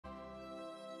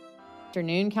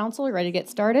Afternoon, Council. We're ready to get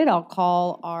started. I'll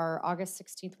call our August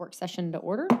 16th work session to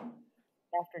order. Good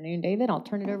afternoon, David. I'll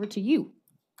turn it over to you.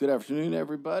 Good afternoon,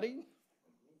 everybody.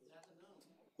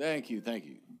 Thank you.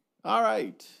 All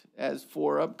right, as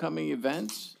for upcoming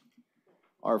events,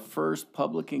 our first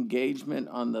public engagement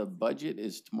on the budget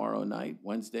is tomorrow night,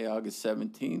 Wednesday, August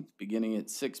 17th, beginning at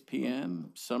 6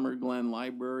 p.m., Summer Glen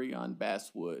Library on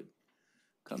Basswood.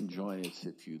 Come join us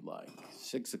if you'd like.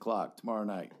 6 o'clock tomorrow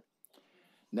night.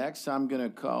 Next, I'm going to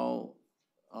call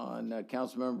on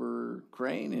Councilmember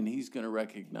Crane, and he's going to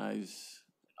recognize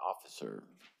an officer.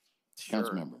 Sure.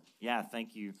 Councilmember. Yeah,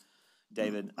 thank you,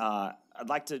 David. I'd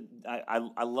like to,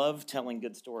 I love telling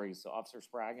good stories. So Officer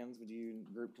Spraggins, would you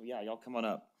group? Yeah, y'all come on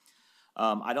up.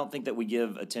 I don't think that we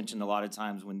give attention a lot of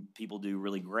times when people do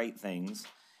really great things.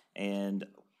 And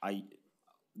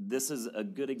this is a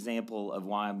good example of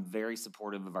why I'm very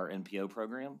supportive of our NPO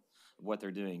program, of what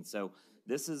they're doing. So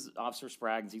this is Officer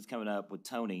Spraggins. He's coming up with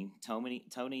Tony.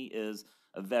 Tony is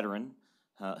a veteran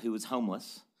who was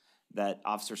homeless that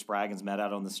Officer Spraggins met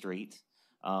out on the street.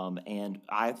 And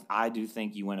I do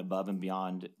think you went above and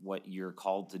beyond what you're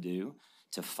called to do,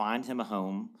 to find him a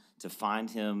home, to find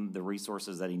him the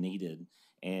resources that he needed.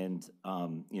 And,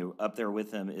 up there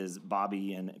with him is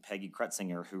Bobby and Peggy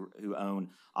Krutzinger, who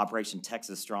own Operation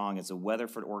Texas Strong. It's a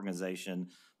Weatherford organization,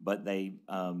 but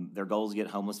their goal is to get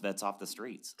homeless vets off the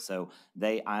streets. So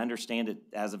I understand it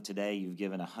as of today, you've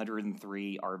given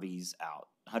 102 RVs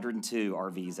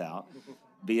out,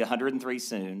 be 103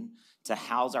 soon, to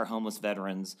house our homeless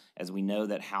veterans, as we know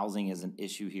that housing is an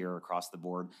issue here across the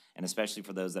board, and especially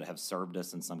for those that have served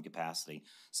us in some capacity.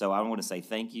 So I want to say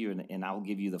thank you, and I'll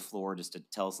give you the floor just to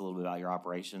tell us a little bit about your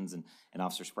operations and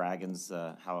Officer Spraggins,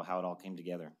 how it all came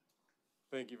together.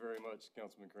 Thank you very much,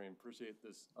 Councilman Crane. Appreciate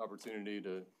this opportunity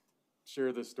to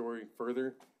share this story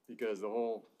further, because the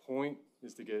whole point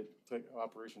is to get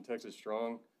Operation Texas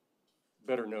Strong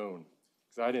better known,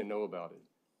 because I didn't know about it.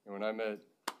 And when I met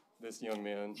this young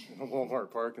man in the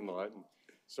Walmart parking lot and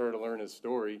started to learn his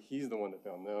story, he's the one that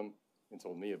found them and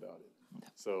told me about it.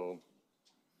 So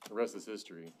the rest is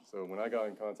history. So when I got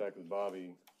in contact with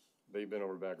Bobby, they bent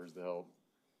over backwards to help,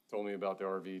 told me about the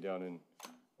RV down in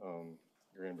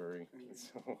Granbury.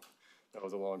 So that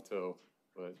was a long tow.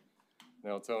 But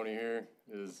now Tony here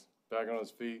is back on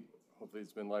his feet. Hopefully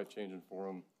it's been life-changing for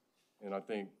him. And I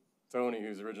think Tony,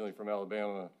 who's originally from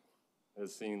Alabama,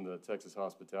 has seen the Texas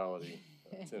hospitality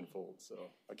tenfold. So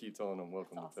I keep telling them,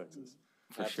 welcome to Texas.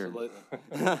 For sure.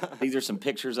 These are some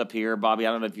pictures up here. Bobby,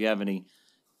 I don't know if you have any,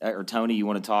 or Tony, you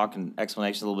want to talk and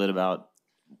explanation a little bit about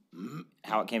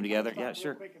how it came together? Yeah,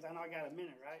 sure. Quick, because I know I got a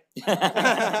minute,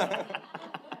 right?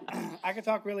 I could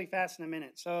talk really fast in a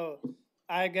minute. So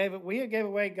we gave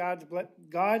away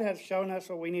God has shown us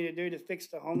what we need to do to fix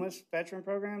the homeless veteran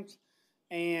programs.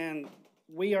 And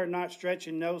we are not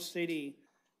stretching no city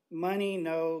money,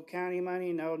 no county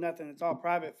money, no nothing. It's all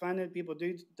private funded. People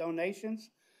do donations.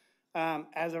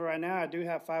 As of right now, I do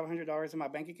have $500 in my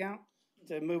bank account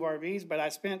to move RVs, but I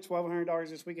spent $1,200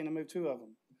 this weekend to move 2 of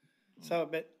them. So,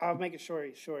 but I'll make it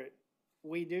short.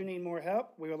 We do need more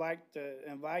help. We would like to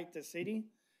invite the city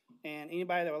and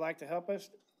anybody that would like to help us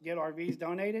get RVs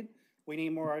donated. We need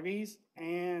more RVs,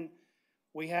 and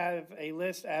we have a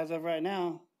list as of right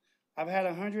now. I've had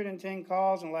 110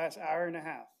 calls in the last hour and a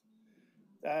half.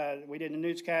 We did a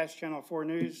newscast, Channel 4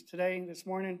 News this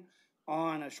morning,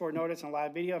 on a short notice on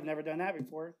live video. I've never done that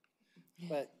before.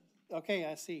 But, okay,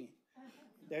 I see.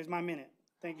 There's my minute.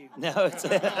 Thank you. No, it's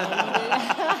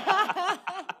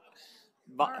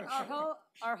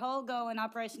our whole goal in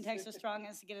Operation Texas Strong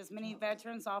is to get as many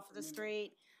veterans off of the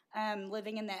street,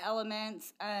 living in the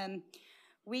elements.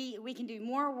 We can do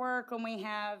more work when we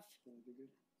have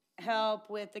help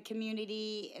with the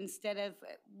community instead of,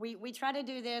 we try to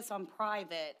do this on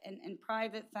private and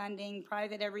private funding,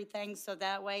 private everything, so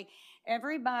that way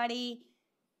everybody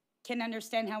can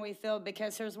understand how we feel,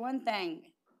 because there's one thing,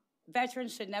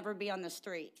 veterans should never be on the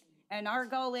street. And our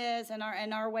goal is, and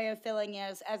our way of feeling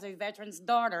is, as a veteran's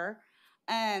daughter,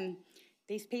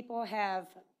 these people have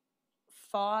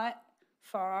fought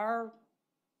for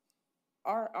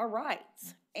our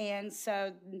rights. And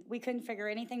so we couldn't figure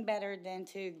anything better than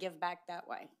to give back that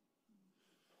way.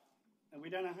 And we've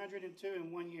done 102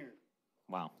 in 1 year.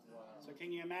 Wow. So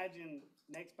can you imagine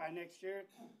by next year,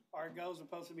 our goal is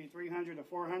supposed to be 300 to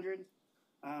 400.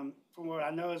 From what I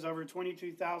know is over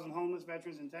 22,000 homeless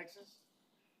veterans in Texas.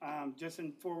 Just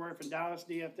in Fort Worth and Dallas,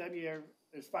 DFW,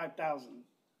 there's 5,000.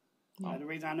 The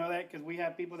reason I know that, because we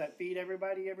have people that feed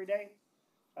everybody every day.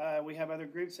 We have other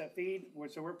groups that feed,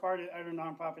 so we're part of other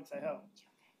nonprofits that help.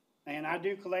 And I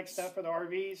do collect stuff for the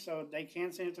RVs, so they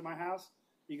can send it to my house.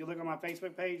 You can look on my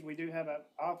Facebook page. We do have an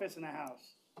office and a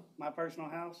house, my personal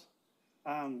house.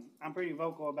 I'm pretty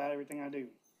vocal about everything I do.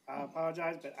 I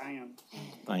apologize, but I am.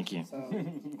 Thank you. So,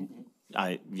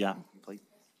 Yeah, please.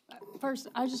 First,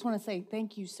 I just want to say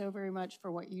thank you so very much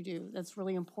for what you do. That's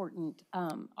really important.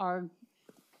 Our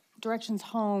Directions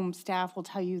Home staff will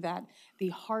tell you that the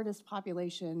hardest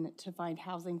population to find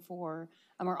housing for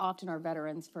are often our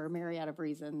veterans for a myriad of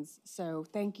reasons. So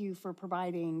thank you for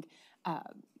providing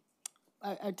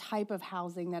a type of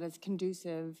housing that is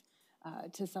conducive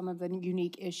to some of the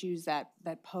unique issues that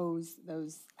pose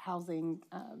those housing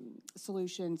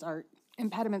solutions or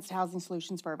impediments to housing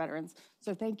solutions for our veterans.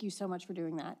 So thank you so much for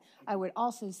doing that. I would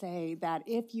also say that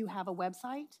if you have a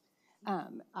website,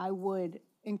 I would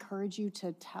encourage you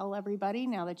to tell everybody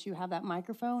now that you have that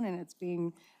microphone and it's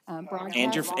being broadcast.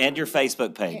 And your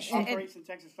Facebook page.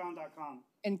 OperationTexasStrong.com.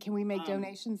 And can we make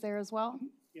donations there as well?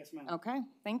 Yes, ma'am. Okay,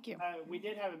 thank you. We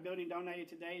did have a building donated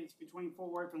today. It's between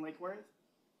Fort Worth and Lake Worth.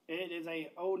 It is a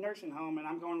old nursing home, and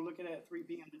I'm going to look at it at 3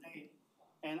 p.m. today.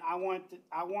 And I want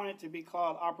it to be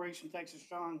called Operation Texas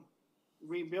Strong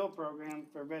Rebuild Program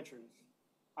for Veterans.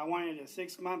 I wanted a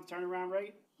 6-month turnaround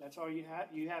rate. That's all you have.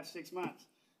 You have 6 months.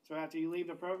 So after you leave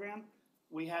the program,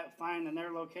 we find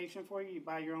another location for you. You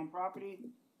buy your own property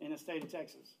in the state of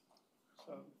Texas.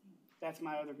 So that's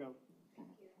my other goal.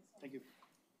 Thank you.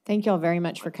 Thank you all very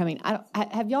much for coming.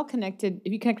 Have you connected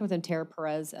with Tara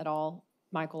Perez at all,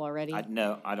 Michael, already?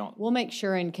 No, I don't. We'll make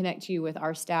sure and connect you with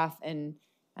our staff, and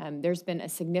there's been a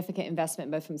significant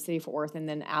investment both from City of Fort Worth and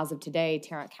then as of today,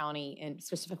 Tarrant County, and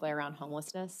specifically around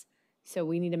homelessness. So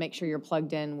we need to make sure you're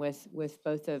plugged in with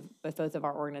both of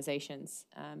our organizations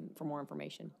for more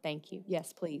information. Thank you.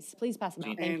 Yes, please pass them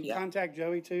out. Thank And you. contact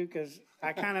Joey too, because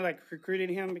I kind of recruited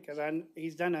him because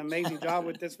he's done an amazing job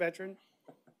with this veteran.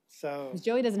 So 'Cause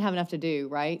Joey doesn't have enough to do,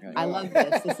 right? I love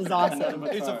this. This is awesome.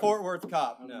 He's a Fort Worth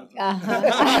cop, no.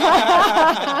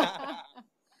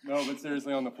 No, but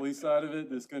seriously, on the police side of it,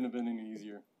 this couldn't have been any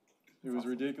easier. It was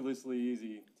ridiculously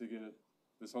easy to get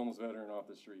this homeless veteran off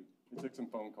the street. It took some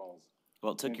phone calls.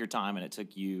 Well, it took your time and it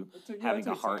took you Yeah, having it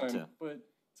a took heart time, to. But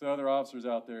to other officers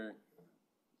out there,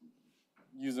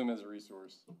 use them as a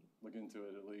resource. Look into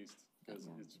it at least, because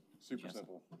it's super Yes.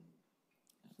 simple.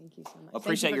 Thank you so much.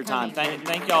 Appreciate your time. Thank you for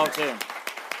Thank y'all too.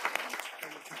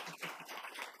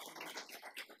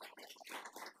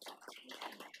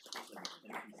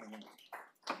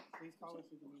 please call us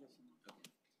if you need us.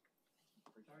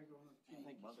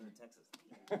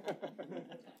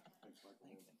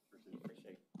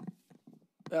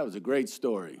 That was a great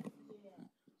story,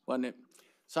 wasn't it?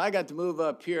 So I got to move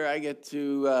up here. I get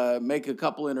to make a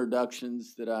couple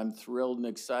introductions that I'm thrilled and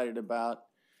excited about.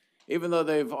 Even though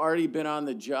they've already been on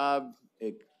the job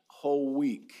a whole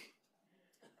week,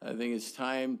 I think it's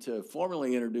time to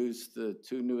formally introduce the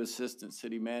two new assistant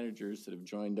city managers that have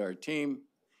joined our team.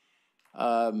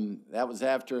 That was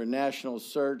after a national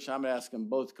search. I'm going to ask them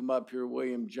both to come up here.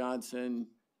 William Johnson,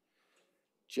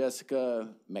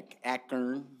 Jessica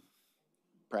McAckern.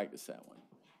 Practice that one.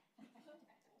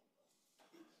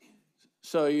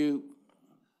 So you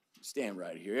stand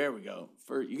right here. There we go.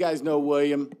 You guys know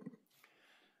William.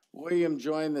 William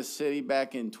joined the city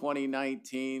back in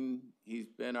 2019. He's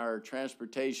been our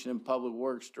Transportation and Public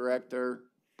Works Director.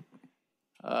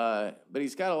 But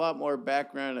he's got a lot more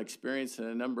background and experience in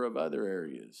a number of other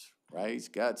areas, right? He's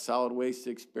got solid waste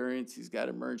experience. He's got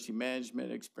emergency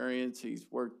management experience. He's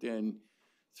worked in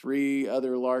 3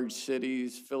 other large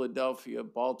cities, Philadelphia,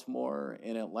 Baltimore,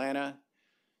 and Atlanta.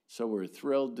 So we're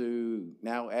thrilled to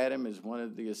now add him as one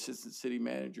of the assistant city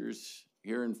managers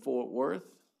here in Fort Worth.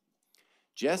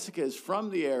 Jessica is from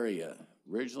the area,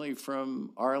 originally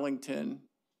from Arlington,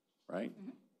 right?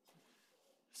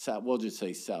 Mm-hmm. We'll just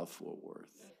say South Fort Worth.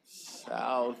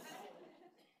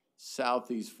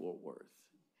 Southeast Fort Worth.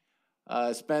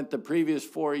 Spent the previous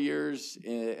 4 years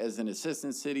as an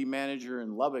assistant city manager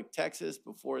in Lubbock, Texas.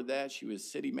 Before that, she was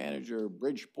city manager of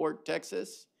Bridgeport,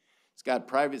 Texas. She's got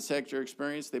private sector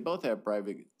experience. They both have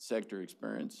private sector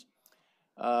experience.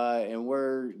 And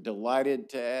we're delighted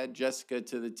to add Jessica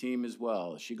to the team as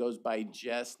well. She goes by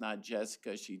Jess, not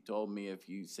Jessica. She told me if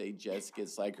you say Jessica,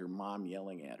 it's like her mom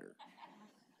yelling at her.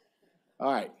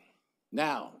 All right.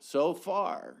 Now, so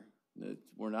far,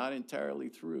 we're not entirely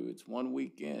through. It's 1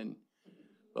 week in.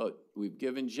 But we've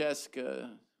given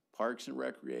Jessica Parks and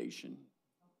Recreation.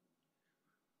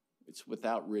 It's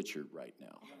without Richard right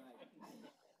now.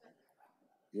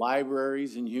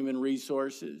 Libraries and Human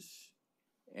Resources.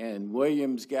 And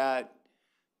William's got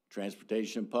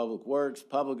Transportation, Public Works,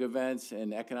 Public Events,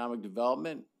 and Economic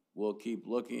Development. We'll keep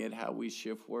looking at how we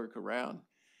shift work around.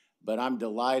 But I'm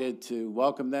delighted to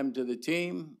welcome them to the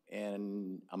team,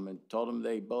 and told them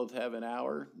they both have an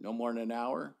hour, no more than an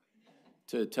hour,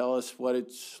 to tell us what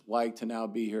it's like to now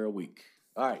be here a week.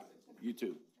 All right, you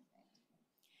two.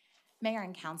 Mayor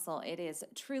and Council, it is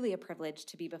truly a privilege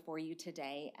to be before you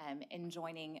today in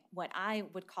joining what I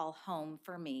would call home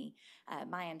for me.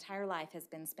 My entire life has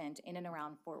been spent in and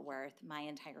around Fort Worth. My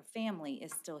entire family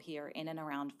is still here in and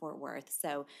around Fort Worth.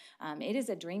 So it is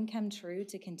a dream come true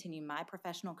to continue my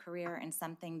professional career in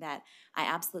something that I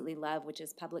absolutely love, which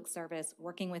is public service,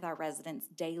 working with our residents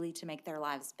daily to make their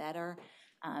lives better.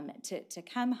 To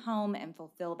come home and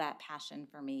fulfill that passion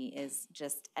for me is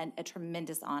just a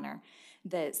tremendous honor.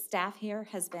 The staff here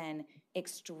has been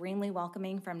extremely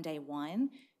welcoming from day one.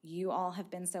 You all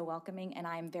have been so welcoming, and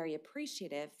I am very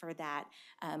appreciative for that.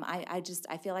 I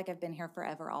feel like I've been here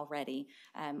forever already,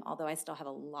 although I still have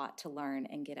a lot to learn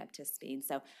and get up to speed.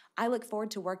 So I look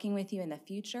forward to working with you in the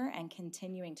future and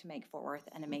continuing to make Fort Worth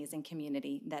an amazing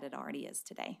community that it already is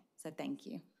today. So thank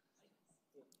you.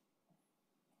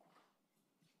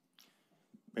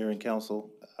 Mayor and Council,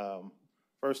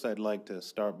 first I'd like to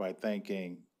start by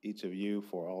thanking each of you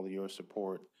for all of your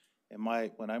support. And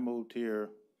when I moved here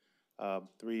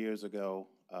 3 years ago,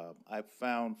 I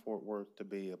found Fort Worth to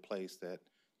be a place that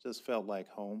just felt like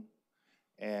home.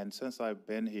 And since I've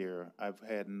been here, I've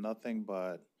had nothing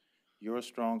but your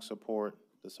strong support,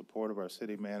 the support of our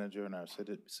city manager and our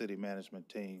city management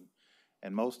team,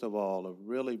 and most of all, have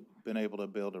really been able to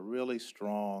build a really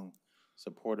strong,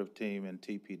 supportive team in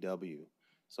TPW.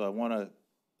 So I want to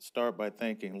start by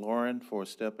thanking Lauren for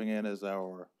stepping in as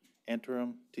our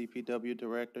interim TPW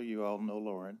director. You all know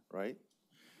Lauren, right?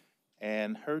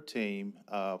 And her team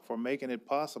for making it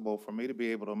possible for me to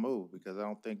be able to move, because I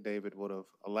don't think David would have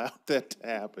allowed that to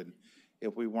happen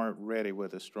if we weren't ready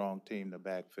with a strong team to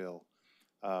backfill.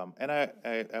 And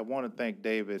I want to thank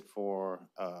David for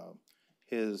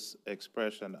his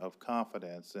expression of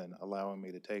confidence in allowing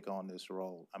me to take on this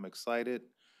role. I'm excited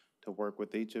to work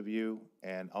with each of you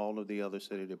and all of the other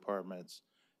city departments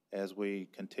as we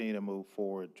continue to move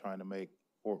forward, trying to make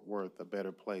Fort Worth a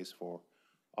better place for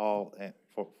all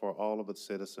of its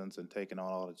citizens and taking on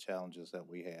all the challenges that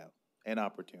we have and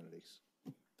opportunities.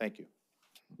 Thank you.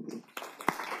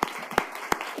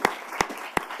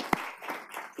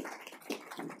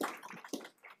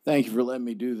 Thank you for letting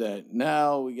me do that.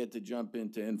 Now we get to jump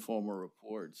into informal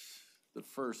reports. The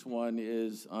first one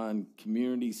is on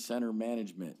community center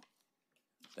management.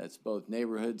 That's both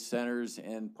neighborhood centers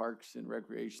and parks and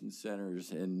recreation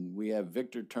centers. And we have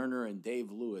Victor Turner and Dave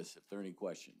Lewis, if there are any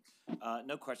questions.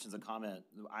 No questions, a comment.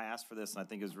 I asked for this, and I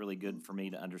think it was really good for me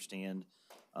to understand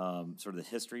sort of the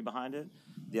history behind it.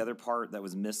 The other part that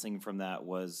was missing from that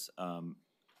was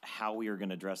how we are going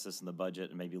to address this in the budget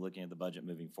and maybe looking at the budget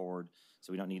moving forward.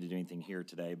 So we don't need to do anything here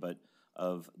today, but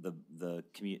of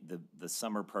the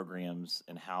summer programs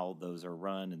and how those are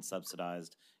run and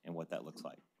subsidized and what that looks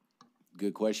like.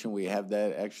 Good question. We have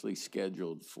that actually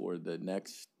scheduled for the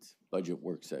next budget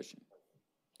work session.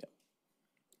 Yep.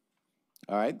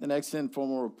 All right, the next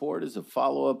informal report is a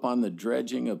follow-up on the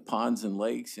dredging of ponds and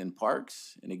lakes and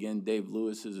parks. And again, Dave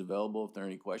Lewis is available if there are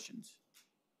any questions.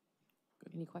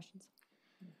 Good. Any questions?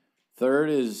 Third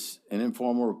is an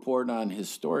informal report on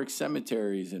historic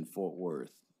cemeteries in Fort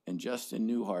Worth. And Justin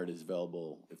Newhart is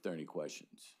available if there are any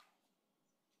questions.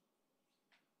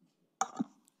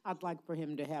 I'd like for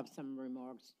him to have some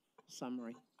remarks,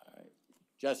 summary. All right.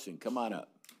 Justin, come on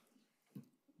up.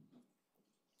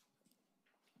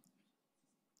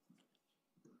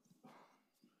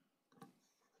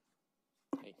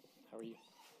 Hey, how are you?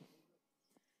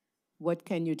 What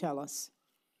can you tell us?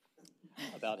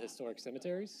 About historic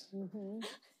cemeteries? Mm-hmm.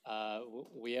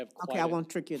 We have quite Okay, I won't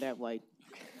trick you that way.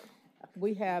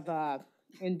 We have,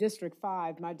 in District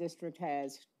 5, my district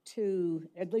has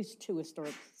at least two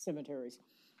historic cemeteries.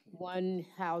 One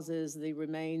houses the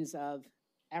remains of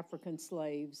African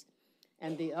slaves,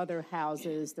 and the other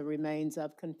houses the remains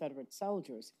of Confederate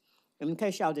soldiers. And in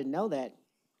case y'all didn't know that,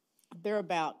 they're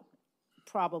about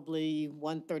probably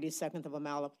 1/32 of a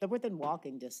mile up. They're within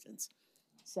walking distance.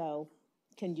 So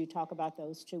can you talk about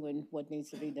those two and what needs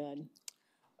to be done?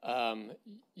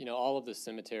 You know, all of the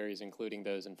cemeteries, including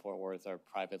those in Fort Worth, are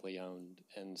privately owned.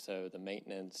 And so the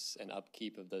maintenance and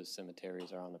upkeep of those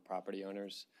cemeteries are on the property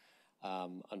owners.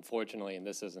 Unfortunately, and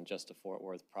this isn't just a Fort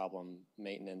Worth problem,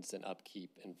 maintenance and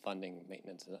upkeep and funding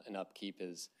maintenance and upkeep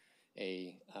is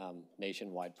a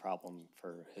nationwide problem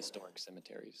for historic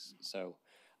cemeteries. So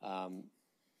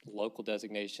local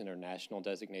designation or national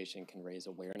designation can raise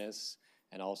awareness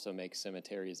and also make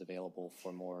cemeteries available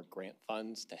for more grant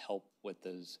funds to help with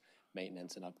those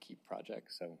maintenance and upkeep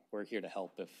projects. So we're here to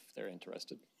help if they're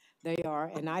interested. They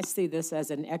are, and I see this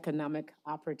as an economic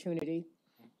opportunity.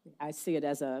 I see it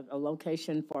as a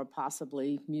location for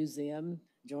possibly museum,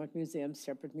 joint museum,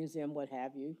 separate museum, what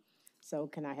have you. So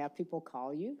can I have people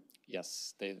call you?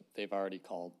 Yes, they've already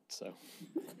called, so.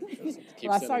 keep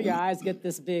Well, I saw sending your them. eyes get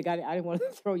this big. I didn't want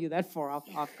to throw you that far off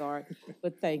guard,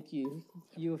 but thank you.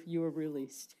 You were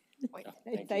released. Wait,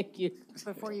 Thank you.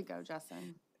 before you go,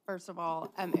 Justin, first of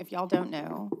all, if y'all don't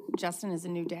know, Justin is a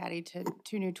new daddy to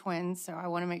 2 new twins, so I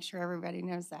want to make sure everybody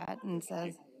knows that and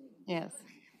says, yes.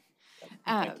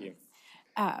 Thank you.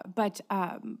 But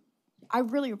I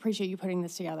really appreciate you putting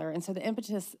this together. And so the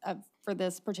impetus for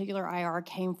this particular IR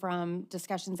came from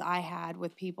discussions I had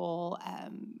with people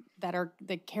that are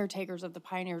the caretakers of the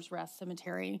Pioneers Rest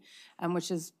Cemetery,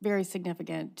 which is very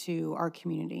significant to our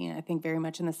community. And I think very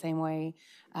much in the same way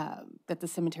that the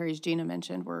cemeteries Gina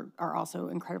mentioned are also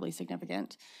incredibly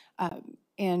significant.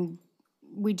 And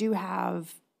we do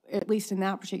have, at least in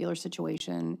that particular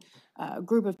situation, a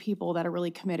group of people that are really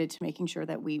committed to making sure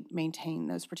that we maintain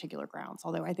those particular grounds,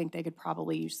 although I think they could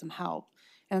probably use some help.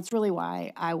 And that's really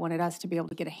why I wanted us to be able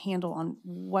to get a handle on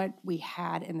what we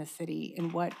had in the city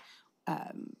and what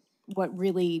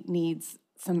really needs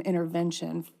some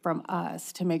intervention from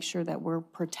us to make sure that we're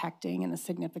protecting in a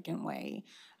significant way.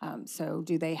 So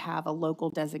do they have a local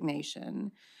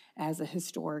designation as a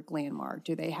historic landmark?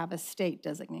 Do they have a state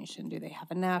designation? Do they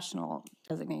have a national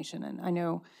designation? And I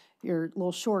know you're a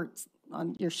little short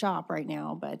on your shop right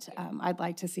now, but I'd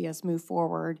like to see us move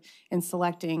forward in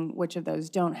selecting which of those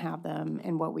don't have them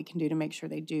and what we can do to make sure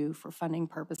they do for funding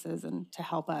purposes and to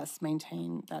help us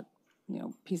maintain that,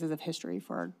 pieces of history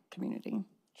for our community.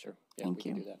 Sure. Yeah, Thank we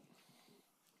can you. do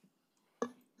that.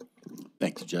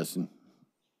 Thank you, Justin.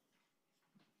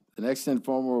 The next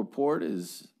informal report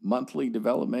is monthly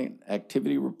development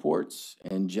activity reports,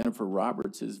 and Jennifer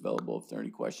Roberts is available if there are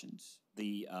any questions.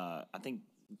 I think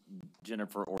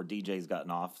Jennifer or DJ's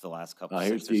gotten off the last couple.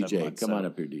 Here's 6 or 7 DJ. months, Come so on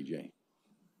up here, DJ.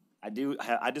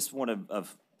 I just want to,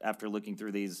 after looking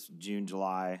through these June,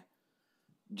 July,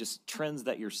 just trends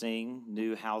that you're seeing,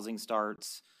 new housing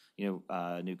starts, new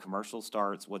commercial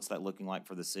starts. What's that looking like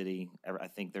for the city? I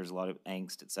think there's a lot of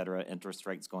angst, et cetera, interest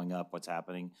rates going up, what's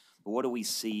happening. But what do we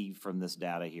see from this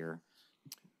data here?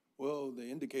 Well, the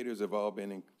indicators have all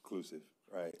been inclusive,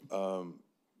 right?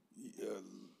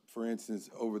 For instance,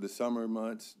 over the summer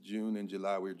months, June and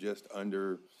July, we're just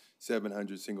under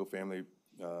 700 single-family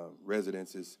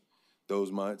residences. Those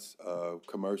months,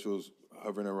 commercials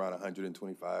hovering around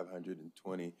 125,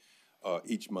 120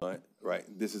 each month, right?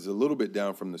 This is a little bit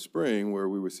down from the spring where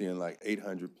we were seeing like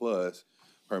 800 plus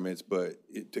permits, but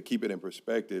to keep it in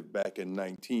perspective, back in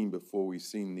 19, before we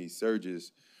seen these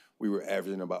surges, we were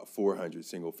averaging about 400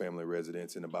 single-family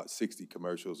residents and about 60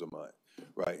 commercials a month,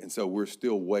 right? And so we're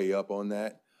still way up on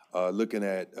that. Looking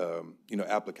at,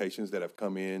 applications that have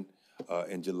come in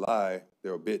July,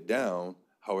 they're a bit down.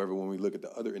 However, when we look at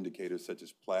the other indicators such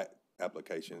as plat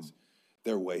applications,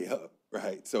 they're way up,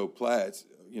 right? So plats,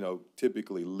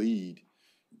 typically lead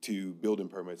to building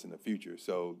permits in the future.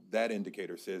 So that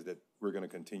indicator says that we're going to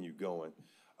continue going.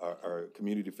 Our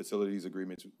community facilities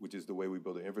agreements, which is the way we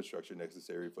build the infrastructure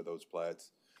necessary for those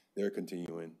plats, they're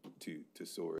continuing to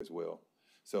soar as well.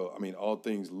 So, all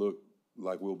things look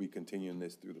like we'll be continuing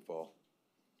this through the fall.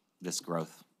 This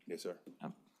growth? Yes, sir.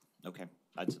 Okay.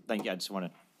 Thank you. I just want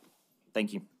to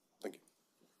thank you. Thank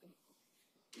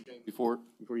you. Before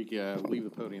you leave the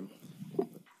podium,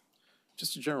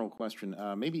 just a general question,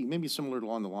 maybe similar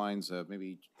along the lines of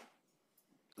maybe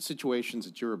situations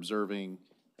that you're observing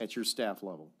at your staff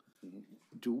level.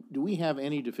 Do we have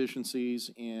any deficiencies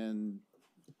in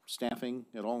staffing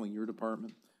at all in your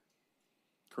department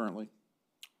currently?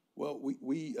 Well,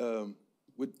 we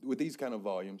with these kind of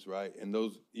volumes, right, and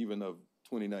those even of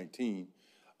 2019,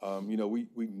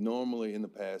 we normally in the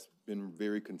past been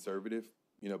very conservative,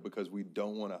 because we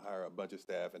don't want to hire a bunch of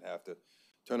staff and have to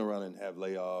turn around and have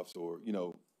layoffs or,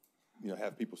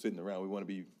 have people sitting around. We want to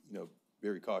be,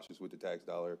 very cautious with the tax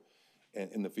dollar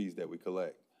and the fees that we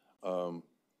collect. But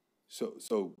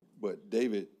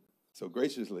David so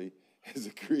graciously has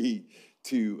agreed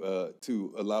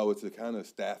to allow us to kind of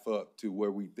staff up to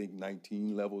where we think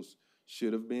 19 levels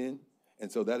should have been.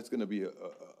 And so that's going to be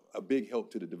a big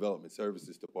help to the Development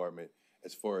Services Department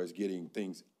as far as getting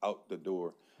things out the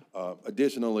door.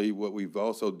 Additionally, what we've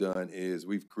also done is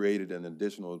we've created an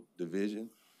additional division,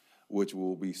 which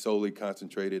will be solely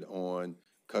concentrated on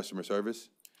customer service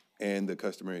and the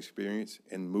customer experience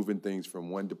and moving things from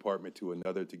one department to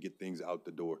another to get things out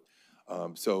the door.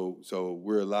 So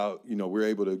we're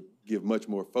able to give much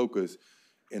more focus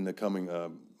in the coming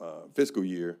fiscal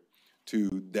year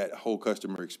to that whole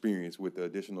customer experience with the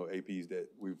additional APs that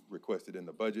we've requested in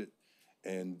the budget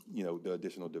and, you know, the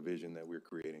additional division that we're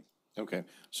creating. Okay,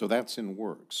 so that's in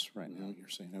works right now, you're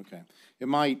saying, okay. It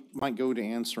might go to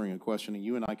answering a question, and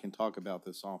you and I can talk about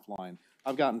this offline.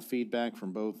 I've gotten feedback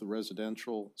from both the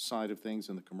residential side of things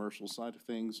and the commercial side of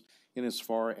things, in as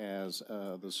far as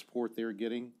the support they're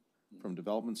getting from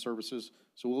development services.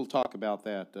 So we'll talk about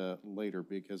that later,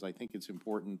 because I think it's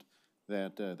important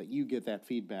that that you get that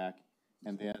feedback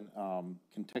and then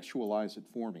contextualize it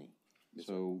for me.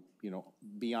 So, you know,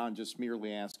 beyond just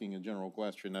merely asking a general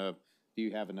question of, do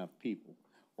you have enough people?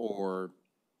 Or,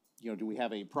 you know, do we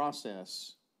have a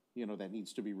process, you know, that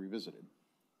needs to be revisited?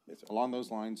 Along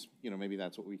those lines, you know, maybe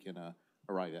that's what we can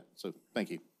arrive at. So, thank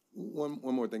you. One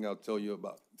more thing I'll tell you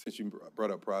about, since you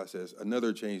brought up process,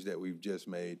 another change that we've just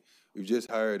made, we've just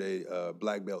hired a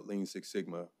Black Belt Lean Six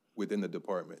Sigma within the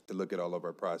department to look at all of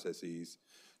our processes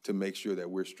to make sure that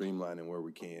we're streamlining where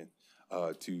we can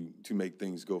to make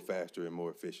things go faster and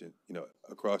more efficient, you know,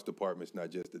 across departments, not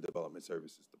just the development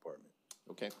services department.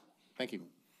 Okay, thank you.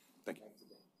 Thank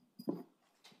you.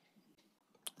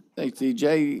 Thanks,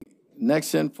 DJ.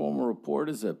 Next informal report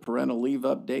is a parental leave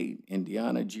update.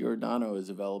 Indiana Giordano is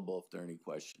available if there are any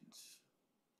questions.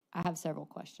 I have several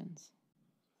questions.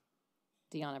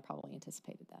 Deanna probably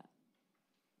anticipated that.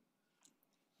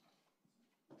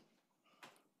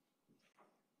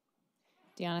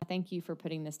 Deanna, thank you for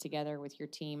putting this together with your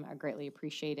team. I greatly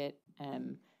appreciate it.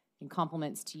 And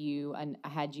compliments to you. And I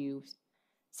had you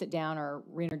sit down or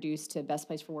reintroduce to Best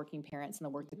Place for Working Parents and the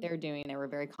work that they're doing. They were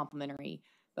very complimentary,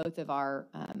 both of our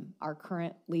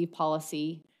current leave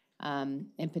policy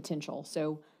and potential.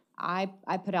 So I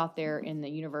put out there in the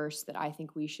universe that I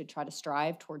think we should try to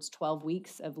strive towards 12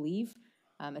 weeks of leave,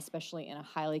 especially in a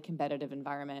highly competitive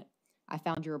environment. I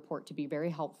found your report to be very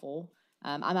helpful.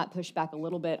 I might push back a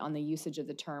little bit on the usage of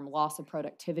the term loss of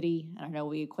productivity. And I know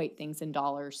we equate things in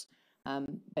dollars,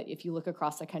 but if you look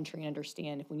across the country and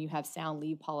understand, when you have sound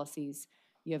leave policies,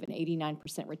 you have an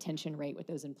 89% retention rate with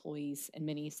those employees in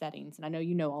many settings. And I know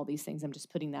you know all these things. I'm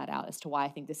just putting that out as to why I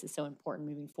think this is so important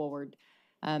moving forward.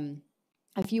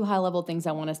 A few high-level things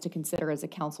I want us to consider as a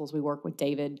council as we work with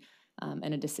David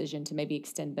and a decision to maybe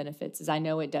extend benefits is I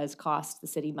know it does cost the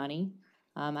city money.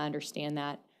 I understand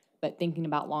that. But thinking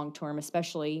about long-term,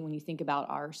 especially when you think about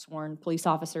our sworn police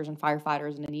officers and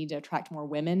firefighters and the need to attract more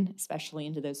women, especially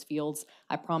into those fields,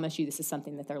 I promise you this is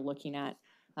something that they're looking at.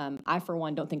 I, for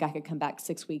one, don't think I could come back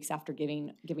 6 weeks after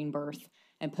giving birth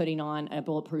and putting on a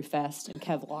bulletproof vest and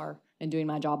Kevlar and doing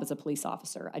my job as a police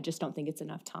officer. I just don't think it's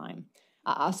enough time.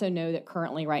 I also know that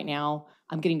currently right now,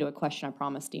 I'm getting to a question, I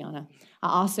promise, Deanna. I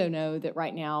also know that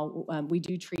right now we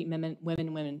do treat men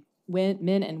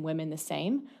and women the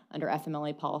same under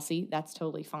FMLA policy. That's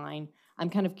totally fine. I'm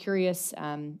kind of curious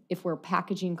if we're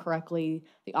packaging correctly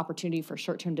the opportunity for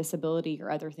short-term disability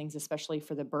or other things, especially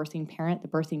for the birthing parent, the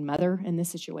birthing mother in this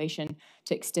situation,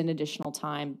 to extend additional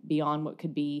time beyond what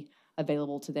could be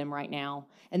available to them right now.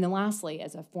 And then lastly,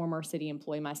 as a former city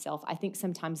employee myself, I think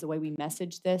sometimes the way we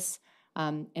message this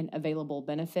and available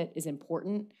benefit is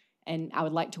important. And I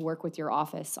would like to work with your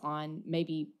office on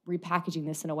maybe repackaging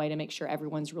this in a way to make sure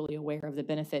everyone's really aware of the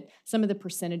benefit. Some of the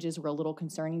percentages were a little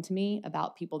concerning to me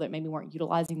about people that maybe weren't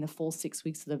utilizing the full 6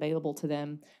 weeks that's available to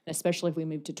them, and especially if we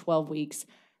move to 12 weeks,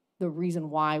 the reason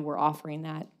why we're offering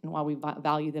that and why we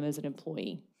value them as an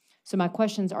employee. So my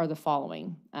questions are the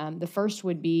following. The first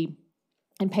would be,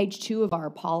 on page 2 of our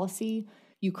policy,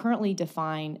 you currently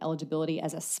define eligibility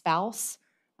as a spouse.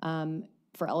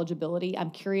 For eligibility, I'm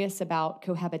curious about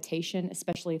cohabitation,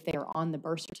 especially if they are on the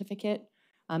birth certificate,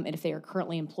 and if they are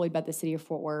currently employed by the city of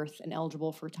Fort Worth and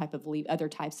eligible for type of leave, other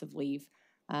types of leave.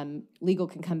 Legal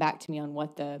can come back to me on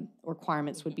what the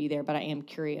requirements would be there, but I am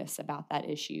curious about that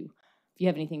issue. If you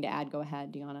have anything to add, go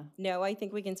ahead, Deanna. No, I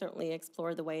think we can certainly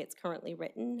explore the way it's currently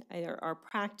written. Our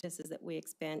practice is that we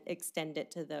extend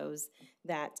it to those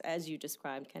that, as you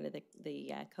described, kind of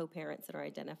the co-parents that are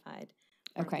identified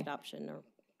for adoption or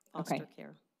foster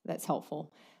care. That's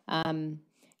helpful. And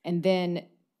then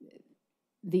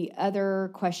the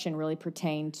other question really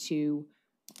pertained to,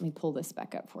 let me pull this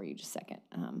back up for you just a second.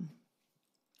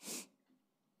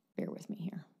 Bear with me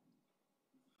here.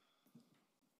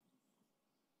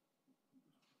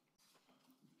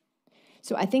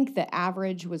 So I think the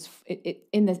average was,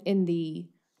 in the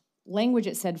language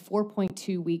it said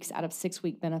 4.2 weeks out of 6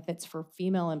 week benefits for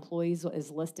female employees is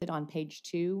listed on page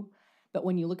 2. But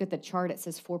when you look at the chart, it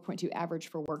says 4.2 average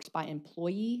for works by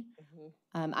employee.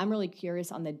 Mm-hmm. I'm really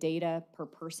curious on the data per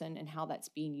person and how that's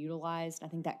being utilized. I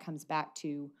think that comes back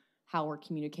to how we're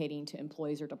communicating to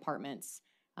employees or departments.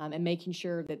 and making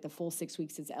sure that the full 6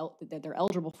 weeks that they're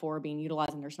eligible for being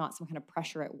utilized, and there's not some kind of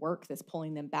pressure at work that's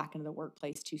pulling them back into the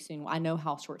workplace too soon. I know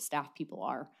how short-staffed people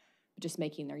are, but just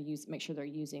make sure they're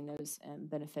using those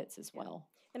benefits as well.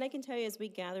 And I can tell you, as we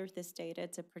gather this data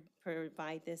to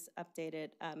provide this updated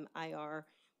IR,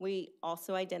 we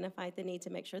also identified the need to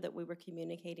make sure that we were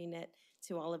communicating it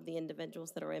to all of the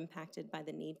individuals that are impacted by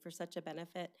the need for such a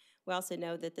benefit. We also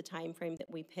know that the time frame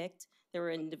that we picked, there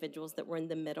were individuals that were in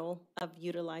the middle of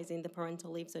utilizing the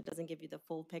parental leave, so it doesn't give you the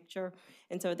full picture.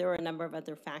 And so there were a number of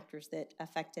other factors that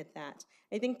affected that.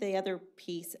 I think the other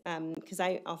piece, because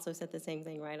I also said the same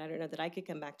thing, right? I don't know that I could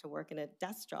come back to work in a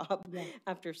desk job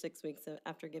after 6 weeks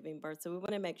after giving birth. So we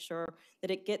want to make sure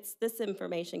that this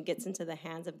information gets into the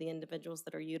hands of the individuals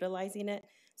that are utilizing it.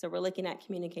 So we're looking at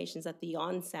communications at the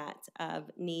onset of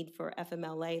need for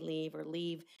FMLA leave or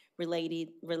leave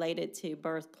related to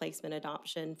birth, placement,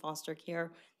 adoption, foster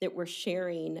care, that we're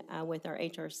sharing with our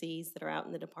HRCs that are out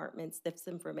in the departments, this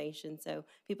information, so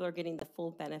people are getting the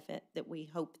full benefit that we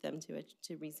hope them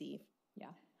to receive. Yeah.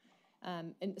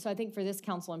 And so I think for this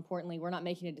council, importantly, we're not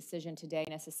making a decision today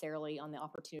necessarily on the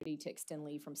opportunity to extend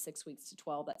leave from 6 weeks to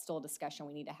 12. That's still a discussion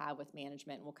we need to have with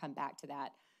management, and we'll come back to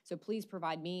that. So please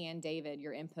provide me and David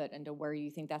your input into where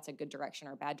you think that's a good direction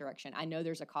or a bad direction. I know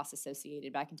there's a cost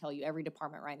associated, but I can tell you every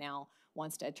department right now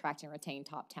wants to attract and retain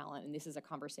top talent, and this is a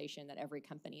conversation that every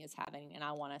company is having, and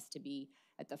I want us to be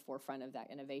at the forefront of that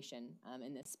innovation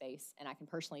in this space. And I can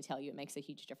personally tell you it makes a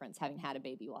huge difference having had a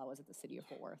baby while I was at the city of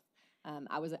Fort Worth.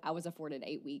 I was afforded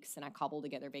 8 weeks, and I cobbled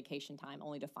together vacation time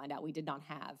only to find out we did not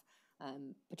have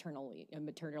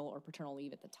maternal or paternal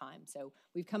leave at the time. So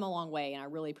we've come a long way, and I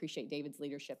really appreciate David's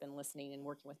leadership and listening and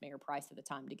working with Mayor Price at the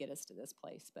time to get us to this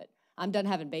place. But I'm done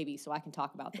having babies, so I can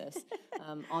talk about this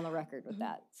on the record with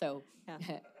that. So.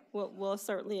 Yeah. We'll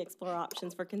certainly explore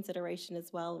options for consideration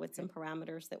as well with some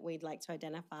parameters that we'd like to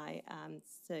identify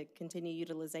to continue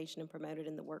utilization and promote it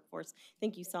in the workforce. I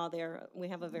think you saw there, we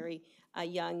have a very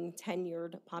young,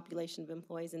 tenured population of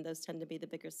employees, and those tend to be the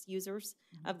biggest users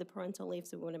of the parental leave,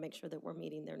 so we want to make sure that we're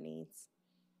meeting their needs.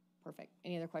 Perfect.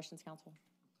 Any other questions, Council?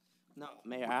 No,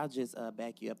 Mayor, I'll just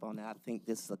back you up on that. I think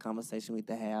this is a conversation we need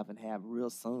to have and have real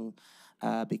soon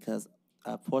because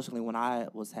fortunately, when I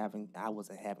wasn't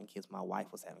having kids, my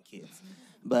wife was having kids.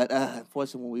 But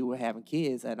unfortunately, when we were having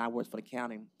kids and I worked for the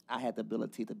county, I had the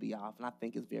ability to be off. And I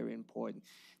think it's very important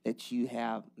that you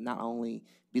have not only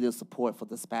be the support for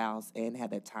the spouse and have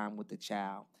that time with the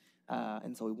child.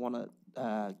 And so we want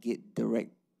to get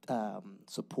direct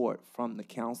support from the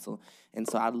council. And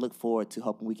so I look forward to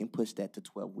hoping we can push that to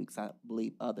 12 weeks. I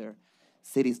believe other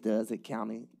cities does it,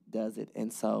 county does it.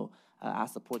 And so I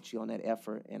support you on that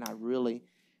effort, and I really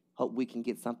hope we can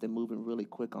get something moving really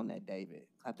quick on that, David.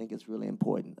 I think it's really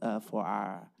important for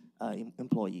our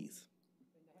employees.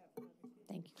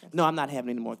 Thank you, Chris. No, I'm not having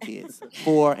any more kids.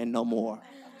 4 and no more.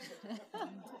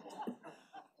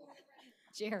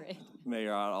 Jared.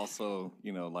 Mayor, I'd also,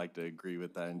 like to agree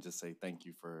with that and just say thank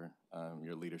you for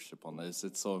your leadership on this.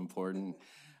 It's so important.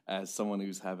 As someone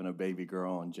who's having a baby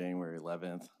girl on January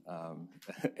 11th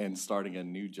and starting a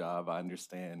new job, I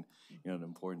understand, the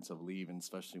importance of leave, and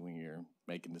especially when you're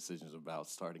making decisions about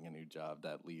starting a new job,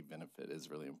 that leave benefit is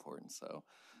really important. So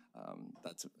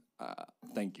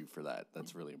thank you for that.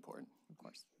 That's really important. Of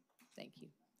course. Thank you.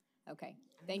 Okay.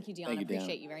 Thank you, Deanna. Thank you, Deanna.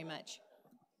 Appreciate you very much.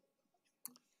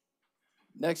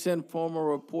 Next informal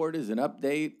report is an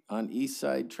update on East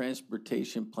Side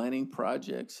transportation planning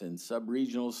projects and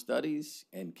sub-regional studies,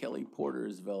 and Kelly Porter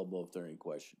is available if there are any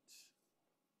questions.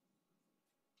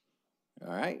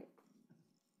 All right.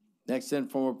 Next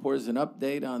informal report is an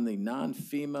update on the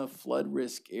non-FEMA flood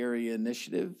risk area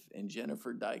initiative, and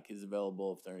Jennifer Dyke is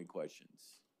available if there are any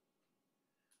questions.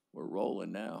 We're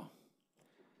rolling now.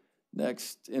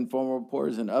 Next informal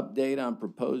report is an update on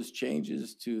proposed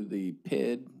changes to the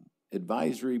PID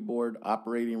Advisory Board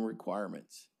operating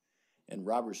requirements. And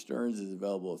Robert Stearns is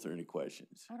available if there are any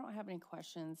questions. I don't have any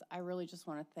questions. I really just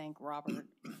want to thank Robert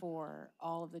for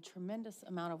all of the tremendous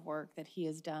amount of work that he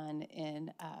has done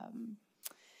in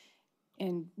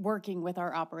working with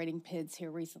our operating PIDs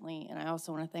here recently. And I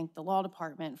also want to thank the law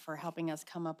department for helping us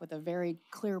come up with a very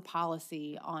clear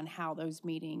policy on how those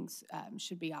meetings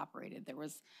should be operated. There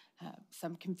was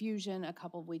some confusion a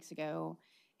couple of weeks ago,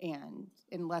 and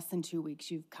in less than 2 weeks,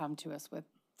 you've come to us with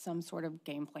some sort of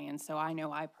game plan. So I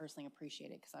know I personally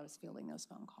appreciate it because I was fielding those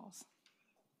phone calls.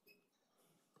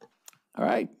 All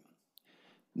right.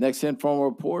 Next informal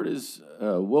report is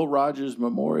Will Rogers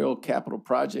Memorial Capital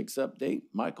Projects update.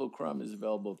 Michael Crum is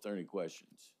available if there are any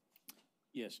questions.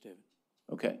 Yes, David.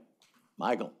 Okay.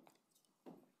 Michael.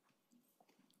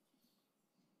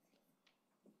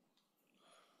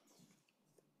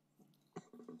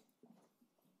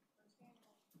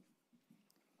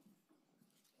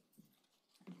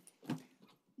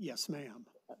 Yes, ma'am.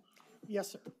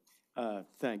 Yes, sir.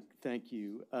 Thank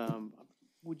you.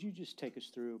 Would you just take us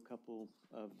through a couple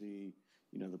of the,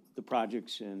 the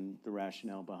projects and the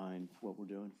rationale behind what we're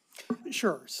doing?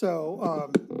 Sure.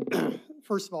 So,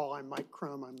 first of all, I'm Mike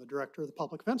Crum. I'm the director of the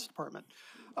Public Events Department.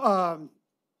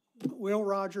 Will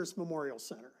Rogers Memorial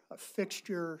Center, a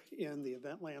fixture in the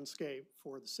event landscape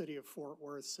for the city of Fort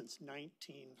Worth since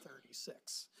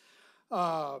 1936.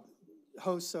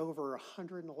 Hosts over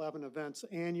 111 events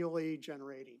annually,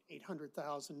 generating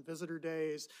 800,000 visitor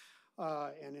days.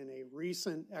 And in a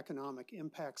recent economic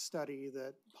impact study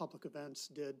that Public Events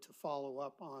did to follow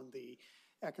up on the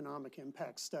economic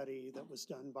impact study that was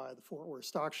done by the Fort Worth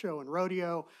Stock Show and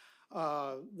Rodeo,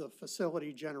 the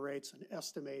facility generates an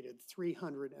estimated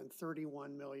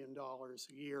 $331 million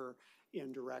a year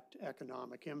in direct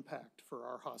economic impact for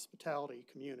our hospitality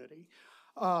community.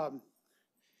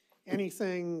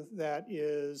 Anything that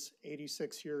is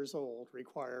 86 years old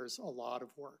requires a lot of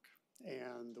work,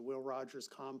 and the Will Rogers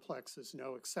Complex is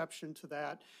no exception to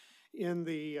that. In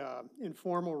the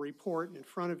informal report in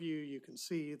front of you, you can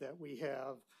see that we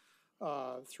have,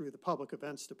 through the Public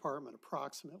Events Department,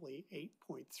 approximately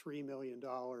 $8.3 million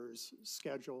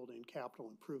scheduled in capital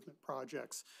improvement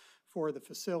projects for the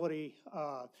facility,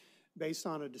 based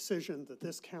on a decision that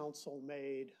this council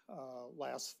made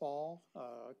last fall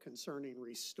concerning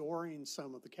restoring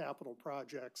some of the capital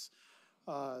projects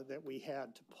that we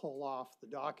had to pull off the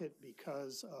docket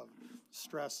because of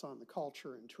stress on the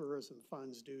culture and tourism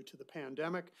funds due to the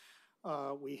pandemic.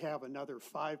 We have another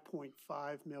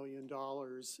 $5.5 million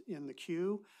in the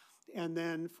queue. And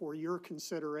then for your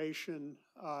consideration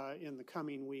in the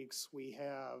coming weeks, we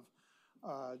have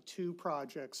two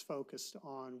projects focused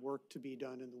on work to be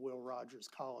done in the Will Rogers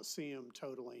Coliseum,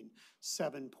 totaling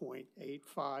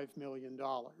 $7.85 million.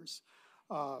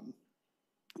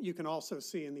 You can also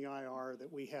see in the IR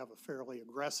that we have a fairly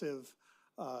aggressive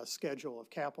schedule of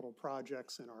capital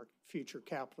projects in our future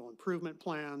capital improvement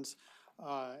plans.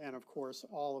 And of course,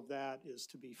 all of that is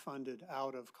to be funded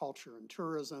out of culture and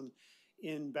tourism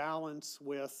in balance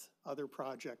with other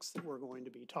projects that we're going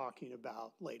to be talking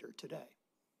about later today.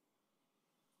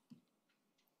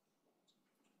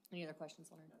 Any other questions,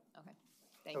 Leonard? Okay.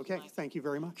 Thank you, Okay, Mike. thank you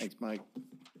very much. Thanks, Mike.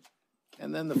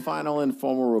 And then the final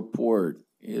informal report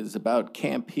is about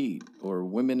Camp Heat, or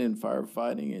Women in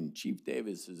Firefighting, and Chief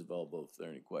Davis is available if there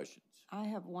are any questions. I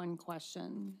have one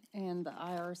question, and the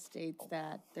IR states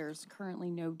that there's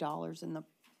currently no dollars in the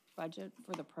budget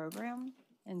for the program.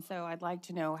 And so I'd like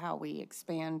to know how we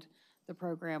expand the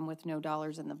program with no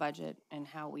dollars in the budget and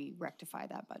how we rectify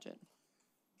that budget.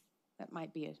 That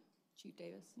might be a Chief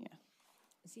Davis? Yeah.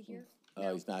 Is he here?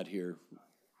 He's not here.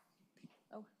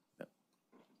 Oh.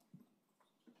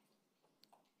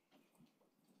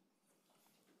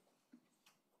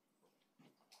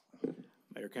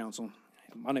 Mayor, Council,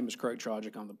 my name is Craig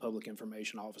Trogic. I'm the Public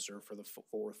Information Officer for the Fort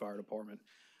Worth Fire Department.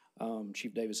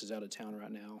 Chief Davis is out of town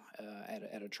right now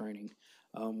at a training.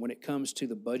 When it comes to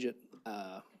the budget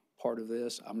part of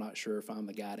this, I'm not sure if I'm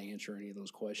the guy to answer any of those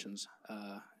questions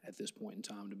at this point in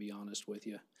time, to be honest with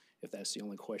you, if that's the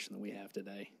only question that we have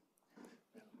today.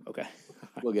 Okay.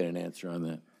 We'll get an answer on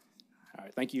that. All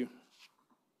right, thank you.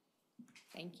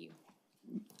 Thank you.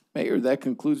 Mayor, that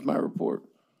concludes my report.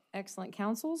 Excellent,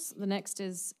 councils. The next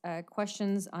is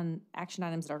questions on action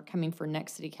items that are coming for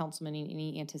next city council meeting,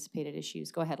 any anticipated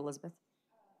issues. Go ahead, Elizabeth.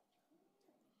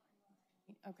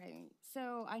 Okay,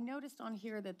 so I noticed on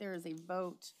here that there is a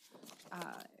vote.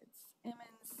 It's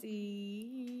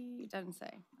MNC, it doesn't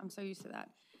say. I'm so used to that.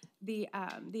 The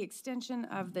extension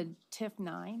of the TIF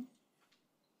 9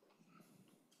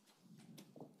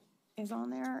 is on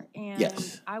there. And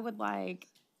yes. I would like,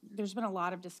 there's been a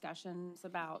lot of discussions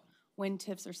about when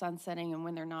TIFs are sunsetting and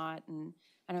when they're not. And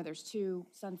I know there's two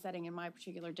sunsetting in my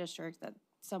particular district that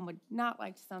some would not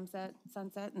like to sunset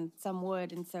and some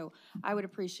would. And so I would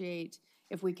appreciate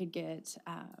if we could get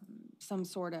some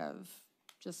sort of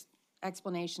just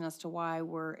explanation as to why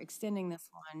we're extending this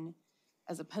one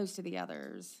as opposed to the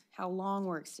others, how long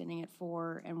we're extending it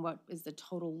for, and what is the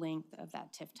total length of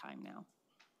that TIF time now.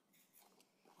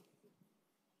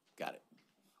 Got it.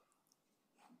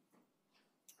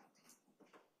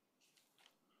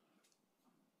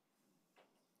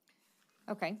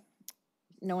 Okay.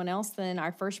 No one else? Then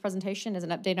our first presentation is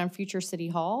an update on future City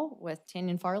Hall with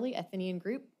Tanyan Farley, Athenian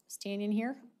Group. Is Tanyan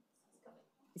here?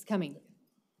 He's coming.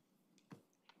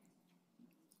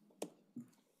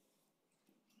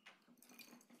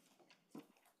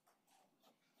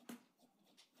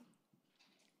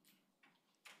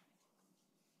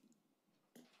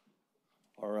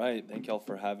 All right, thank y'all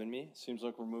for having me. Seems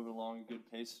like we're moving along a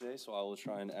good pace today, so I will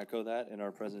try and echo that in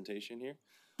our presentation here.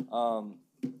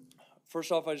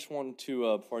 First off, I just wanted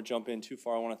to, before I jump in too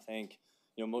far, I want to thank,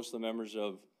 most of the members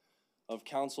of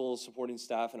council, supporting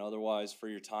staff, and otherwise for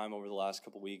your time over the last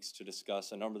couple weeks to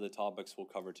discuss a number of the topics we'll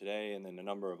cover today, and then a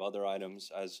number of other items.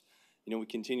 As we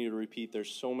continue to repeat, there's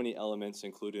so many elements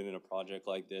included in a project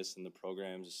like this and the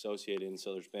programs associated, and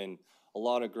so there's been a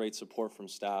lot of great support from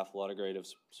staff, a lot of great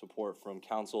support from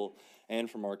council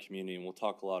and from our community, and we'll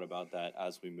talk a lot about that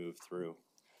as we move through.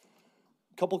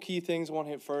 A couple key things I want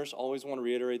to hit first. Always want to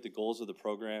reiterate the goals of the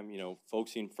program,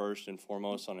 focusing first and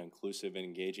foremost on an inclusive and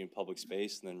engaging public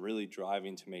space, and then really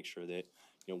driving to make sure that,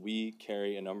 we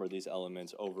carry a number of these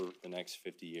elements over the next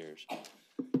 50 years.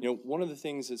 One of the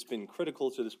things that's been critical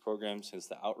to this program since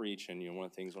the outreach, and, one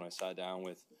of the things when I sat down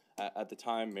with, at the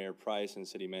time, Mayor Price and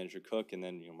City Manager Cook, and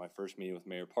then, my first meeting with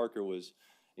Mayor Parker was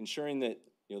ensuring that,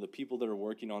 the people that are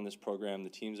working on this program, the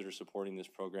teams that are supporting this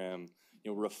program,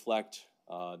 reflect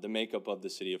the makeup of the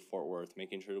city of Fort Worth,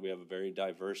 making sure that we have a very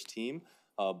diverse team,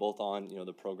 both on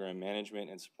the program management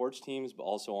and supports teams, but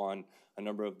also on a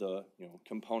number of the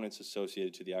components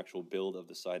associated to the actual build of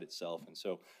the site itself. And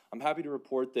so I'm happy to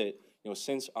report that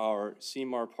since our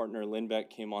CMAR partner Lindbeck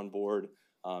came on board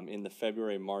in the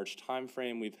February-March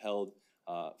timeframe, we've held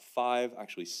 5,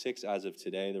 actually 6 as of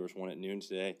today. There was one at noon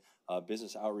today.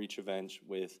 Business outreach events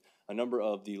with a number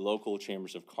of the local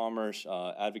chambers of commerce,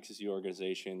 advocacy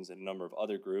organizations, and a number of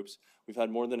other groups. We've had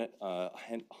more than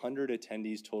 100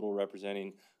 attendees total,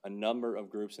 representing a number of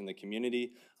groups in the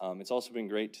community. It's also been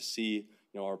great to see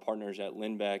our partners at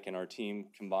Lindbeck and our team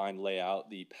combined lay out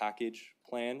the package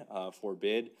plan for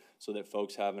bid so that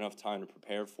folks have enough time to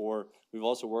prepare for. We've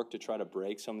also worked to try to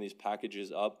break some of these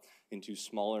packages up into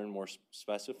smaller and more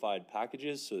specified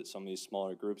packages so that some of these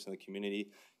smaller groups in the community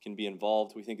can be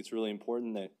involved. We think it's really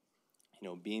important that,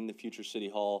 being the future City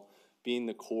Hall, being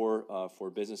the core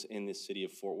for business in the city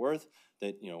of Fort Worth,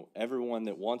 that, everyone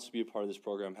that wants to be a part of this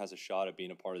program has a shot at being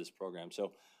a part of this program.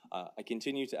 So I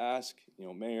continue to ask,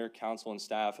 Mayor, council, and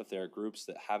staff, if there are groups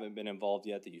that haven't been involved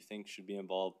yet that you think should be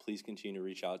involved, please continue to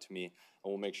reach out to me, and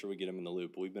we'll make sure we get them in the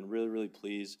loop. But we've been really, really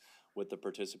pleased with the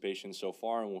participation so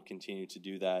far, and we'll continue to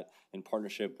do that in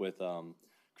partnership with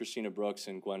Christina Brooks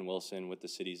and Gwen Wilson with the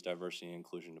city's Diversity and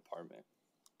Inclusion Department.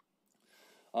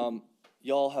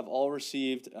 Y'all have all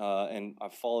received, and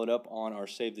I've followed up on our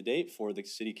save the date for the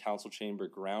City Council Chamber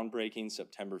groundbreaking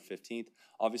September 15th.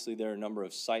 Obviously, there are a number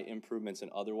of site improvements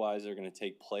and otherwise that are going to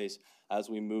take place as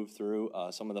we move through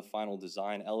some of the final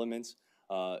design elements.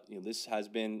 This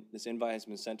invite has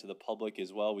been sent to the public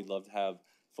as well. We'd love to have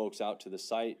folks out to the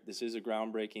site. This is a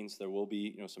groundbreaking, so there will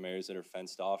be some areas that are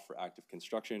fenced off for active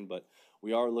construction, but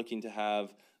we are looking to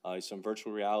have some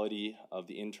virtual reality of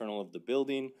the internal of the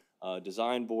building,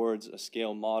 design boards, a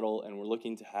scale model, and we're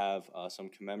looking to have some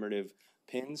commemorative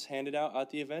pins handed out at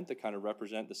the event that kind of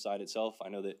represent the site itself. I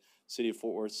know that City of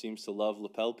Fort Worth seems to love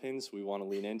lapel pins. We want to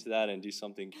lean into that and do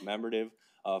something commemorative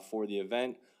for the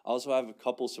event. I also have a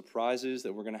couple surprises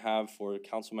that we're going to have for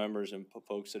council members and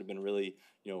folks that have been really,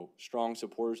 strong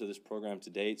supporters of this program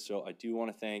to date. So I do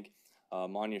want to thank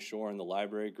Manya Shore and the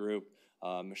library group,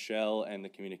 Michelle and the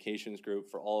communications group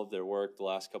for all of their work the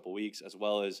last couple weeks, as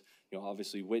well as,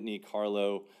 obviously Whitney,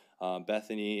 Carlo,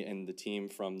 Bethany, and the team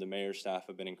from the mayor's staff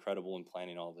have been incredible in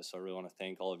planning all of this. So I really want to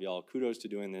thank all of y'all. Kudos to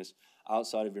doing this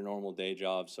outside of your normal day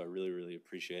job, so I really, really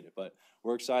appreciate it. But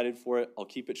we're excited for it. I'll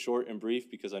keep it short and brief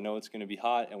because I know it's going to be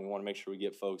hot and we want to make sure we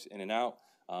get folks in and out.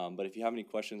 But if you have any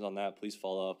questions on that, please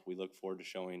follow up. We look forward to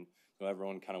showing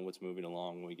everyone kind of what's moving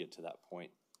along when we get to that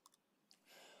point.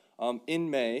 In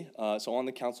May, so on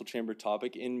the council chamber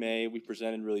topic, in May, we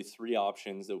presented really 3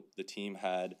 options that the team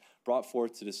had brought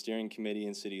forth to the steering committee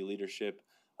and city leadership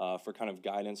for kind of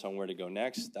guidance on where to go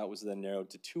next. That was then narrowed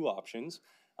to 2 options.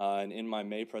 And in my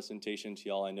May presentation to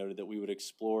y'all, I noted that we would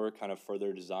explore kind of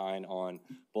further design on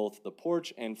both the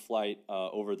porch and flight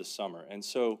over the summer. And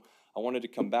so I wanted to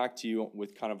come back to you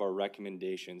with kind of our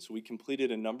recommendations. We completed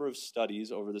a number of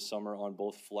studies over the summer on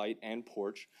both flight and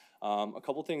porch. A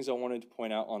couple things I wanted to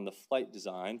point out on the flight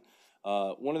design.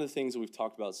 One of the things that we've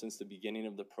talked about since the beginning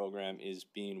of the program is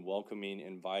being welcoming,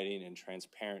 inviting, and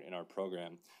transparent in our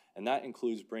program. And that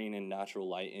includes bringing in natural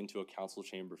light into a council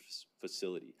chamber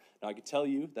facility. Now, I can tell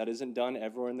you that isn't done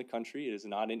everywhere in the country. It is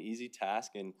not an easy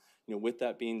task. And with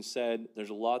that being said, there's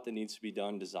a lot that needs to be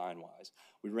done design-wise.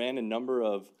 We ran a number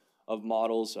of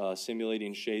models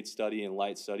simulating shade study and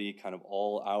light study kind of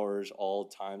all hours, all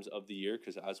times of the year,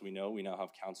 because as we know, we now have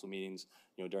council meetings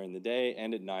during the day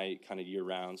and at night, kind of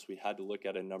year-round. So we had to look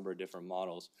at a number of different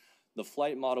models. The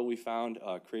flight model we found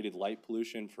created light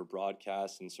pollution for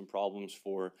broadcasts and some problems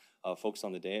for folks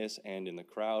on the dais and in the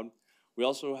crowd. We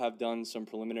also have done some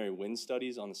preliminary wind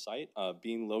studies on the site.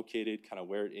 Being located kind of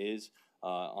where it is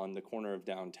on the corner of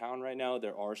downtown right now.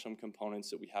 There are some components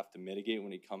that we have to mitigate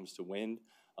when it comes to wind.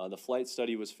 The flight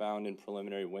study was found in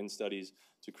preliminary wind studies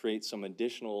to create some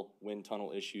additional wind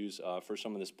tunnel issues for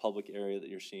some of this public area that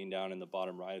you're seeing down in the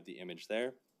bottom right of the image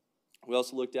there. We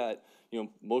also looked at,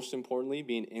 most importantly,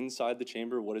 being inside the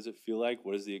chamber. What does it feel like?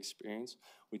 What is the experience?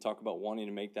 We talk about wanting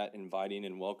to make that inviting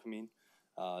and welcoming.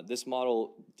 This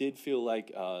model did feel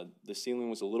like the ceiling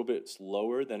was a little bit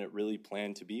lower than it really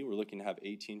planned to be. We're looking to have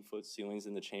 18-foot ceilings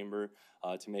in the chamber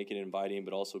to make it inviting,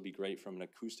 but also be great from an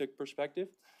acoustic perspective.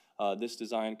 This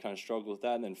design kind of struggled with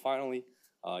that. And then finally,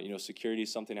 security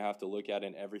is something I have to look at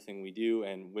in everything we do.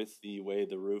 And with the way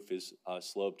the roof is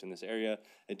sloped in this area,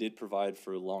 it did provide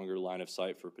for a longer line of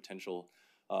sight for potential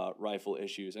rifle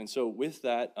issues. And so with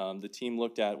that, the team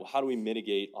looked at, well, how do we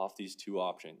mitigate off these two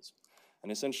options?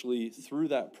 And essentially through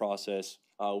that process,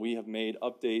 we have made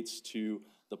updates to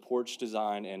the porch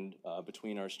design, and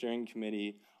between our steering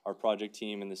committee, our project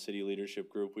team, and the city leadership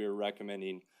group, we are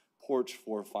recommending porch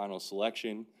for final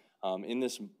selection. In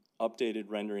this updated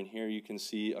rendering here, you can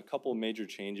see a couple major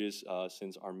changes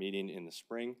since our meeting in the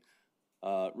spring.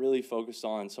 Really focused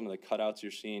on some of the cutouts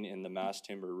you're seeing in the mass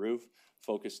timber roof,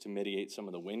 focused to mitigate some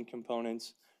of the wind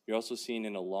components. You're also seeing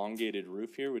an elongated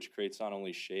roof here, which creates not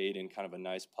only shade and kind of a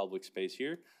nice public space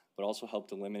here, but also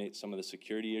helped eliminate some of the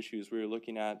security issues we were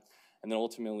looking at. And then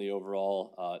ultimately,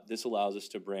 overall, this allows us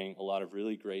to bring a lot of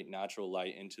really great natural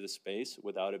light into the space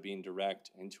without it being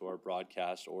direct into our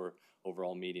broadcast or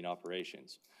overall meeting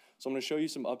operations. So I'm going to show you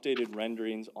some updated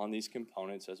renderings on these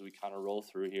components as we kind of roll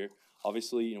through here.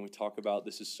 Obviously, we talk about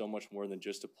this is so much more than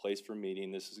just a place for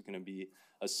meeting. This is going to be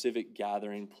a civic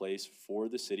gathering place for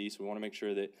the city. So we want to make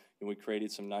sure that we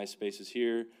created some nice spaces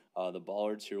here. The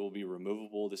bollards here will be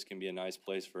removable. This can be a nice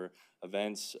place for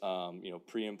events,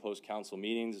 pre and post council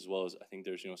meetings, as well as I think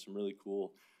there's some really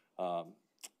cool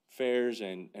fairs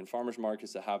and farmers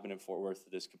markets that happen in Fort Worth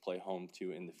that this could play home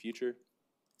to in the future.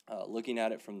 Looking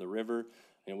at it from the river,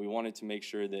 we wanted to make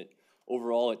sure that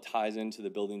overall it ties into the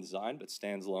building design but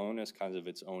stands alone as kind of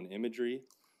its own imagery.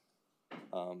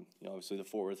 Obviously the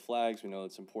Fort Worth flags, we know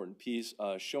it's an important piece.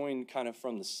 Showing kind of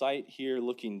from the site here,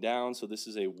 looking down, so this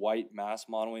is a white mass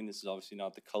modeling. This is obviously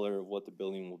not the color of what the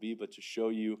building will be, but to show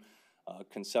you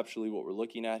conceptually what we're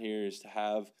looking at here is to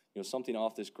have something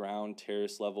off this ground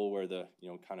terrace level where the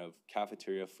kind of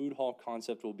cafeteria food hall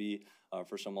concept will be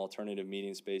for some alternative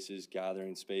meeting spaces,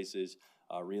 gathering spaces,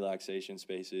 relaxation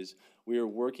spaces. We are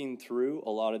working through a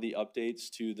lot of the updates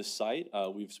to the site.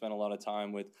 We've spent a lot of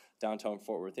time with Downtown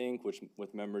Fort Worth Inc.,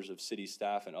 with members of city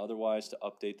staff and otherwise to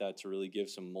update that to really give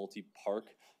some multi-park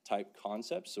type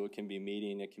concepts. So it can be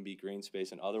meeting, it can be green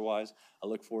space and otherwise. I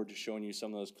look forward to showing you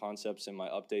some of those concepts in my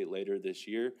update later this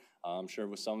year. I'm sure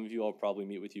with some of you, I'll probably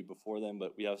meet with you before then,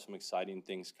 but we have some exciting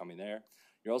things coming there.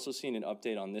 You're also seeing an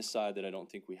update on this side that I don't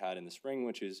think we had in the spring,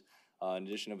 which is in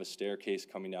addition of a staircase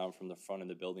coming down from the front of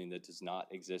the building that does not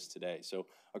exist today. So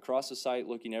across the site,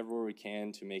 looking everywhere we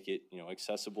can to make it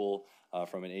accessible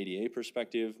from an ADA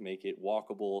perspective, make it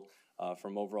walkable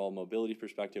from overall mobility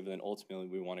perspective, and then ultimately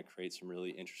we want to create some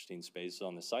really interesting spaces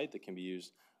on the site that can be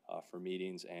used for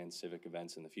meetings and civic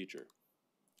events in the future.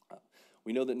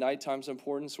 We know that nighttime's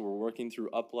important, so we're working through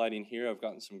uplighting here. I've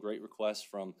gotten some great requests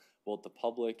from both the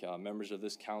public, members of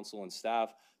this council, and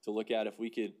staff to look at if we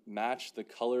could match the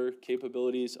color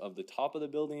capabilities of the top of the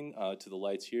building to the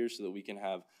lights here so that we can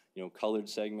have colored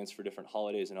segments for different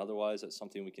holidays and otherwise. That's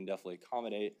something we can definitely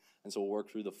accommodate, and so we'll work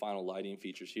through the final lighting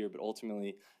features here. But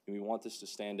ultimately, we want this to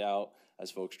stand out as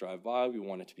folks drive by. We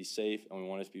want it to be safe, and we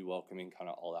want it to be welcoming kind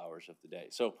of all hours of the day.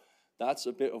 So that's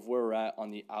a bit of where we're at on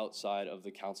the outside of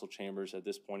the council chambers at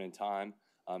this point in time.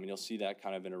 And you'll see that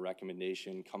kind of in a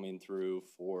recommendation coming through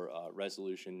for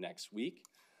resolution next week.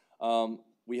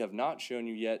 We have not shown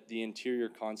you yet the interior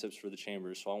concepts for the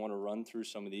chambers, so I want to run through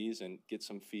some of these and get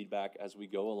some feedback as we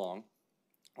go along.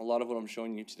 A lot of what I'm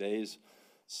showing you today is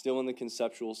still in the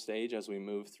conceptual stage as we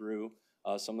move through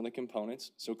some of the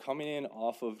components. So coming in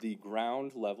off of the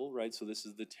ground level, right, so this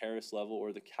is the terrace level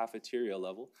or the cafeteria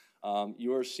level,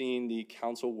 you are seeing the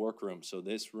council workroom, so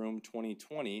this room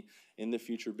 2020 in the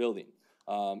future building.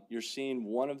 You're seeing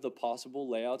one of the possible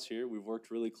layouts here. We've worked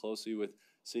really closely with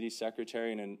city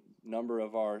secretary and a number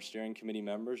of our steering committee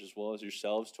members as well as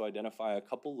yourselves to identify a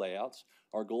couple layouts.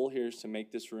 Our goal here is to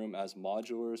make this room as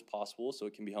modular as possible so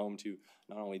it can be home to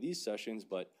not only these sessions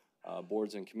but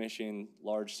boards and commission,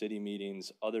 large city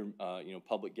meetings, other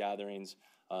public gatherings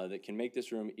that can make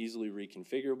this room easily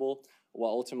reconfigurable while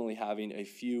ultimately having a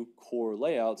few core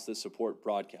layouts that support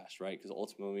broadcast, right? Because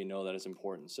ultimately we know that is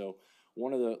important. So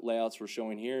one of the layouts we're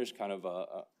showing here is kind of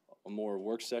a more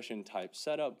work session type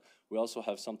setup. We also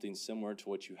have something similar to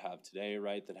what you have today,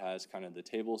 right, that has kind of the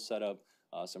table setup,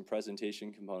 some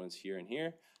presentation components here and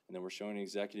here, and then we're showing an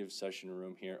executive session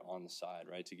room here on the side,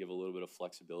 right, to give a little bit of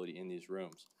flexibility in these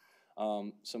rooms.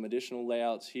 Some additional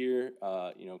layouts here,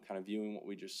 kind of viewing what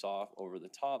we just saw over the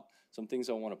top. Some things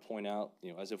I want to point out,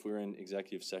 as if we were in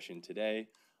executive session today.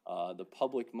 The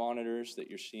public monitors that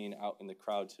you're seeing out in the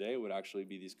crowd today would actually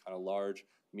be these kind of large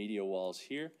media walls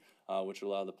here, which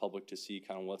allow the public to see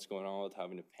kind of what's going on with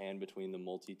having to pan between the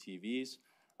multi-TVs.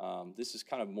 This is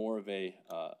kind of more of I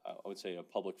would say a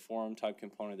public forum type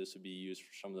component. This would be used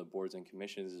for some of the boards and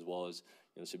commissions, as well as,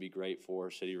 this would be great for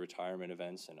city retirement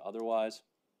events and otherwise.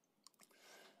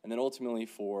 And then ultimately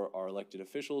for our elected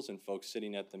officials and folks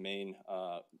sitting at the main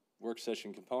work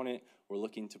session component, we're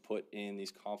looking to put in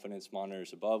these confidence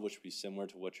monitors above, which would be similar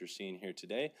to what you're seeing here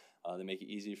today. They make it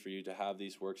easy for you to have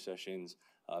these work sessions,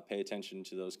 pay attention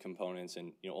to those components,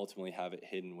 and ultimately have it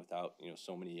hidden without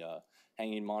so many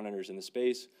hanging monitors in the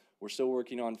space. We're still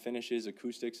working on finishes,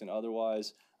 acoustics, and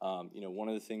otherwise. One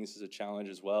of the things is a challenge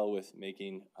as well with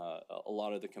making a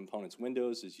lot of the components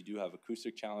windows is you do have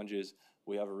acoustic challenges.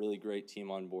 We have a really great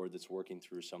team on board that's working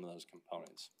through some of those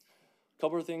components. A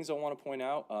couple of things I want to point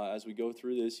out as we go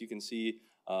through this. You can see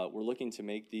we're looking to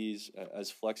make these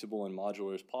as flexible and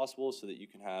modular as possible so that you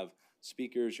can have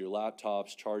speakers, your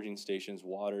laptops, charging stations,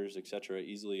 waters, etc.,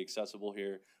 easily accessible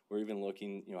here. We're even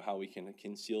looking, how we can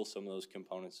conceal some of those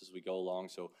components as we go along.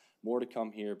 So more to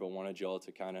come here, but wanted y'all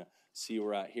to kind of see where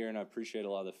we're at here. And I appreciate a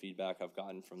lot of the feedback I've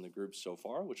gotten from the groups so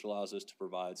far, which allows us to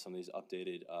provide some of these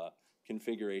updated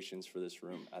configurations for this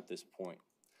room at this point.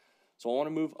 So I want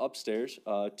to move upstairs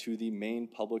to the main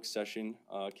public session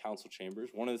council chambers.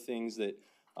 One of the things that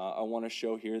I want to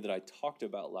show here that I talked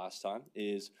about last time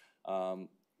is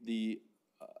the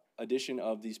addition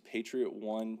of these Patriot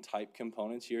One type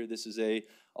components here. This is a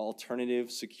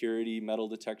alternative security metal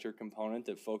detector component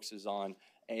that focuses on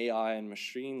AI and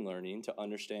machine learning to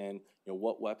understand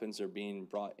what weapons are being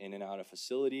brought in and out of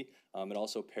facility. It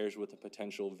also pairs with a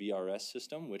potential VRS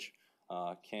system, which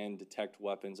can detect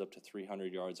weapons up to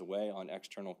 300 yards away on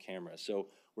external cameras. So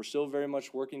we're still very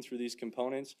much working through these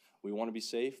components. We want to be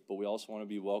safe, but we also want to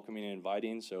be welcoming and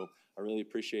inviting. So I really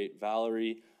appreciate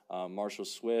Valerie, Marshall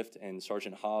Swift, and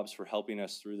Sergeant Hobbs for helping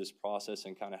us through this process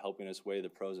and kind of helping us weigh the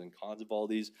pros and cons of all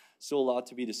these. Still a lot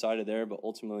to be decided there, but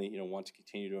ultimately, want to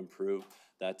continue to improve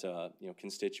that,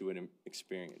 constituent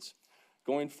experience.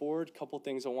 Going forward, a couple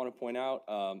things I want to point out.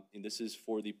 And this is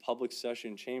for the public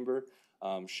session chamber.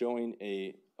 Showing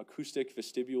a acoustic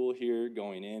vestibule here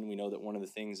going in. We know that one of the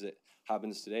things that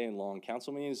happens today in long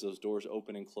council meetings, those doors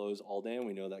open and close all day, and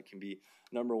we know that can be,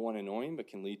 number one, annoying, but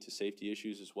can lead to safety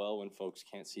issues as well when folks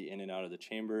can't see in and out of the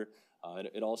chamber.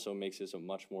 It also makes this a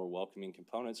much more welcoming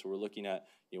component, so we're looking at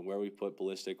where we put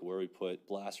ballistic, where we put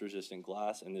blast-resistant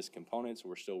glass in this component, so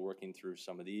we're still working through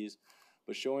some of these,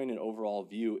 but showing an overall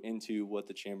view into what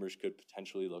the chambers could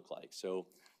potentially look like. So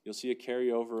you'll see a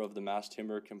carryover of the mass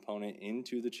timber component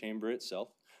into the chamber itself.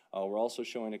 We're also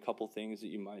showing a couple things that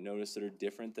you might notice that are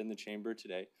different than the chamber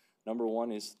today. Number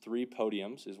one is 3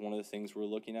 podiums is one of the things we're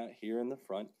looking at here in the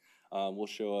front. We'll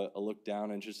show a look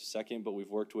down in just a second, but we've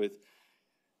worked with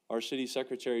our city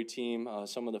secretary team,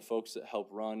 some of the folks that help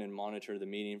run and monitor the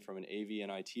meeting from an AV and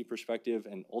IT perspective,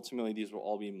 and ultimately these will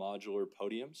all be modular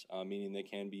podiums, meaning they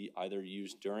can be either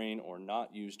used during or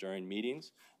not used during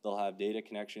meetings. They'll have data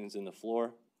connections in the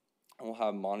floor. We'll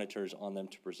have monitors on them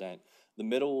to present. The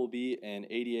middle will be an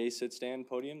ADA sit-stand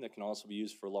podium that can also be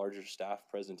used for larger staff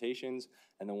presentations,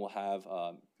 and then we'll have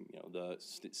the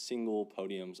single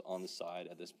podiums on the side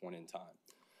at this point in time.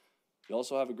 We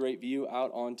also have a great view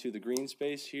out onto the green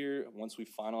space here. Once we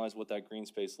finalize what that green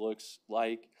space looks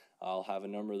like, I'll have a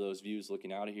number of those views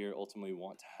looking out of here. Ultimately, we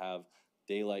want to have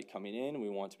daylight coming in. We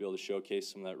want to be able to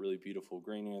showcase some of that really beautiful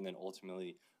greenery, and then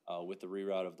ultimately, with the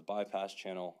reroute of the bypass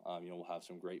channel, we'll have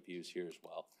some great views here as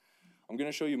well. I'm going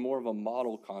to show you more of a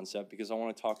model concept because I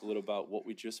want to talk a little about what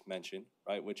we just mentioned,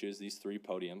 right, which is these 3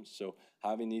 podiums. So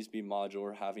having these be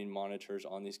modular, having monitors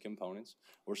on these components.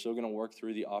 We're still going to work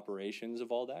through the operations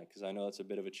of all that because I know that's a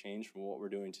bit of a change from what we're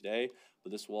doing today,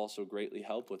 but this will also greatly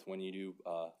help with when you do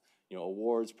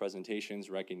awards, presentations,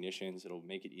 recognitions. It'll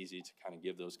make it easy to kind of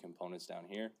give those components down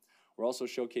here. We're also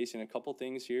showcasing a couple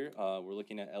things here. We're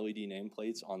looking at LED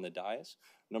nameplates on the dais.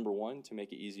 Number one, to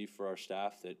make it easy for our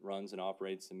staff that runs and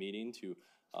operates the meeting to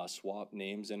swap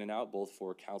names in and out, both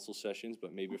for council sessions,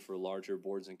 but maybe for larger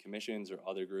boards and commissions or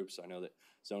other groups. I know that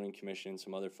zoning commission,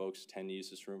 some other folks tend to use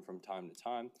this room from time to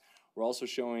time. We're also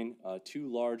showing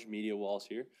 2 large media walls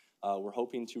here. We're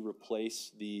hoping to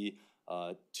replace the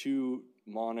 2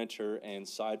 monitor and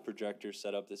side projector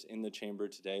setup that's in the chamber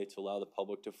today to allow the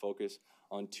public to focus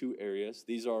on 2 areas.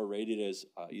 These are rated as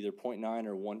either 0.9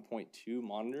 or 1.2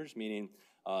 monitors, meaning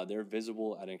they're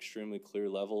visible at an extremely clear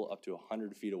level up to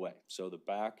 100 feet away. So the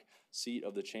back seat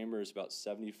of the chamber is about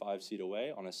 75 feet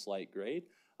away on a slight grade.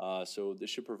 So this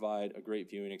should provide a great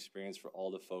viewing experience for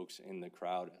all the folks in the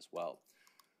crowd as well.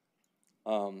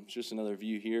 Just another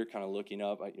view here, kind of looking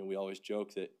up. We always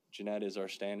joke that Jeanette is our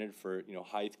standard for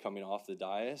height coming off the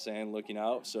dais and looking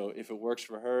out. So if it works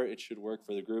for her, it should work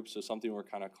for the group. So something we're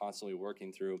kind of constantly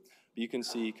working through. But you can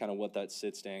see kind of what that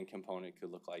sit stand component could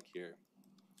look like here.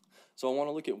 So I want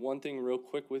to look at one thing real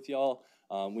quick with y'all.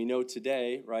 We know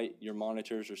today, right, your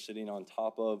monitors are sitting on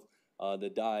top of the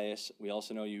dais. We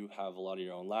also know you have a lot of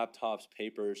your own laptops,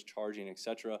 papers, charging,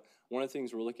 etc. One of the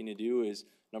things we're looking to do is,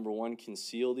 number one,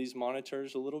 conceal these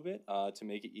monitors a little bit to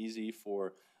make it easy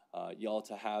for y'all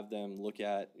to have them look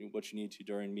at what you need to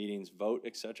during meetings, vote,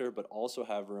 etc., but also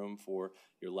have room for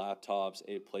your laptops,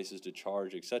 places to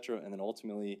charge, etc. And then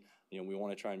ultimately, we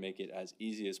want to try and make it as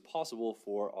easy as possible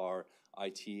for our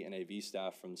IT and AV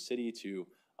staff from the city to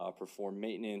perform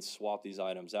maintenance, swap these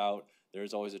items out.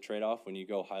 There's always a trade-off when you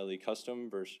go highly custom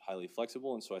versus highly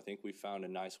flexible, and so I think we found a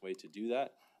nice way to do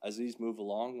that. As these move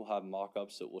along, we'll have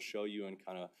mock-ups that will show you in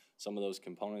kind of some of those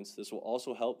components. This will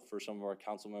also help for some of our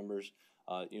council members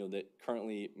that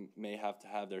currently may have to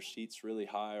have their seats really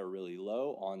high or really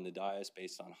low on the dais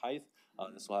based on height.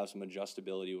 This will have some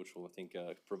adjustability, which will, I think,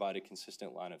 provide a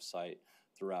consistent line of sight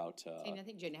throughout. And I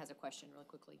think Jane has a question really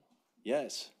quickly.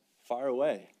 Yes, fire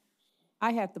away.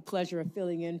 I had the pleasure of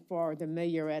filling in for the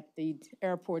mayor at the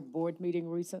airport board meeting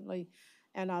recently,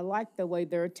 and I liked the way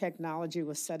their technology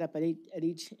was set up at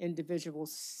each individual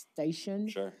station.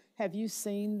 Sure. Have you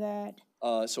seen that?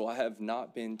 So I have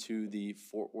not been to the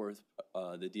Fort Worth,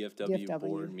 the DFW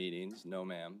board meetings, no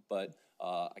ma'am, but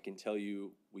I can tell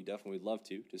you we definitely would love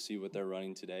to see what they're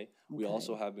running today. We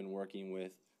also have been working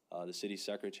with the city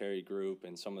secretary group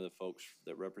and some of the folks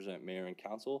that represent mayor and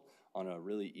council on a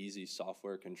really easy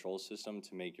software control system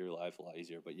to make your life a lot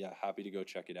easier. But yeah, happy to go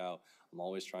check it out. I'm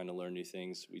always trying to learn new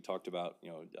things. We talked about,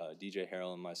 DJ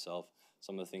Harrell and myself,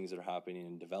 some of the things that are happening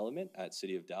in development at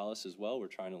City of Dallas as well. We're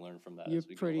trying to learn from that. You're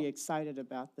pretty excited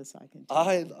about this, I can tell.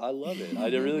 I love it. I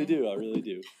really do. I really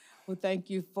do. Well, thank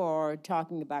you for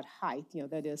talking about height.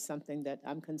 That is something that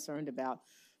I'm concerned about.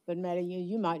 But Maddie,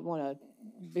 you might want to,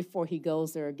 before he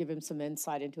goes there, give him some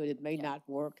insight into it. It may not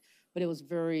work, but it was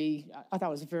I thought it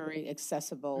was very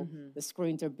accessible. The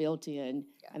screens are built in,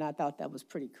 and I thought that was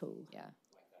pretty cool. Yeah.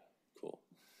 Cool.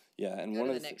 Yeah, and Go one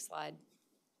to of the next slide.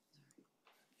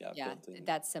 Yeah,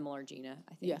 that's similar, Gina,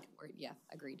 I think. Yeah.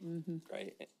 Agreed.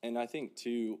 Great. And I think,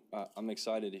 too, I'm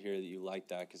excited to hear that you like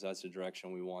that because that's the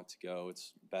direction we want to go.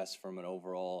 It's best from an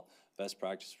overall best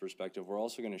practice perspective. We're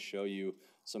also going to show you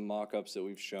some mock-ups that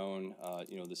we've shown,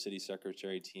 the city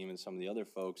secretary team and some of the other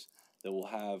folks that will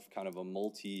have kind of a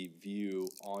multi-view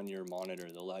on your monitor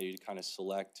that allow you to kind of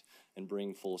select and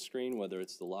bring full screen, whether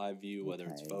it's the live view, whether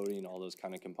it's voting, all those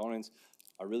kind of components.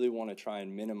 I really want to try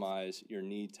and minimize your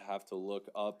need to have to look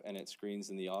up and at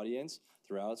screens in the audience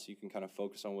throughout so you can kind of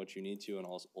focus on what you need to and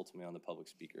also ultimately on the public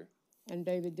speaker. And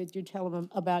David, did you tell them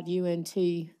about UNT,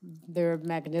 their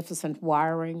magnificent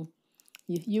wiring?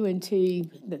 UNT,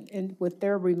 with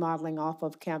their remodeling off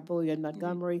of Camp Bullion,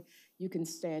 Montgomery, you can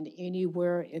stand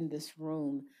anywhere in this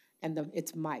room and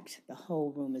it's mic'd. The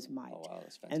whole room is mic'd. Oh, wow,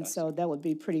 that's fantastic. And so that would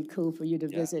be pretty cool for you to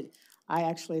visit. I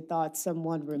actually thought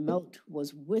someone remote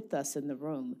was with us in the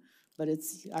room, but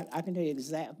I can tell you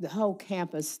exactly, the whole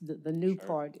campus, the new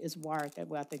part is wired that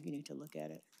way. I think you need to look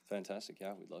at it. Fantastic,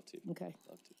 yeah, we'd love to. Okay.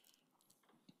 Love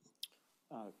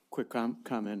to. Quick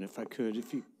comment, if I could,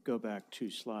 if you go back 2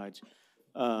 slides.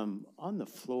 On the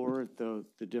floor, the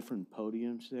different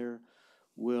podiums there,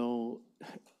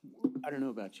 I don't know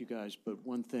about you guys, but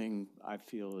one thing I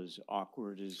feel is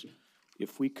awkward is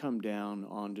if we come down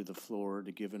onto the floor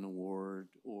to give an award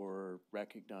or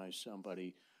recognize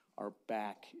somebody, our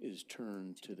back is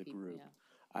turned to the group.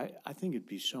 I think it'd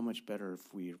be so much better if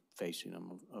we're facing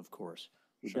them, of course.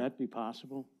 Would that be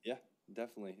possible? Yeah,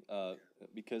 definitely.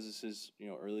 Because this is,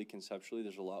 early conceptually,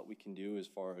 there's a lot we can do as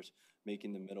far as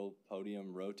making the middle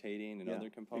podium rotating and other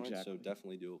components, so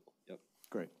definitely doable. Yep.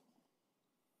 Great.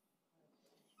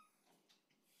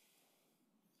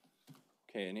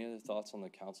 Okay, any other thoughts on the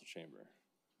council chamber?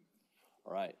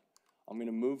 All right, I'm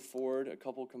gonna move forward a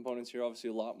couple components here. Obviously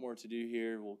a lot more to do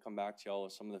here. We'll come back to y'all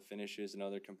with some of the finishes and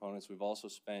other components. We've also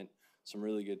spent some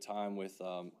really good time with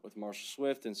Marshall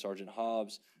Swift and Sergeant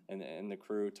Hobbs and the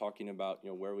crew talking about,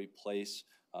 where we place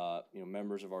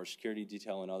members of our security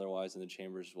detail and otherwise in the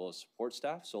chambers, as well as support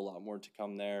staff. So a lot more to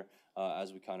come there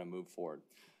as we kind of move forward.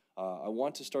 I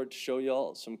want to start to show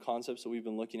y'all some concepts that we've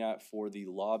been looking at for the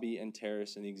lobby and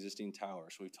terrace in the existing tower.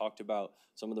 So we've talked about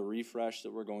some of the refresh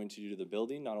that we're going to do to the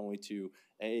building, not only to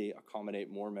A, accommodate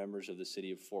more members of the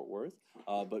city of Fort Worth,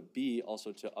 but B,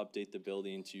 also to update the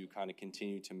building to kind of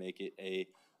continue to make it a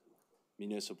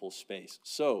municipal space.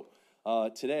 So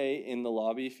today in the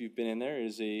lobby, if you've been in there,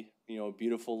 is a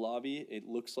beautiful lobby. It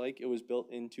looks like it was built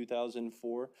in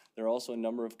 2004. There are also a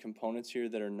number of components here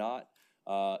that are not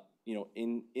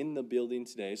in the building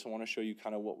today. So I want to show you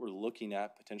kind of what we're looking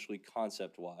at potentially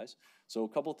concept-wise. So a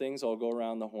couple things, I'll go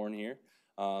around the horn here.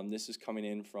 This is coming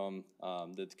in from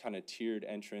the kind of tiered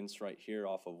entrance right here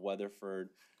off of Weatherford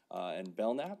and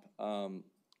Belknap.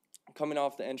 Coming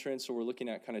off the entrance, so we're looking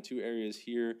at kind of two areas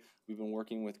here. We've been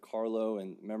working with Carlo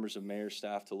and members of mayor's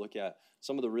staff to look at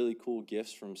some of the really cool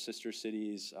gifts from sister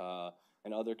cities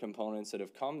and other components that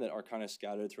have come that are kind of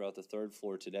scattered throughout the third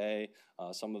floor today.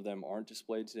 Some of them aren't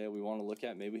displayed today. We want to look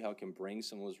at maybe how we can bring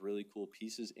some of those really cool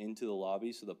pieces into the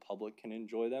lobby so the public can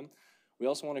enjoy them. We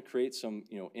also want to create some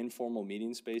informal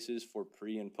meeting spaces for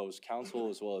pre and post council,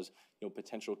 as well as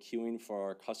potential queuing for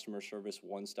our customer service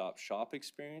one-stop shop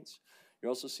experience. You're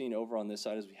also seeing over on this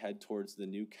side as we head towards the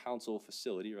new council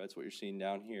facility, right? That's what you're seeing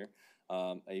down here.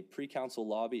 A pre-council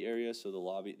lobby area, so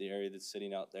the area that's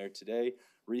sitting out there today,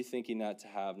 rethinking that to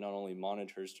have not only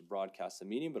monitors to broadcast the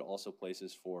meeting, but also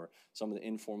places for some of the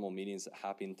informal meetings that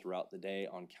happen throughout the day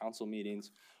on council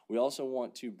meetings. We also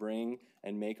want to bring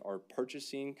and make our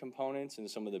purchasing components and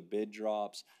some of the bid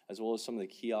drops, as well as some of the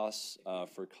kiosks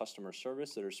for customer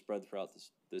service that are spread throughout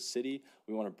the city.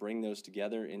 We want to bring those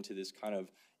together into this kind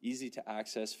of easy to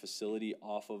access facility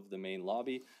off of the main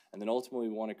lobby. And then ultimately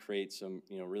we want to create some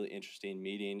really interesting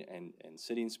meeting and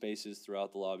sitting spaces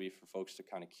throughout the lobby for folks to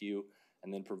kind of queue,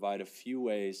 and then provide a few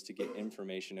ways to get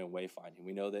information and wayfinding.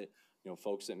 We know that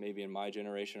folks that maybe in my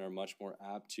generation are much more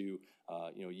apt to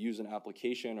use an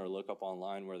application or look up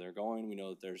online where they're going. We know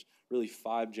that there's really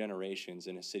 5 generations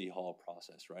in a city hall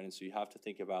process, right? And so you have to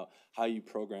think about how you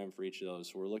program for each of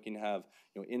those. So we're looking to have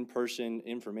in-person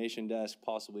information desk,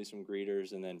 possibly some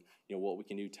greeters, and then what we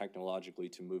can do technologically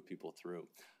to move people through.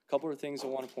 A couple of things I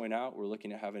want to point out. We're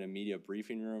looking at having a media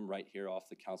briefing room right here off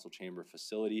the council chamber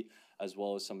facility, as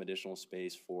well as some additional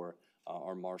space for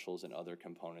our marshals and other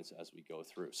components as we go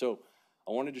through. So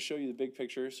I wanted to show you the big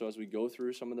picture. So as we go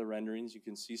through some of the renderings, you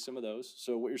can see some of those.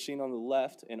 So what you're seeing on the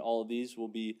left and all of these will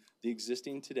be the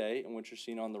existing today, and what you're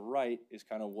seeing on the right is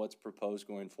kind of what's proposed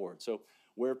going forward. So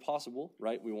where possible,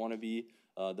 right, we want to be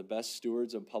the best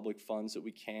stewards of public funds that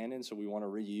we can, and so we want to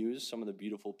reuse some of the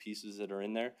beautiful pieces that are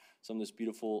in there. Some of this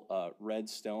beautiful red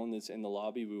stone that's in the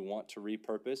lobby we want to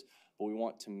repurpose, but we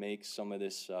want to make some of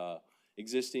this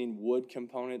existing wood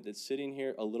component that's sitting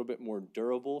here a little bit more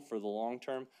durable for the long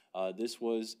term. This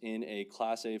was in a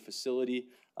Class A facility,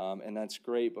 and that's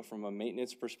great, but from a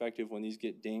maintenance perspective, when these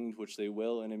get dinged, which they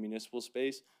will in a municipal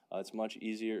space, it's much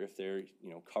easier if they're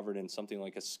covered in something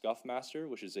like a Scuff Master,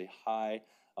 which is a high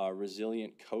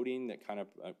resilient coating that kind of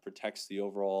protects the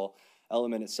overall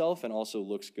element itself and also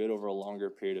looks good over a longer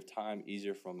period of time,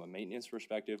 easier from a maintenance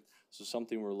perspective. So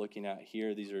something we're looking at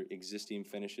here, these are existing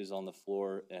finishes on the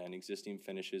floor and existing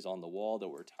finishes on the wall that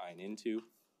we're tying into.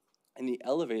 In the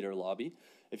elevator lobby,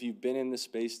 if you've been in the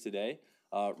space today,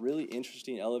 really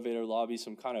interesting elevator lobby,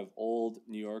 some kind of old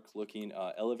New York looking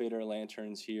elevator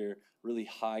lanterns here, really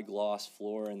high gloss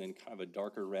floor, and then kind of a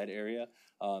darker red area.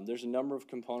 There's a number of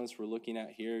components we're looking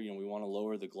at here. We want to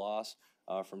lower the gloss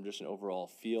from just an overall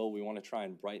feel. We want to try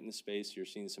and brighten the space. You're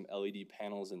seeing some LED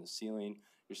panels in the ceiling.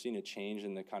 You're seeing a change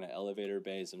in the kind of elevator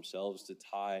bays themselves to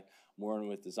tie more in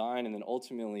with design. And then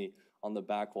ultimately on the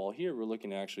back wall here, we're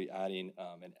looking at actually adding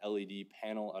an LED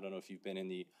panel. I don't know if you've been in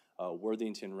the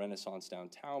Worthington Renaissance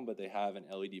downtown, but they have an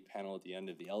LED panel at the end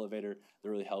of the elevator that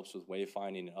really helps with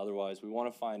wayfinding and otherwise. We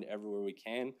want to find everywhere we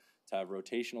can to have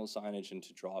rotational signage and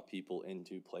to draw people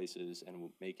into places and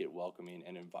make it welcoming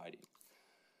and inviting.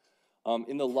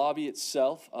 In the lobby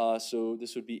itself, so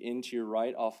this would be into your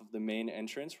right off of the main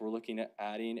entrance. We're looking at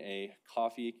adding a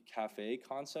coffee cafe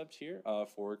concept here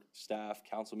for staff,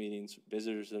 council meetings,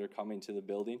 visitors that are coming to the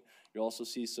building. You'll also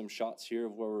see some shots here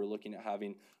of where we're looking at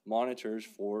having monitors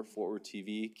for Fort Worth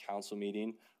TV, council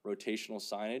meeting, rotational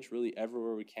signage. Really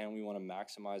everywhere we can, we want to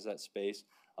maximize that space.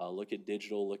 Look at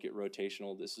digital, look at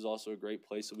rotational. This is also a great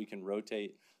place that we can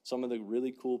rotate some of the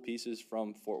really cool pieces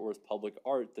from Fort Worth Public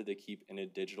Art that they keep in a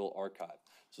digital archive.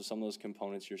 So some of those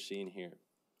components you're seeing here.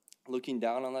 Looking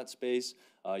down on that space,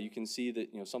 you can see that,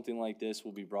 something like this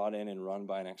will be brought in and run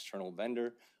by an external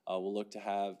vendor. We'll look to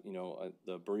have,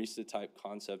 the barista type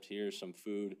concept here, some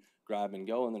food, grab and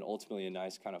go, and then ultimately a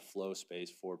nice kind of flow space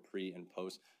for pre and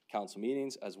post council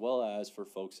meetings, as well as for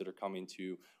folks that are coming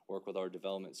to work with our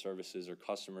development services or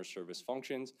customer service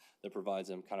functions that provides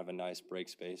them kind of a nice break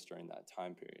space during that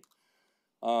time period.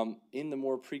 In the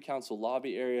more pre-council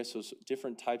lobby area, so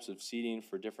different types of seating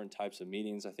for different types of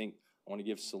meetings. I think I want to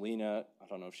give Selena, I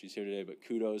don't know if she's here today, but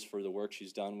kudos for the work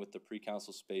she's done with the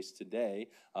pre-council space today,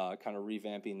 kind of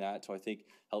revamping that to, I think,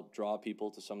 help draw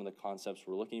people to some of the concepts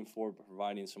we're looking for,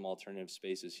 providing some alternative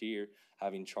spaces here,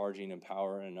 having charging and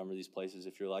power in a number of these places.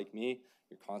 If you're like me,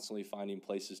 you're constantly finding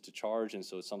places to charge, and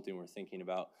so it's something we're thinking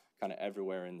about kind of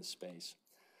everywhere in the space.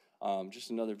 Just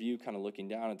another view, kind of looking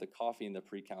down at the coffee in the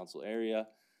pre-council area.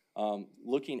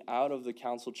 Looking out of the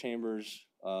council chambers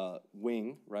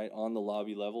wing, right, on the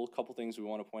lobby level, a couple things we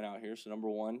want to point out here. So number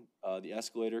one, the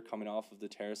escalator coming off of the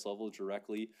terrace level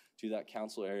directly to that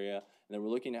council area. And then we're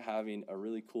looking at having a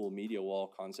really cool media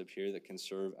wall concept here that can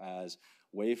serve as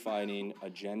wayfinding,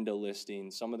 agenda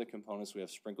listing, some of the components we have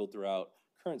sprinkled throughout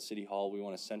current City Hall we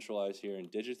want to centralize here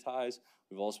and digitize.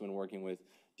 We've also been working with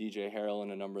DJ Harrell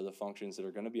and a number of the functions that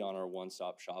are going to be on our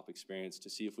one-stop shop experience to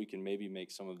see if we can maybe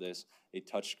make some of this a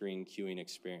touchscreen queuing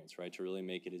experience, right, to really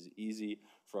make it as easy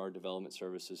for our development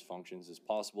services functions as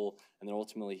possible. And then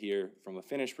ultimately here, from a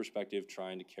finished perspective,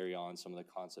 trying to carry on some of the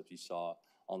concepts you saw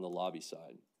on the lobby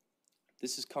side.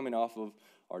 This is coming off of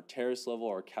our terrace level,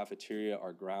 our cafeteria,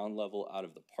 our ground level out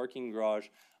of the parking garage,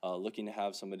 looking to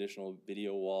have some additional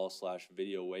video wall /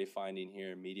 video wayfinding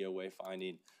here, media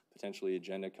wayfinding, potentially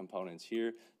agenda components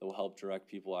here that will help direct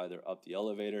people either up the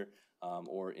elevator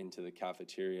or into the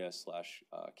cafeteria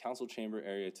 / council chamber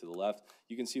area to the left.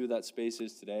 You can see what that space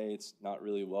is today. It's not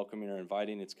really welcoming or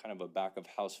inviting. It's kind of a back of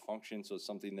house function, so it's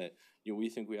something that we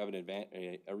think we have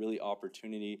a really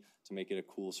opportunity to make it a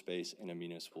cool space in a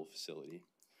municipal facility.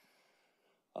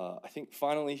 I think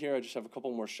finally here, I just have a couple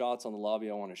more shots on the lobby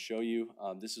I want to show you.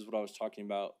 This is what I was talking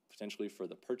about potentially for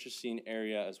the purchasing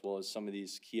area, as well as some of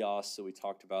these kiosks that we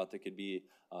talked about that could be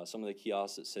some of the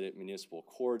kiosks that sit at municipal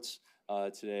courts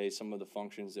today, some of the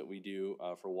functions that we do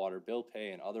for water bill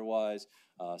pay and otherwise.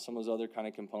 Some of those other kind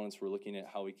of components, we're looking at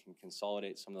how we can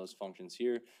consolidate some of those functions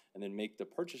here and then make the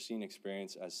purchasing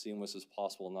experience as seamless as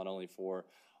possible, not only for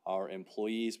our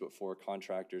employees, but for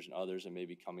contractors and others that may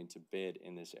be coming to bid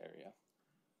in this area.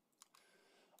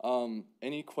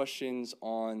 Any questions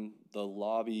on the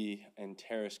lobby and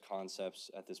terrace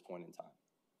concepts at this point in time?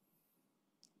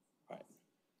 All right,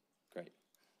 great.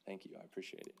 Thank you, I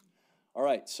appreciate it. All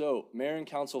right, so mayor and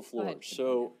council floors.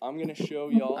 So I'm gonna show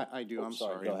y'all. I do, I'm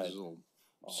sorry, go I was ahead. a little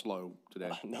slow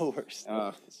today. No worries.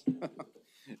 No worries.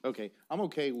 Okay, I'm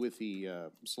okay with the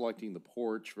selecting the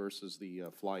porch versus the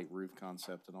flight roof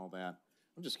concept and all that.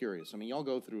 I'm just curious, I mean, y'all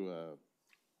go through a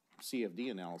CFD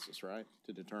analysis, right,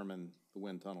 to determine the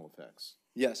wind tunnel effects?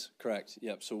 Yes, correct.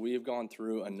 Yep. So we have gone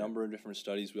through a number of different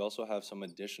studies. We also have some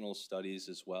additional studies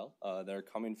as well that are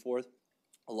coming forth.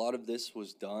 A lot of this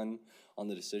was done on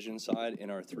the decision side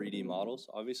in our 3D models,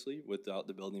 obviously, without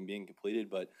the building being completed,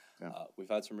 but we've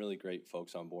had some really great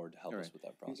folks on board to help us with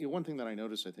that process. One thing that I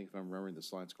noticed, I think if I'm remembering the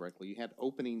slides correctly, you had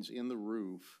openings in the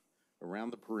roof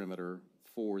around the perimeter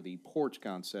for the porch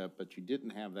concept, but you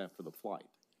didn't have that for the flight.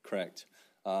 Correct.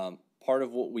 Part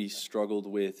of what we struggled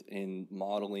with in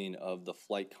modeling of the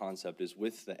flight concept is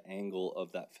with the angle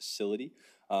of that facility.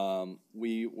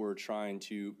 We were trying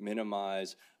to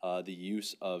minimize the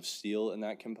use of steel in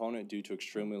that component due to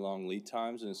extremely long lead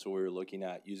times, and so we were looking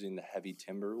at using the heavy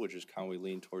timber, which is kind of we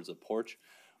lean towards the porch.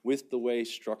 With the way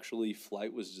structurally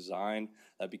flight was designed,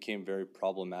 that became very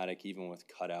problematic even with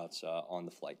cutouts on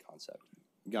the flight concept.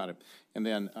 Got it. And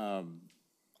then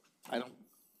I don't,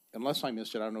 unless I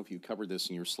missed it, I don't know if you covered this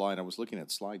in your slide. I was looking at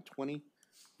slide 20.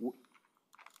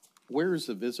 Where is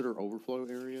the visitor overflow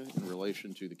area in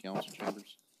relation to the council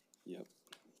chambers? Yep.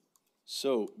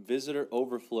 So visitor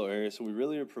overflow area, so we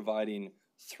really are providing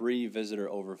 3 visitor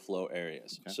overflow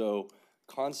areas. Okay. So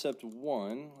concept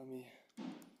 1, let me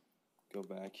go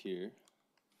back here.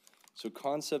 So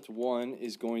concept 1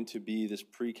 is going to be this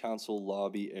pre-council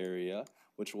lobby area,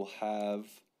 which will have,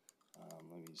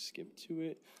 let me skip to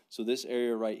it. So this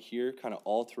area right here, kind of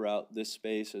all throughout this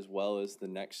space, as well as the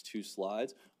next 2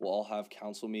 slides, will all have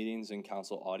council meetings and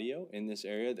council audio in this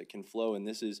area that can flow, and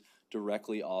this is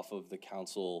directly off of the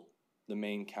council, the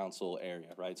main council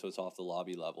area, right? So it's off the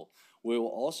lobby level. We will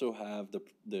also have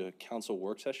the council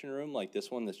work session room like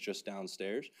this one that's just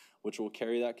downstairs, which will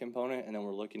carry that component, and then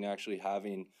we're looking at actually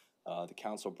having the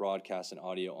council broadcast and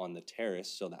audio on the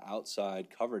terrace, so the outside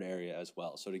covered area as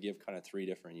well. So to give kind of 3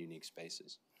 different unique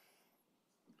spaces.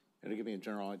 And to give me a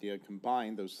general idea,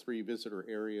 combined, those 3 visitor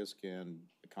areas can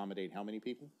accommodate how many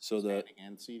people? So Standing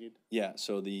and seated? Yeah,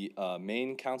 so the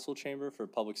main council chamber for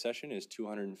public session is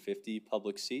 250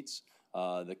 public seats.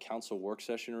 The council work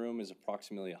session room is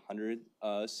approximately 100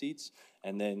 seats.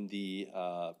 And then the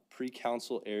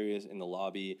pre-council areas in the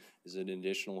lobby is an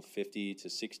additional 50 to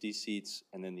 60 seats.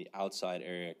 And then the outside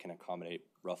area can accommodate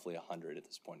roughly 100 at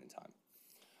this point in time.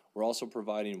 We're also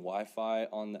providing Wi-Fi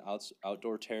on the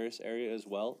outdoor terrace area as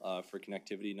well for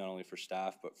connectivity, not only for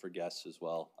staff, but for guests as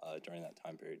well during that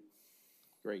time period.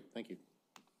 Great, thank you.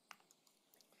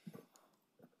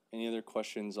 Any other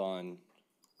questions on,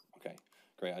 okay,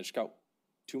 great. I just got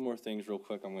 2 more things real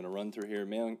quick I'm going to run through here.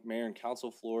 Mayor and council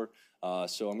floor.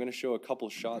 So I'm going to show a couple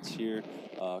shots here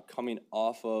coming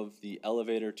off of the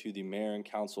elevator to the mayor and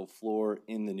council floor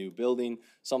in the new building.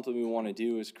 Something we want to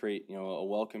do is create, a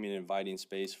welcoming and inviting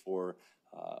space for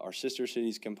our sister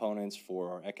cities components, for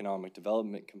our economic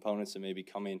development components that may be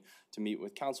coming to meet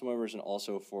with council members, and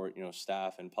also for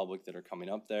staff and public that are coming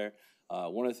up there.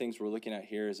 One of the things we're looking at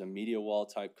here is a media wall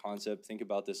type concept. Think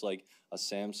about this like a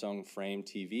Samsung Frame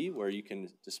TV where you can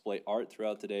display art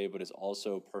throughout the day, but it's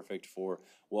also perfect for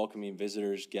welcoming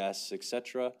visitors, guests,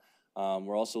 etc.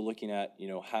 We're also looking at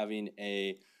having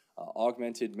a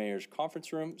augmented mayor's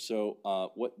conference room. So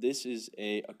what this is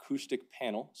a acoustic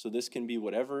panel. So this can be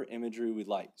whatever imagery we'd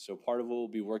like. So part of what we'll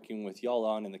be working with y'all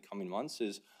on in the coming months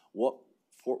is what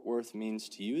Fort Worth means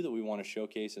to you that we want to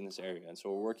showcase in this area. And so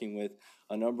we're working with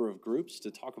a number of groups to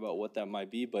talk about what that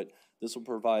might be, but this will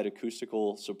provide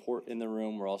acoustical support in the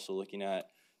room. We're also looking at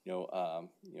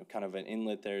kind of an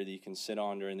inlet there that you can sit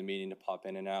on during the meeting to pop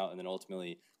in and out, and then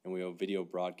ultimately, we have video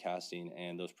broadcasting,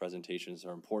 and those presentations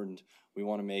are important. We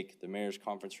want to make the mayor's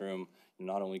conference room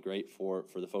not only great for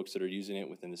the folks that are using it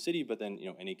within the city, but then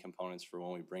any components for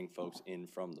when we bring folks in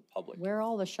from the public. Where are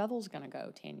all the shovels gonna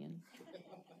go, Tanyan?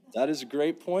 That is a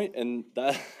great point, and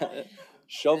that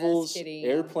shovels,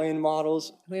 airplane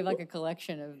models. We have like a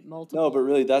collection of multiple. No, but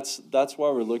really, that's why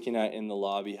we're looking at in the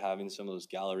lobby having some of those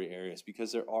gallery areas,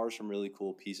 because there are some really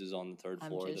cool pieces on the 3rd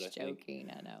floor that I think. I'm just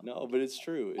joking, I know. No, but it's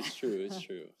true. It's true. It's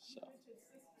true. So,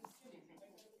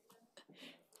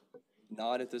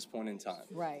 not at this point in time.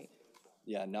 Right.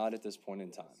 Yeah, not at this point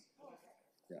in time.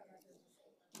 Yeah.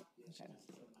 Okay.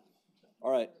 All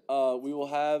right, we will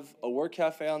have a work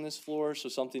cafe on this floor, so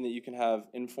something that you can have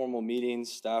informal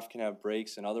meetings, staff can have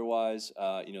breaks and otherwise.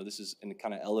 This is a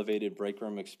kind of elevated break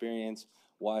room experience,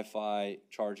 Wi-Fi,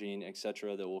 charging,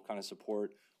 etc., that will kind of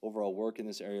support overall work in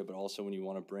this area, but also when you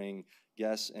want to bring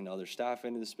guests and other staff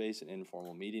into the space, an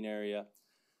informal meeting area.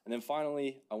 And then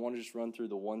finally, I want to just run through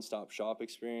the one-stop shop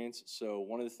experience. So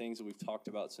one of the things that we've talked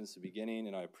about since the beginning,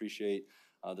 and I appreciate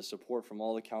the support from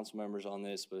all the council members on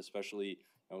this, but especially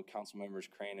council members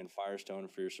Crane and Firestone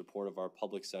for your support of our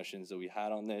public sessions that we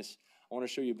had on this. I want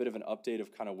to show you a bit of an update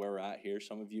of kind of where we're at here.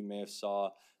 Some of you may have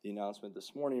saw the announcement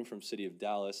this morning from City of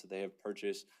Dallas that they have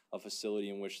purchased a facility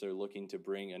in which they're looking to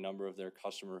bring a number of their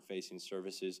customer-facing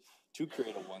services to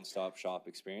create a one-stop shop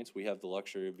experience. We have the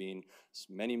luxury of being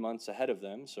many months ahead of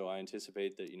them, so I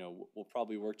anticipate that we'll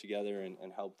probably work together and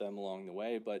help them along the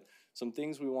way. But some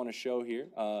things we want to show here.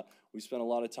 We spent a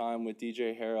lot of time with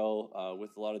DJ Harrell,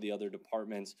 with a lot of the other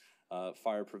departments,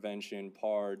 fire prevention,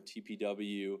 PARD,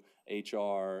 TPW,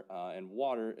 HR, and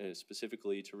water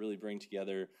specifically, to really bring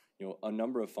together a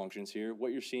number of functions here.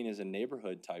 What you're seeing is a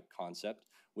neighborhood type concept,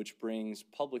 which brings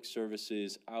public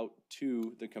services out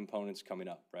to the components coming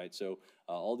up, right? So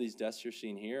all these desks you're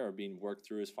seeing here are being worked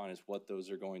through as far as what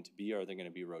those are going to be. Are they going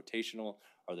to be rotational?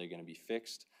 Are they going to be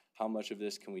fixed? How much of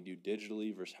this can we do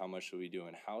digitally versus how much should we do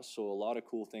in-house? So a lot of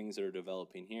cool things that are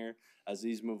developing here. As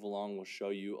these move along, we'll show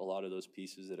you a lot of those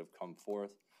pieces that have come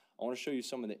forth. I want to show you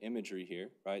some of the imagery here,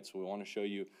 right? So we want to show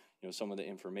you, some of the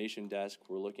information desk.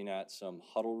 We're looking at some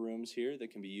huddle rooms here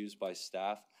that can be used by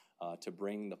staff to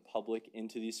bring the public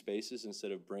into these spaces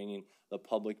instead of bringing the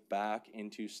public back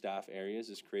into staff areas.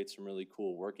 This creates some really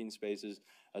cool working spaces,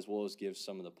 as well as gives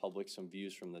some of the public some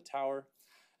views from the tower.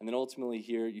 And then ultimately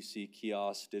here you see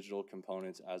kiosks, digital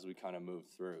components as we kind of move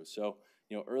through. So,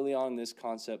 early on in this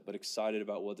concept, but excited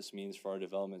about what this means for our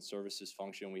development services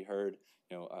function. We heard,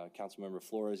 Councilmember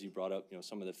Flores, you brought up,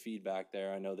 some of the feedback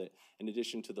there. I know that in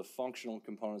addition to the functional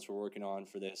components we're working on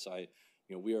for this,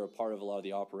 we are a part of a lot of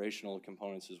the operational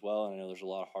components as well. And I know there's a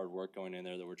lot of hard work going in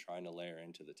there that we're trying to layer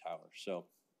into the tower. So,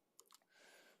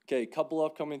 okay, a couple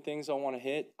upcoming things I want to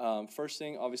hit. First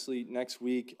thing, obviously next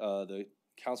week, the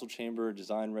council chamber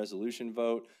design resolution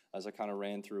vote, as I kind of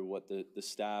ran through what the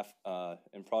staff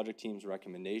and project team's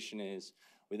recommendation is.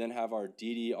 We then have our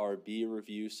DDRB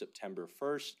review September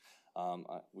 1st.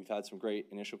 We've had some great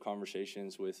initial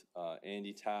conversations with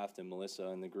Andy Taft and Melissa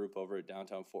and the group over at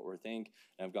Downtown Fort Worth, Inc.,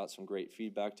 and I've got some great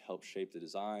feedback to help shape the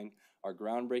design. Our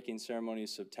groundbreaking ceremony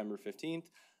is September 15th,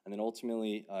 and then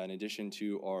ultimately, in addition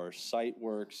to our site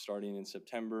work starting in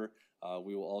September,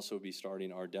 we will also be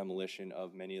starting our demolition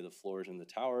of many of the floors in the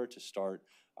tower to start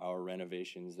our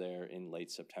renovations there in late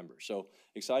September. So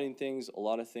exciting things, a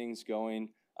lot of things going,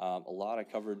 a lot I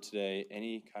covered today.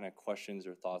 Any kind of questions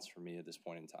or thoughts for me at this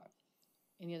point in time?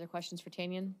 Any other questions for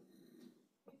Tanyan?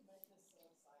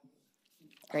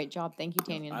 Great job. Thank you,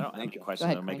 Tanyan. I don't have a question.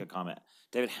 I'll make a comment.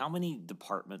 David, how many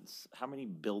departments, how many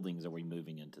buildings are we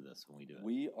moving into this when we do it?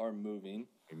 We are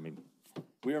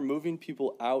moving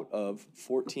people out of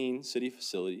 14 city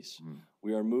facilities.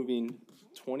 We are moving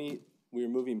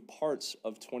parts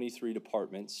of 23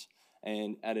 departments,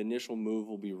 and at initial move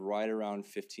will be right around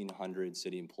 1,500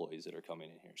 city employees that are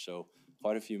coming in here. So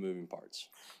quite a few moving parts.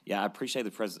 Yeah, I appreciate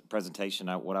the presentation.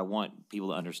 What I want people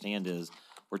to understand is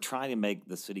we're trying to make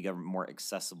the city government more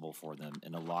accessible for them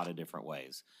in a lot of different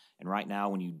ways. And right now,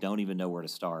 when you don't even know where to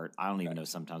start, I don't even know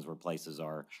sometimes where places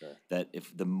are. Sure. That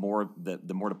if the more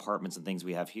departments and things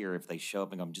we have here, if they show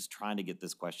up and go, I'm just trying to get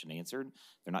this question answered,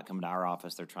 they're not coming to our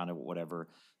office, they're trying to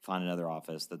find another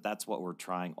office, that's what we're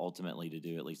trying ultimately to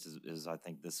do, at least is I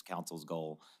think this council's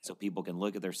goal. So people can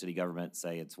look at their city government,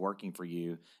 say it's working for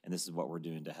you, and this is what we're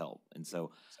doing to help. And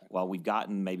so while we've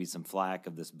gotten maybe some flack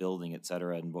of this building, et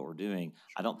cetera, and what we're doing,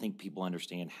 I don't think people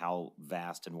understand how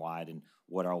vast and wide and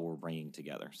what all we're bringing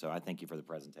together. So I thank you for the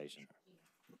presentation.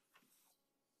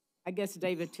 I guess,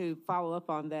 David, to follow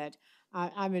up on that,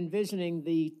 I'm envisioning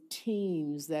the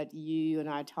teams that you and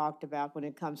I talked about when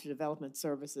it comes to development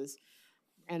services.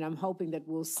 And I'm hoping that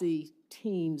we'll see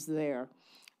teams there,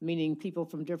 meaning people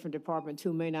from different departments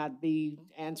who may not be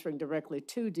answering directly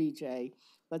to DJ,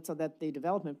 but so that the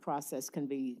development process can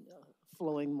be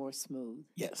flowing more smooth.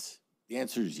 Yes. The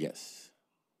answer is yes.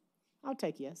 I'll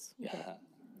take yes. Yeah. Okay.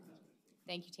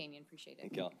 Thank you, Tanyan. Appreciate it.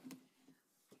 Thank y'all.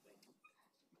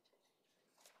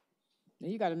 Now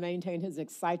you got to maintain his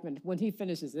excitement when he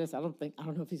finishes this. I don't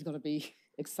know if he's going to be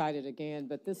excited again,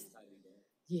 but this,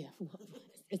 yeah.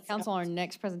 Council, our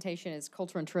next presentation is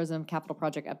Culture and Tourism Capital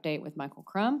Project Update with Michael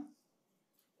Crum.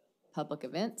 Public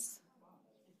events.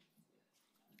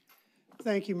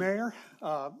 Thank you, Mayor.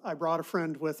 I brought a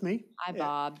friend with me. Hi,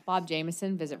 Bob. Bob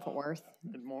Jameson, Visit Fort Worth.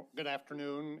 Good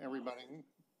afternoon, everybody.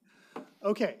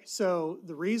 Okay, so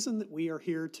the reason that we are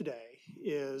here today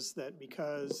is that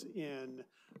because in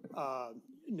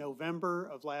November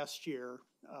of last year,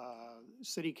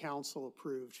 City Council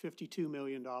approved $52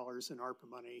 million in ARPA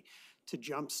money to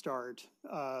jumpstart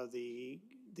the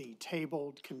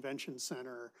tabled convention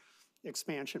center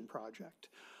expansion project.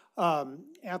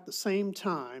 At the same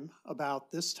time, about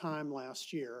this time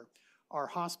last year, our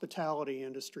hospitality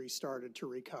industry started to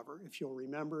recover. If you'll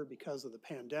remember, because of the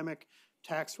pandemic,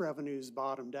 tax revenues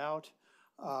bottomed out,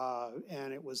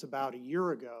 and it was about a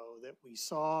year ago that we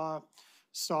saw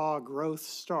growth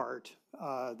start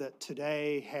that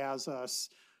today has us,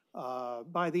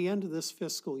 by the end of this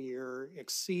fiscal year,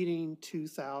 exceeding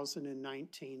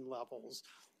 2019 levels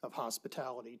of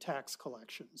hospitality tax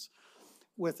collections.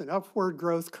 With an upward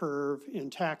growth curve in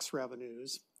tax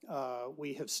revenues,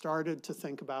 we have started to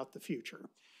think about the future.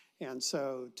 And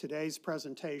so today's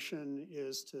presentation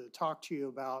is to talk to you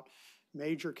about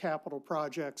major capital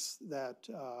projects that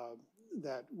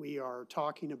we are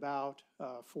talking about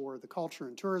for the Culture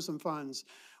and Tourism Funds,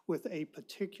 with a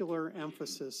particular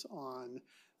emphasis on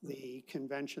the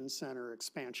Convention Center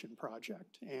expansion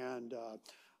project. And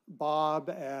Bob,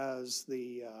 as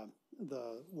the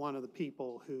one of the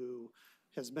people who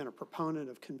has been a proponent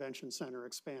of Convention Center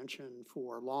expansion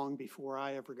for long before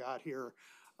I ever got here,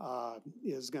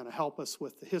 is going to help us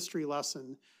with the history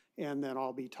lesson. And then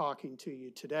I'll be talking to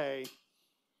you today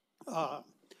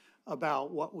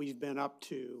about what we've been up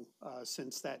to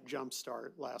since that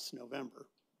jumpstart last November.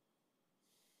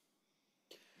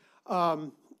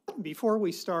 Before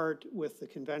we start with the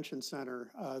Convention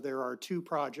Center, there are two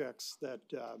projects that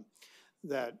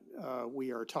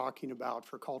we are talking about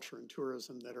for culture and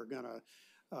tourism that are going to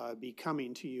be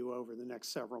coming to you over the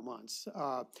next several months.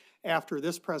 After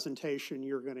this presentation,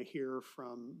 you're going to hear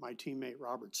from my teammate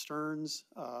Robert Stearns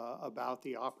about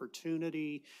the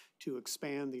opportunity to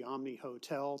expand the Omni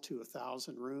Hotel to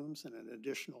 1,000 rooms and an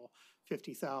additional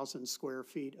 50,000 square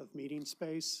feet of meeting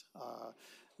space.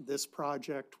 This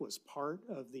project was part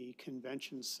of the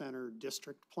Convention Center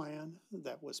District Plan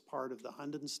that was part of the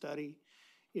Hunden study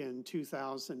in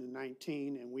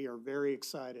 2019, and we are very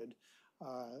excited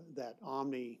that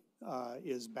Omni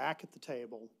is back at the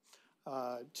table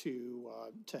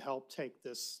to help take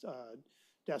this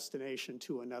destination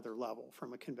to another level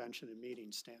from a convention and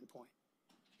meeting standpoint.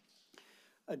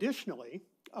 Additionally,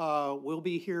 we'll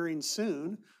be hearing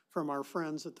soon from our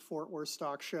friends at the Fort Worth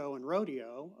Stock Show and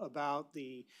Rodeo about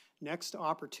the next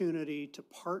opportunity to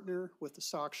partner with the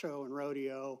Stock Show and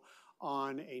Rodeo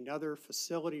on another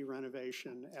facility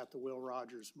renovation at the Will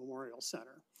Rogers Memorial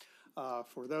Center.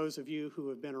 For those of you who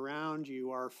have been around,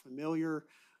 you are familiar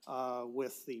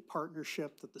with the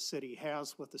partnership that the city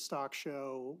has with the Stock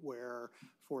Show, where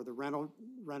for the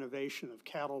renovation of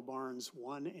Cattle Barns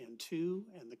 1 and 2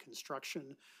 and the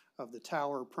construction of the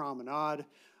Tower Promenade,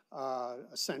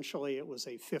 essentially it was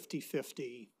a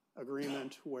 50-50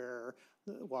 agreement where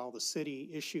while the city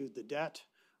issued the debt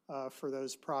for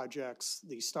those projects,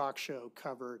 the Stock Show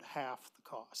covered half the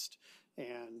cost.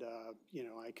 And, you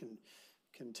know, I can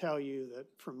tell you that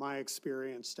from my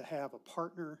experience, to have a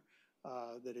partner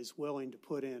that is willing to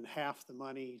put in half the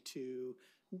money to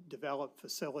develop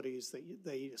facilities that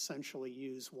they essentially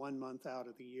use 1 month out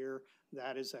of the year,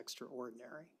 that is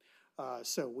extraordinary.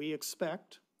 So we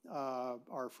expect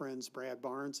our friends Brad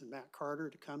Barnes and Matt Carter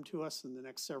to come to us in the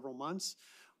next several months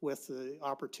with the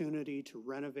opportunity to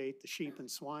renovate the sheep and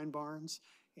swine barns,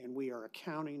 and we are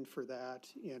accounting for that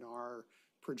in our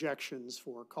projections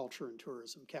for culture and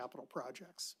tourism capital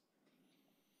projects.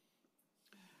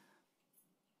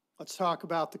 Let's talk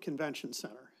about the convention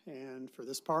center. And for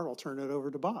this part, I'll turn it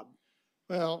over to Bob.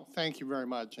 Well, thank you very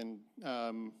much, and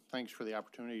thanks for the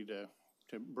opportunity to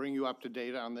bring you up to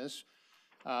date on this.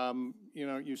 You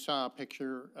know, you saw a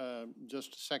picture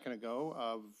just a second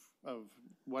ago of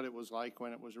what it was like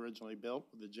when it was originally built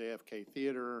with the JFK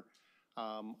Theater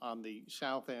on the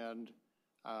south end.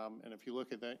 And if you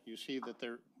look at that, you see that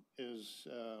there is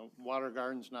water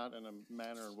gardens, not in a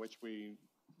manner in which we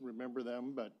remember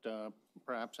them, but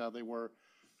perhaps how they were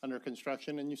under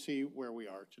construction, and you see where we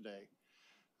are today.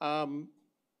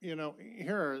 You know,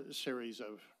 here are a series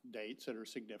of dates that are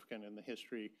significant in the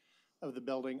history of the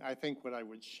building. I think what I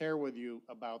would share with you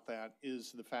about that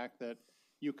is the fact that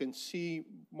you can see,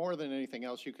 more than anything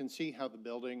else, you can see how the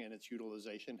building and its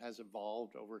utilization has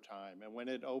evolved over time. And when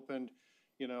it opened,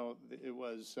 you know, it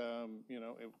was a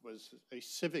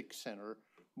civic center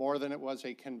more than it was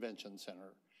a convention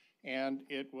center. And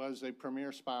it was a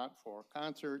premier spot for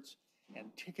concerts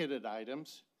and ticketed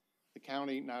items. The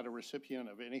county, not a recipient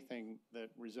of anything that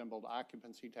resembled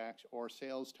occupancy tax or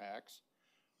sales tax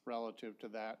relative to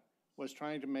that, was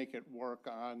trying to make it work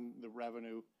on the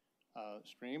revenue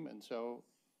stream. And so,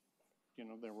 you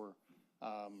know, there were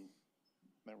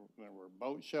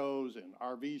boat shows and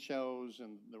RV shows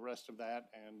and the rest of that,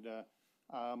 and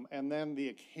then the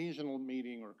occasional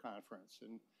meeting or conference.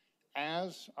 And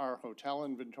as our hotel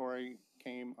inventory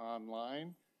came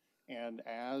online, and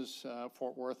as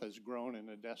Fort Worth has grown in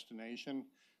a destination,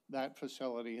 that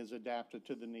facility has adapted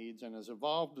to the needs and has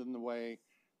evolved in the way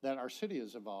that our city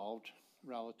has evolved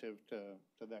relative to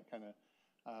that kind of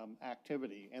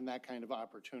activity and that kind of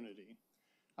opportunity.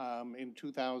 In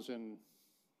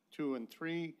 2002 and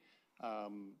 3,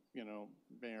 you know,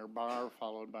 Mayor Barr,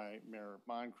 followed by Mayor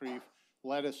Moncrief,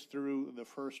 led us through the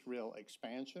first real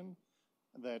expansion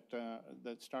that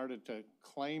started to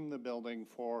claim the building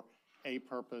for a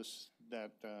purpose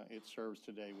that it serves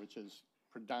today, which is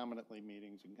predominantly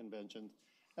meetings and conventions.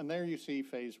 And there you see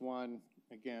phase 1,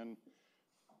 again,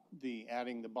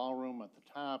 adding the ballroom at the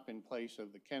top in place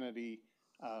of the Kennedy,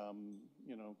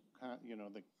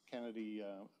 the Kennedy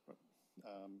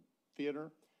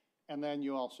Theater. And then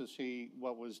you also see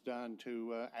what was done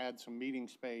to add some meeting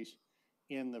space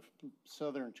in the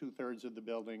southern 2/3 of the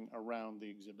building around the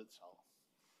exhibits hall.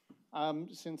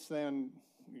 Since then,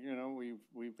 you know,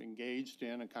 we've engaged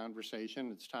in a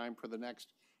conversation. It's time for the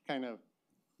next kind of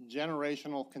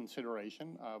generational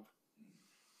consideration of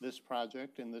this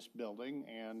project in this building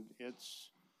and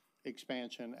its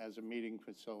expansion as a meeting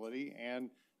facility, and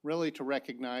really to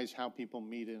recognize how people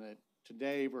meet in it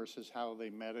today versus how they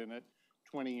met in it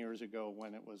 20 years ago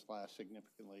when it was last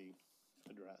significantly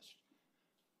addressed.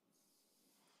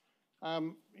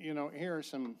 You know, here are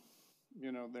some,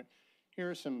 here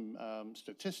are some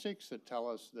statistics that tell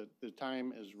us that the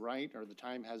time is right, or the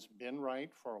time has been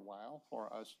right for a while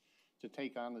for us to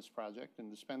take on this project and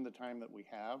to spend the time that we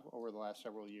have over the last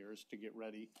several years to get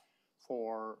ready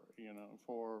for,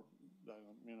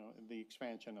 the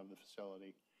expansion of the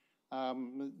facility.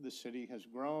 The city has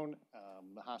grown,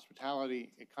 the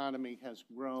hospitality economy has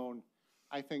grown.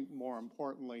 I think more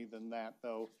importantly than that,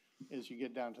 though, is you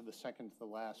get down to the second to the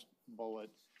last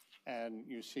bullet, and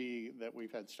you see that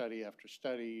we've had study after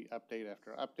study, update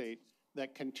after update,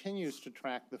 that continues to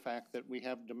track the fact that we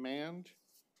have demand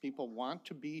People want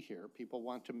to be here. People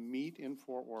want to meet in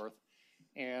Fort Worth,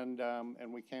 and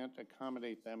we can't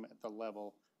accommodate them at the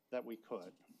level that we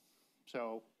could.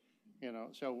 So,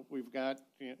 so we've got,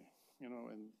 in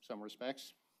some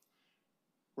respects,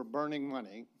 we're burning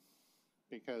money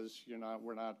because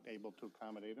we're not able to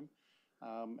accommodate them.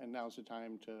 And now's the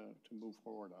time to move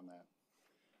forward on that.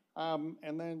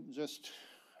 And then just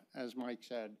as Mike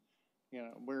said,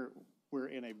 we're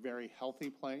in a very healthy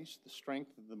place. The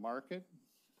strength of the market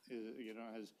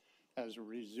is, has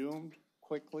resumed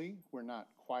quickly. We're not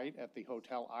quite at the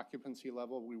hotel occupancy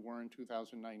level we were in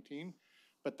 2019,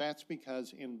 but that's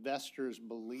because investors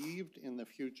believed in the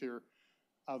future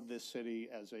of this city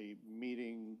as a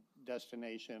meeting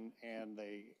destination, and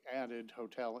they added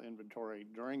hotel inventory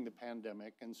during the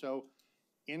pandemic. And so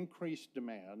increased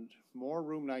demand, more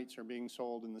room nights are being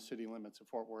sold in the city limits of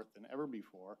Fort Worth than ever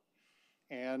before.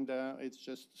 And it's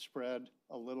just spread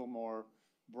a little more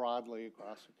broadly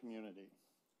across the community.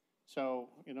 So,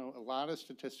 a lot of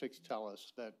statistics tell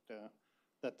us that,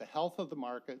 that the health of the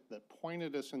market that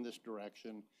pointed us in this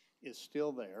direction is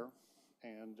still there.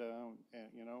 And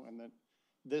that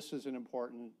this is an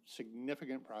important,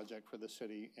 significant project for the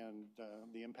city, and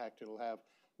the impact it'll have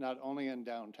not only in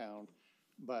downtown,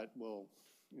 but will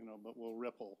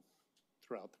ripple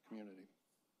throughout the community.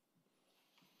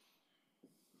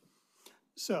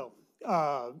 So,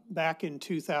 back in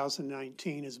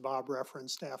 2019, as Bob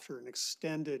referenced, after an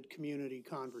extended community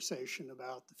conversation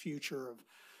about the future of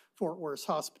Fort Worth's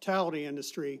hospitality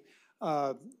industry,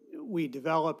 we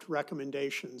developed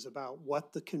recommendations about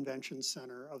what the convention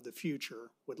center of the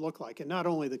future would look like. And not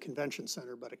only the convention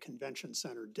center, but a convention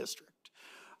center district.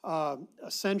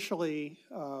 Essentially,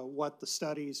 what the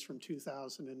studies from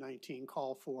 2019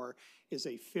 call for is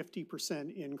a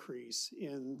 50% increase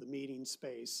in the meeting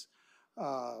space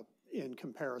in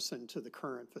comparison to the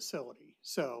current facility.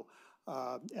 So,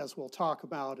 as we'll talk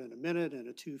about in a minute, in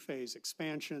a two-phase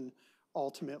expansion,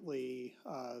 ultimately,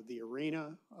 the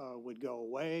arena would go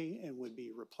away and would be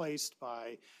replaced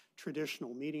by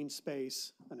traditional meeting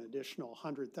space, an additional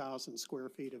 100,000 square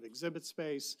feet of exhibit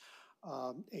space,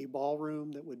 a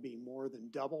ballroom that would be more than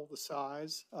double the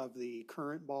size of the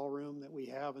current ballroom that we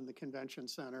have in the convention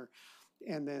center,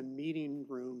 and then meeting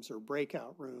rooms or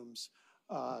breakout rooms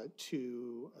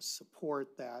to support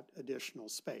that additional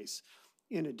space.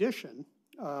 In addition,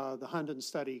 the Hunden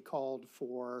study called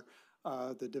for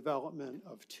the development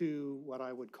of two, what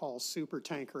I would call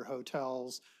supertanker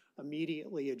hotels,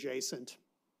 immediately adjacent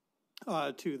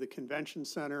to the convention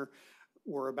center.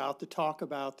 We're about to talk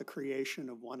about the creation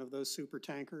of one of those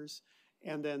supertankers.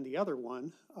 And then the other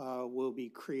one will be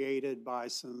created by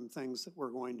some things that we're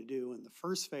going to do in the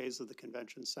first phase of the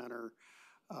convention center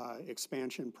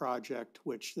expansion project,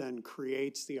 which then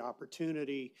creates the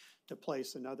opportunity to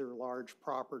place another large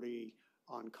property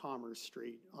on Commerce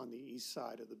Street on the east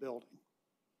side of the building.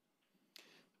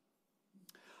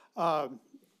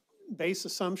 Base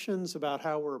assumptions about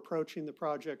how we're approaching the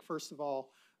project. First of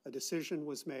all, a decision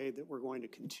was made that we're going to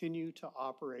continue to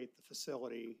operate the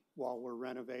facility while we're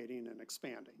renovating and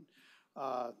expanding.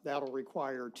 That'll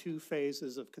require two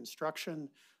phases of construction.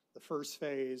 The first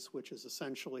phase, which is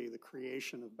essentially the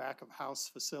creation of back-of-house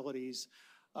facilities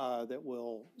that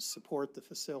will support the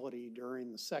facility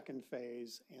during the second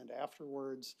phase and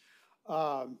afterwards.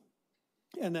 And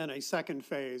then a second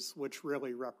phase, which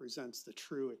really represents the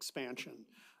true expansion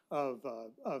of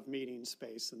meeting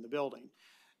space in the building.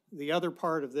 The other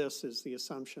part of this is the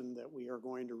assumption that we are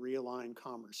going to realign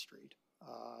Commerce Street,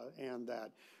 and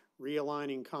that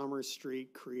realigning Commerce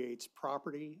Street creates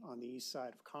property on the east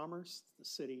side of Commerce the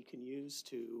city can use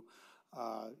to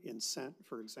incent,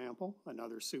 for example,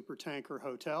 another supertanker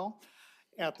hotel.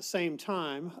 At the same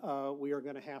time, we are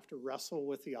going to have to wrestle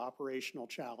with the operational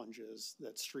challenges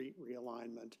that street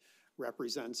realignment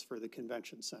represents for the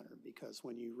convention center, because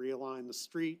when you realign the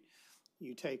street,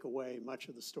 you take away much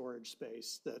of the storage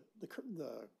space that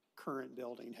the current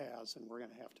building has, and we're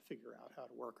going to have to figure out how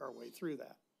to work our way through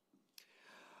that.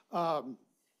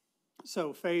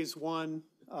 So phase one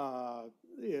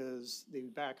is the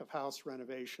back-of-house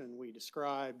renovation we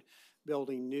described,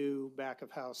 building new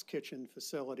back-of-house kitchen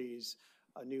facilities,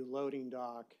 a new loading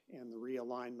dock, and the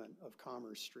realignment of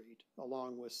Commerce Street,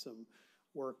 along with some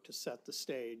work to set the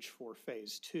stage for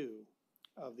phase two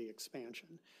of the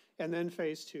expansion. And then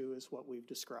phase two is what we've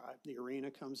described. The arena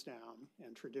comes down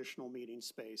and traditional meeting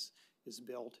space is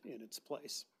built in its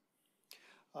place.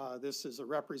 This is a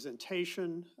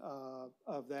representation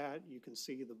of that. You can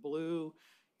see the blue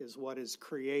is what is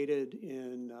created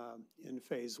in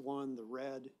phase one. The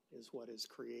red is what is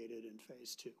created in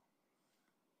phase two.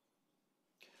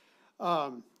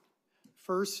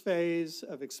 First phase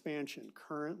of expansion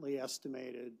currently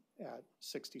estimated at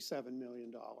 $67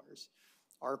 million.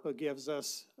 ARPA gives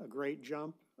us a great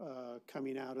jump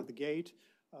coming out of the gate.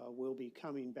 We'll be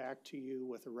coming back to you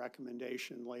with a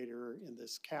recommendation later in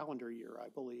this calendar year, I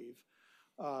believe,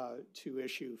 to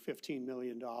issue $15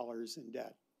 million in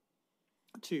debt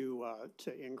to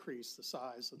increase the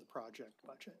size of the project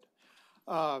budget.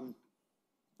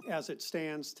 As it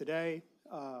stands today,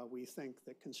 we think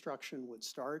that construction would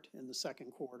start in the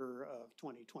second quarter of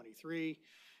 2023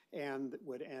 and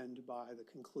would end by the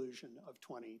conclusion of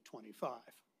 2025.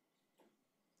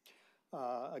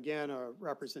 Again, a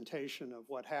representation of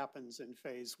what happens in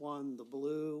phase one. The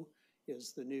blue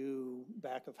is the new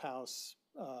back of house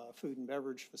food and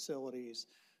beverage facilities.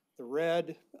 The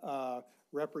red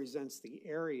represents the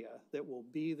area that will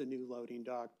be the new loading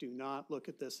dock. Do not look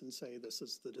at this and say this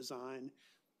is the design.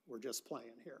 We're just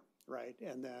playing here, right?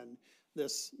 And then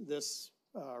this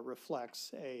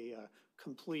reflects a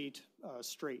complete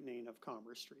straightening of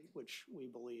Commerce Street, which we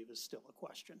believe is still a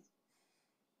question.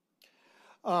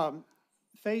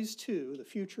 Phase two, the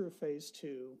future of phase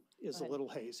two is a little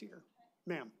hazier.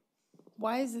 Ma'am.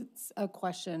 Why is it a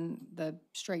question, the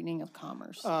straightening of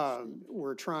Commerce?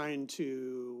 We're trying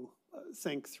to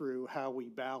think through how we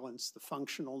balance the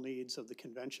functional needs of the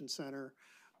convention center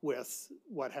with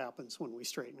what happens when we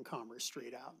straighten Commerce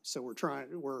Street out. So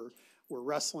we're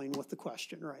wrestling with the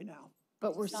question right now.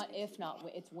 But we're It's not if, not,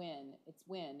 it's when. It's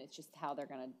when. It's just how they're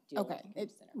going to deal with the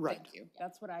center. Right. Thank you.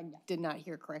 That's what I did not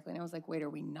hear correctly. And I was like, wait, are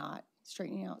we not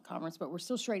straightening out Commerce? But we're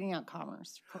still straightening out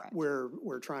Commerce, correct?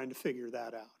 We're trying to figure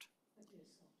that out.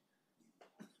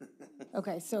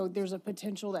 Okay, so there's a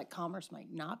potential that Commerce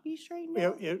might not be straightened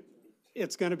out?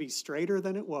 It's going to be straighter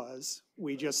than it was.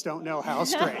 We just don't know how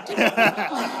straight.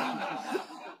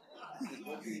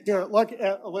 Here, look,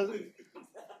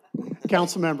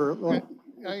 council member. Look.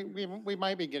 We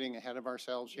might be getting ahead of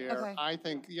ourselves here. Okay. I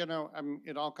think,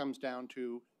 it all comes down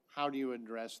to how do you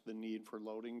address the need for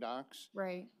loading docks?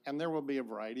 Right. And there will be a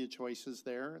variety of choices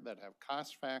there that have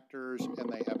cost factors and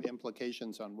they have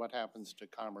implications on what happens to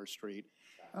Commerce Street.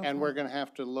 Okay. And we're going to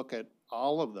have to look at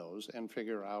all of those and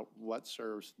figure out what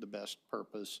serves the best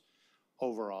purpose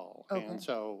overall. Okay. And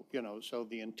so, so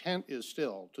the intent is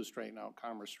still to straighten out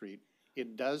Commerce Street.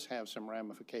 It does have some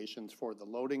ramifications for the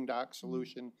loading dock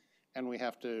solution. And we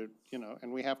have to,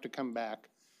 come back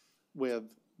with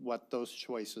what those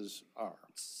choices are.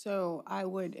 So I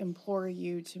would implore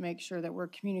you to make sure that we're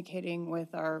communicating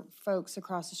with our folks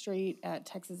across the street at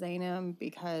Texas A&M,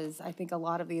 because I think a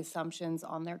lot of the assumptions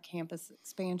on their campus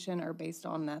expansion are based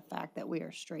on the fact that we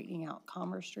are straightening out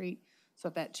Commerce Street. So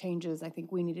if that changes, I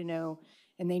think we need to know,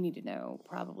 and they need to know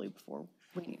probably before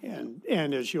we need to know.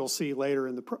 And as you'll see later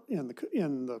in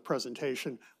the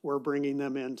presentation, we're bringing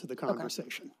them into the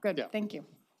conversation. Okay. Good, yeah. Thank you.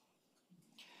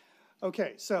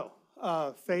 Okay, so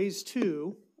phase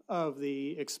two of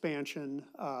the expansion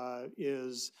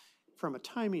is, from a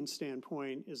timing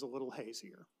standpoint, is a little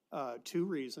hazier. Two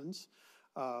reasons.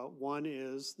 One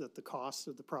is that the cost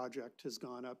of the project has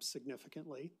gone up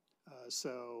significantly.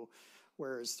 So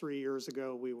whereas 3 years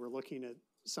ago we were looking at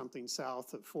something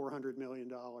south of $400 million,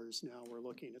 now we're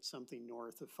looking at something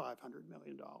north of $500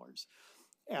 million.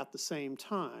 At the same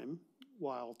time,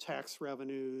 while tax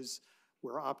revenues,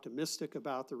 we're optimistic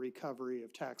about the recovery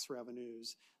of tax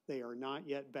revenues, they are not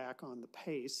yet back on the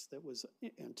pace that was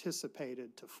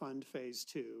anticipated to fund phase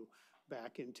two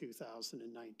back in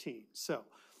 2019. So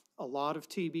a lot of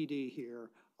TBD here,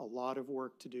 a lot of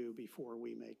work to do before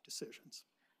we make decisions.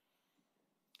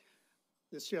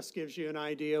 This just gives you an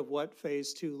idea of what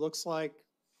phase two looks like.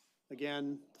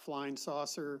 Again, the Flying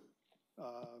Saucer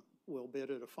will bid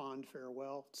it a fond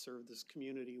farewell, served this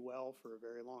community well for a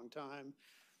very long time.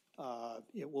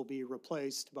 It will be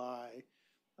replaced by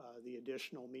the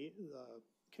additional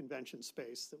convention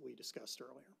space that we discussed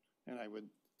earlier. And I would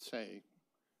say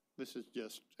this is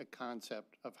just a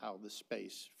concept of how the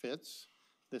space fits.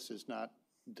 This is not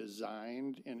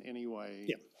designed in any way.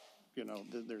 Yeah.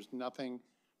 There's nothing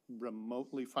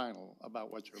remotely final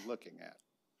about what you're looking at.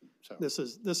 So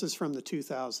this is from the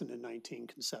 2019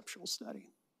 conceptual study.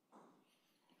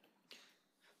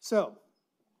 So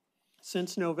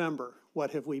since November,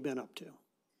 what have we been up to?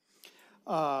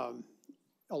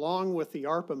 Along with the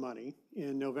ARPA money,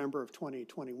 in November of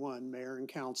 2021, Mayor and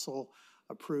Council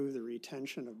approved the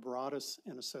retention of Broadus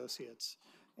and Associates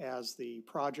as the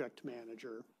project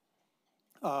manager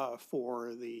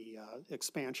for the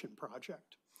expansion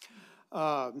project.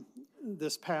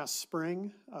 This past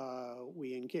spring,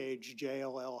 we engaged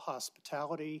JLL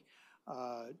Hospitality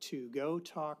to go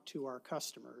talk to our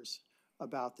customers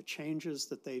about the changes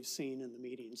that they've seen in the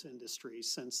meetings industry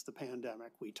since the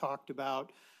pandemic. We talked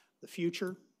about the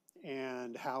future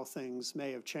and how things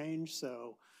may have changed.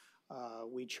 So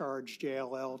we charge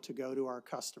JLL to go to our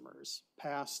customers,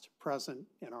 past, present,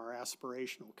 and our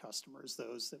aspirational customers,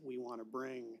 those that we want to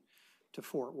bring to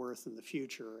Fort Worth in the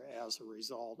future as a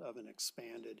result of an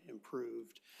expanded,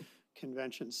 improved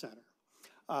convention center.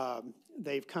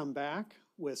 They've come back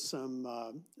with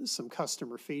some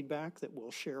customer feedback that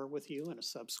we'll share with you in a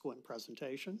subsequent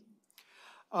presentation.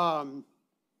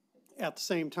 At the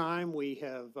same time, we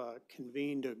have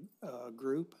convened a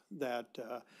group that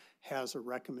has a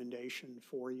recommendation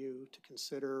for you to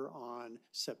consider on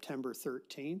September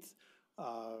 13th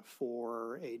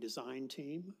for a design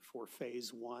team for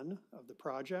phase 1 of the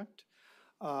project.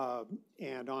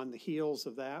 And on the heels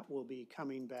of that, we'll be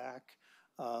coming back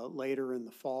later in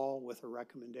the fall with a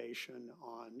recommendation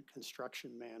on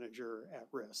construction manager at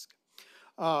risk.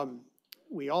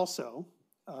 We also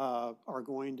are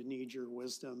going to need your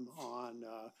wisdom on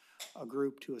a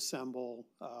group to assemble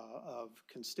of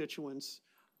constituents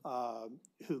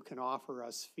who can offer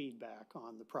us feedback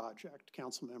on the project.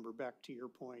 Councilmember Beck, to your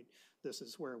point, this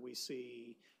is where we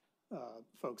see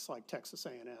folks like Texas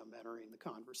A&M entering the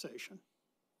conversation.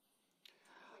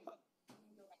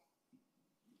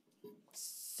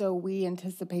 So we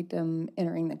anticipate them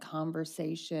entering the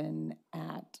conversation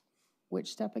at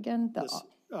which step again?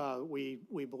 We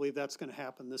believe that's going to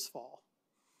happen this fall.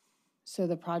 So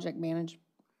the project manager?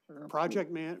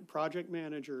 Project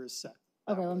manager is set.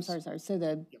 Okay, I'm sorry. So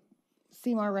the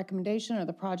CMAR recommendation or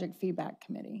the project feedback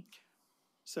committee?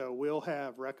 So we'll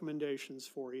have recommendations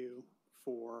for you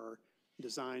for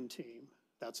design team.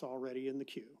 That's already in the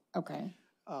queue. Okay.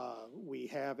 We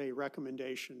have a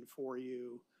recommendation for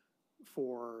you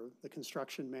for the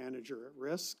construction manager at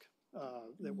risk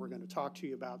that we're going to talk to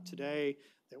you about today,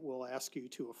 that we'll ask you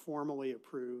to formally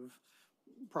approve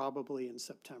probably in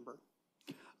September.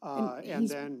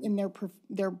 And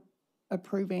they're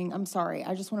approving, I'm sorry,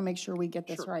 I just want to make sure we get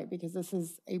this Sure. right, because this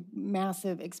is a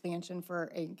massive expansion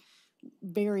for a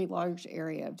very large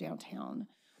area of downtown.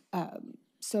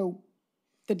 So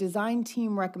the design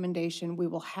team recommendation we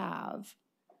will have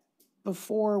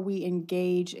before we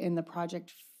engage in the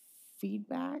project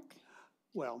feedback?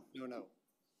 Well, No.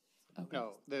 Okay.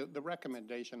 No, the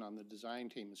recommendation on the design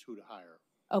team is who to hire.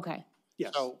 Okay.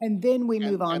 Yes. So, And then we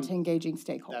move on and to engaging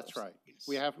stakeholders. that's right.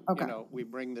 We have, Okay. we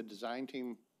bring the design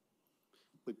team,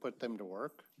 we put them to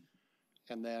work,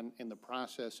 and then in the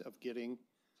process of getting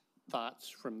thoughts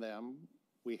from them,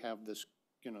 we have this,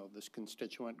 this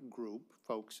constituent group,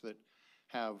 folks that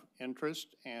have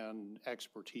interest and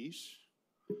expertise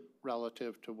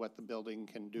relative to what the building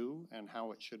can do and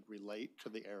how it should relate to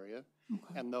the area.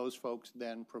 Okay. And those folks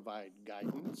then provide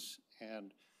guidance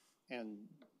and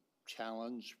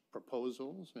challenge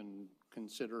proposals and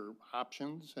consider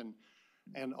options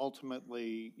and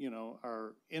ultimately,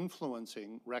 are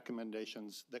influencing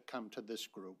recommendations that come to this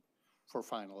group for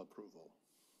final approval.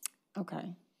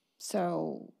 Okay.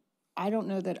 So I don't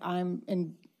know that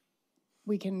and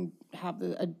we can have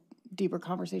a deeper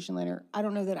conversation later. I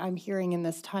don't know that I'm hearing in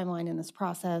this timeline, in this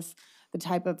process, the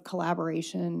type of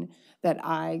collaboration that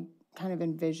I kind of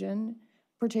envision,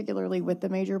 particularly with the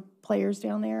major players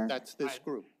down there. That's this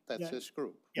group. That's yeah. this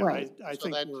group. Yeah, Right. I So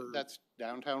think we're. that's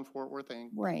downtown Fort Worth Inc.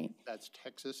 Right. That's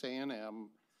Texas A&M.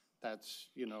 That's,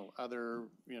 other,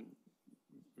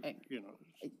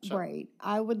 so- Right.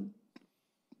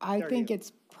 I There think you-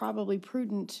 it's probably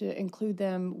prudent to include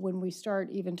them when we start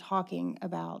even talking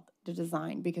about the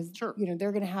design, because, Sure.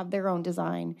 they're going to have their own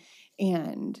design.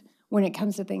 And when it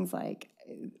comes to things like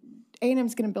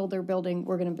A&M's going to build their building,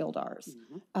 we're going to build ours.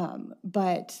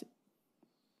 But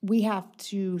we have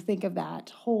to think of that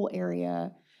whole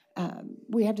area.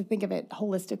 We have to think of it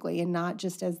holistically and not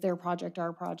just as their project,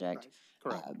 our project.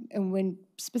 Correct. And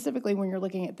specifically when you're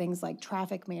looking at things like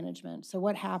traffic management. So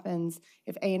what happens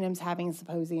if A&M's having a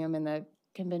symposium and the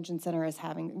convention center is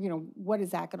having, what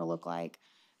is that going to look like?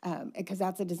 Because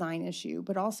that's a design issue,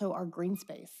 but also our green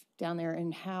space down there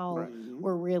and how Right.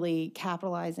 we're really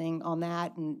capitalizing on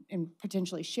that and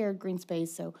potentially shared green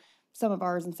space. So some of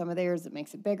ours and some of theirs, it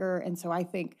makes it bigger. And so I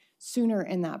think sooner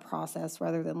in that process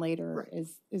rather than later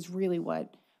is really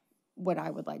what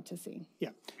I would like to see. Yeah.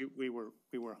 We were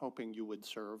hoping you would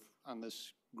serve on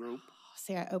this group.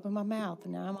 See, I opened my mouth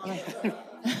and now I'm on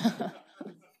it.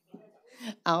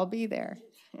 I'll be there.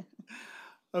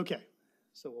 Okay,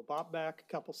 so we'll pop back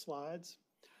a couple slides.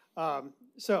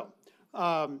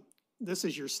 This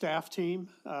is your staff team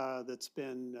that's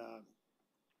been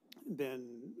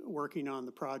working on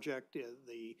the project.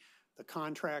 The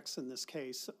contracts in this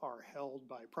case are held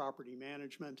by property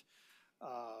management.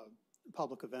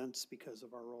 public events because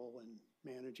of our role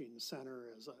in managing the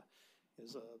center as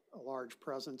a large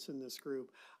presence in this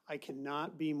group. I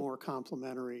cannot be more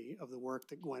complimentary of the work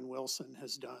that Gwen Wilson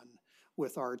has done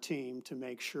with our team to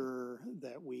make sure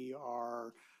that we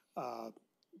are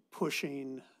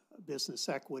pushing business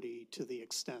equity to the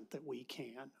extent that we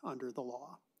can under the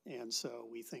law. And so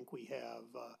we think we have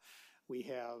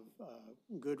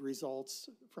good results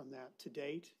from that to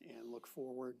date and look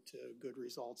forward to good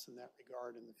results in that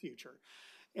regard in the future.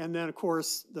 And then, of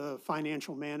course, the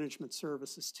financial management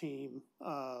services team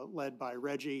led by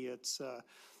Reggie. It's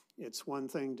one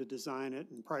thing to design it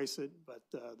and price it, but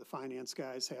the finance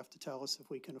guys have to tell us if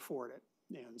we can afford it.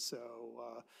 And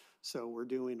so we're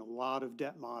doing a lot of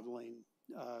debt modeling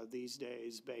these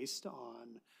days based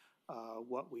on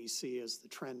what we see as the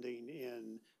trending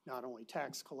in not only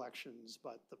tax collections,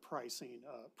 but the pricing,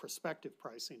 prospective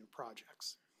pricing of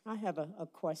projects. I have a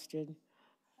question.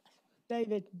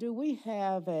 David, do we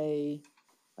have a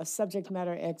subject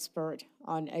matter expert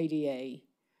on ADA?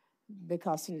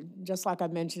 Because just like I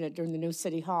mentioned it during the new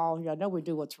city hall, I know we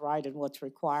do what's right and what's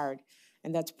required,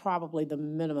 and that's probably the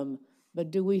minimum.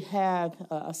 But do we have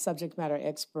a subject matter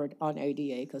expert on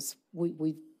ADA? Because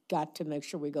we've got to make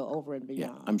sure we go over and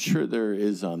beyond. Yeah, I'm sure there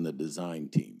is on the design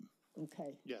team.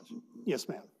 Okay. Yes. Yes,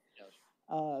 ma'am.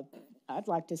 I'd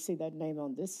like to see that name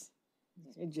on this.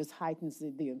 It just heightens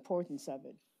the importance of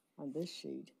it on this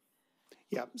sheet.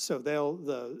 Yeah, so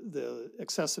the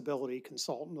accessibility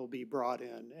consultant will be brought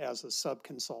in as a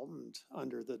sub-consultant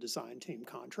under the design team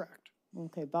contract.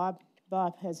 Okay, Bob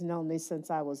has known me since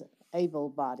I was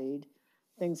able-bodied.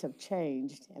 Things have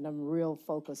changed, and I'm real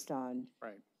focused on.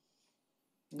 Right.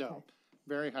 Okay. No,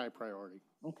 very high priority.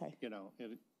 Okay.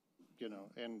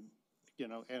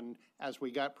 And as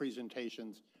we got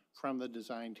presentations from the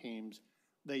design teams,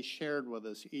 they shared with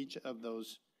us each of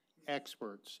those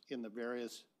experts in the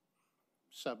various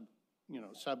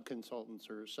sub-consultants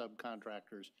or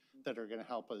subcontractors that are going to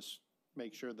help us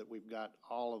make sure that we've got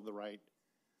all of the right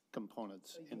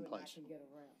components in place. Can get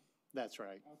around. That's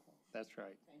right. Okay. That's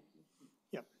right. Thank you.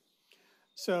 Yep.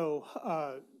 So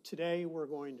today we're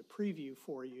going to preview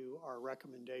for you our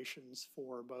recommendations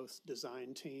for both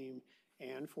design team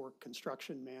and for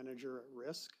construction manager at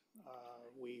risk.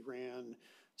 We ran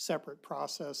separate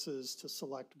processes to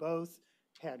select both,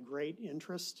 had great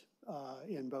interest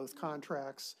in both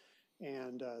contracts,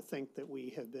 and think that we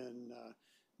have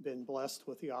been blessed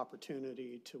with the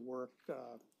opportunity to work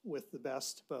with the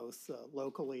best both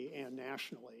locally and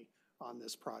nationally on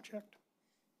this project.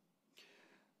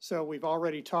 So we've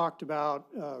already talked about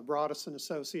Broadus &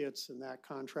 Associates, and that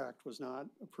contract was not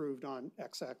approved on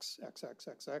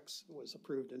XXXXXX. It was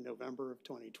approved in November of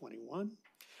 2021.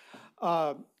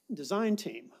 Design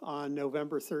team, on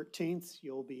November 13th,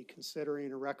 you'll be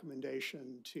considering a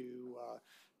recommendation to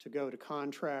go to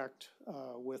contract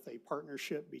with a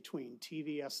partnership between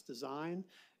TVS Design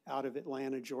out of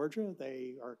Atlanta, Georgia.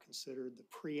 They are considered the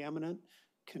preeminent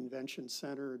convention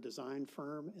center design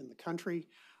firm in the country.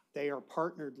 They are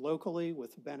partnered locally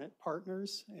with Bennett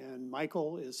Partners, and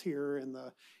Michael is here in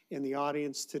the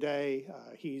audience today.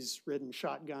 He's ridden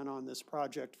shotgun on this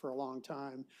project for a long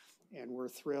time, and we're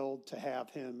thrilled to have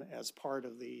him as part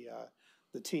of the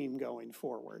team going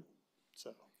forward.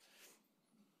 So,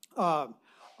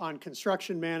 on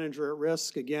construction manager at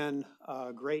risk, again,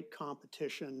 great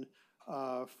competition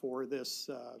for this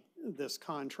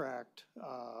contract.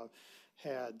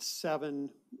 Had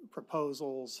 7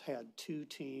 proposals, had 2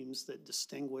 teams that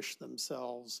distinguished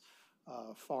themselves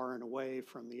far and away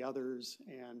from the others,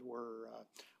 and were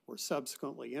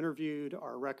subsequently interviewed.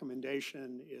 Our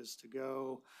recommendation is to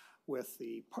go with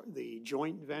the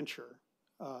joint venture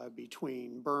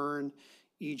between Byrne,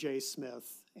 E.J.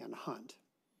 Smith, and Hunt.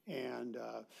 And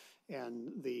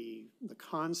the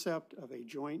concept of a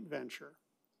joint venture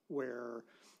where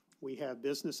we have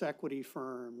business equity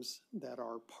firms that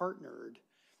are partnered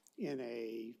in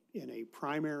a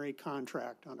primary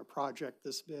contract on a project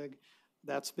this big,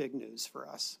 that's big news for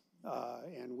us.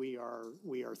 And we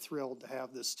are thrilled to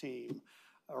have this team,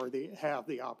 or have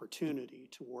the opportunity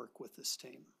to work with this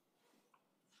team.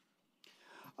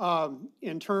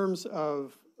 In terms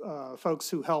of folks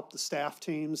who helped the staff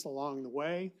teams along the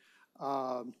way,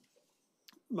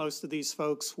 most of these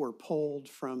folks were pulled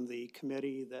from the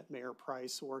committee that Mayor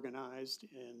Price organized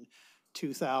in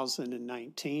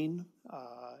 2019,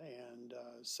 and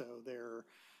so their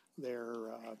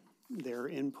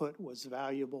input was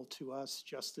valuable to us,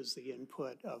 just as the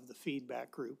input of the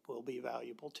feedback group will be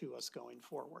valuable to us going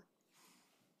forward.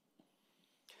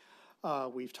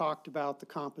 We've talked about the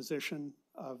composition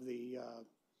of the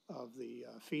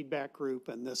feedback group,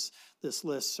 and this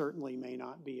list certainly may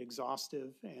not be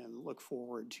exhaustive, and look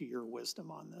forward to your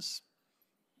wisdom on this.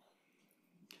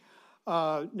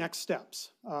 Next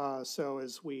steps. So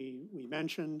as we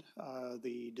mentioned,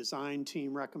 the design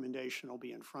team recommendation will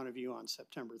be in front of you on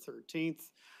September 13th.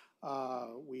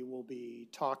 We will be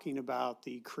talking about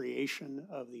the creation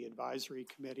of the advisory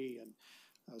committee and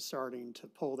starting to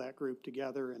pull that group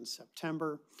together in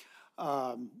September.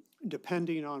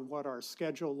 Depending on what our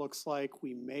schedule looks like,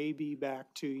 we may be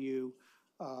back to you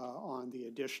on the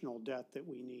additional debt that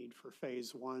we need for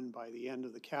phase one by the end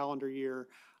of the calendar year.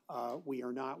 We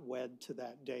are not wed to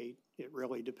that date. It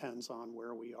really depends on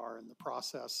where we are in the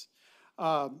process.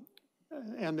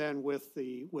 And then with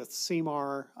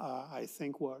CMAR, I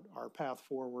think what our path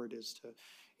forward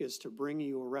is to bring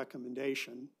you a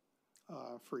recommendation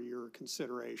for your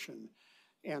consideration,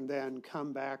 and then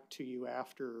come back to you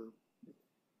after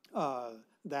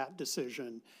that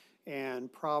decision, and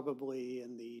probably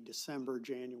in the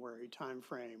December-January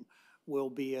timeframe, will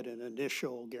be at an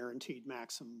initial guaranteed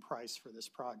maximum price for this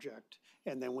project,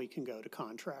 and then we can go to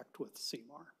contract with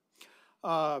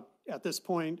CMAR. At this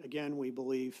point, again, we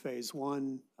believe phase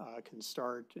one can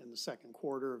start in the second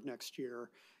quarter of next year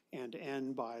and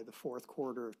end by the fourth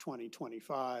quarter of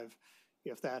 2025.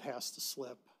 If that has to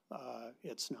slip,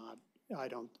 it's not.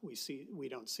 We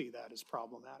don't see that as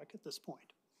problematic at this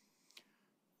point.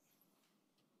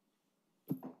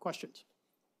 Questions?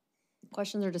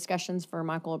 Questions or discussions for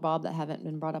Michael or Bob that haven't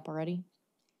been brought up already?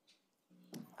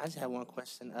 I just have one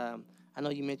question. I know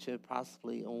you mentioned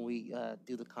possibly when we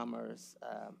do the commerce,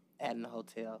 adding a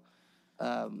hotel.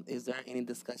 Is there any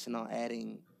discussion on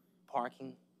adding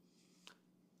parking?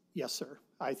 Yes, sir.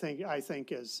 I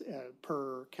think as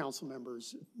per Council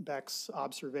Members Beck's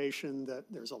observation that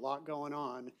there's a lot going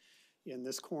on in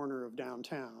this corner of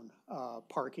downtown.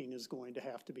 Parking is going to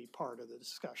have to be part of the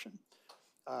discussion.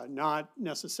 Not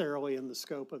necessarily in the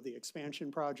scope of the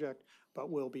expansion project, but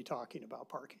we'll be talking about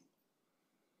parking.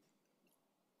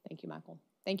 Thank you, Michael.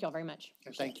 Thank you all very much.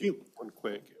 Thank you. One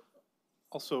quick.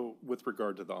 Also, with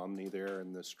regard to the Omni there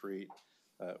in the street,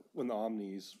 when the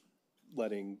Omni's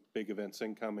letting big events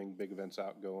incoming, big events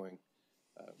outgoing,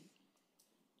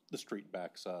 the street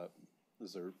backs up.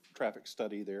 Is there traffic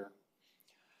study there?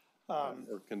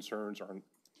 Or concerns or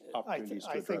opportunities to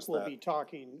address that? I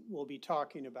think we'll be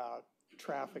talking about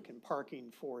traffic and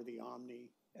parking for the Omni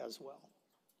as well.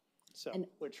 So, And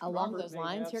which along Robert those may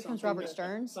lines, have here comes something Robert to-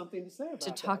 Stearns something to say about to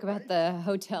that, talk about right? the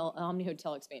hotel, Omni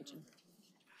Hotel expansion.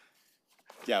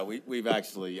 Yeah, we've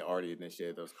actually already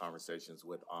initiated those conversations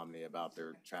with Omni about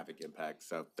their traffic impact,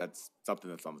 so that's something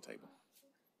that's on the table.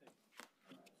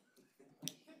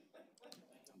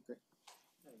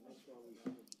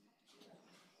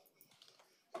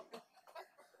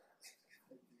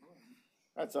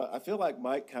 All right, so I feel like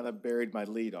Mike kind of buried my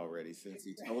lead already since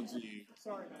he told you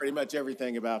pretty much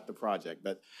everything about the project.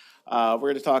 But we're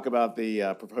going to talk about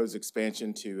the proposed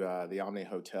expansion to the Omni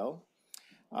Hotel.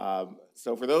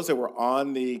 So for those that were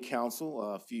on the council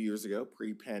a few years ago,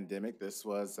 pre-pandemic, this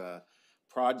was a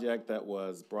project that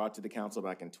was brought to the council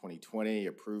back in 2020,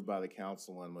 approved by the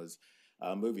council, and was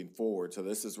moving forward. So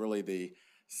this is really the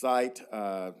site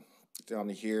down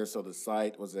here. So the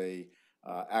site was a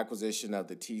acquisition of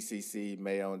the TCC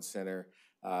Mayon Center,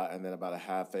 and then about a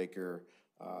half-acre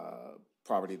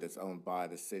property that's owned by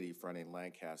the city fronting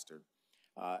Lancaster.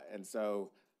 And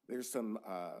so there's some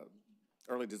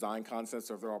early design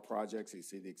concepts of all projects. You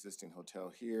see the existing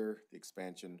hotel here, the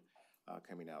expansion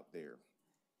coming out there.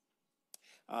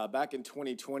 Back in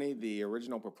 2020, the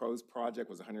original proposed project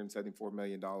was $174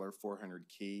 million,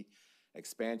 400-key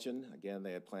expansion. Again,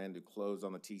 they had planned to close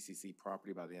on the TCC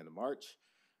property by the end of March.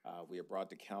 We have brought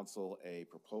to council a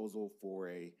proposal for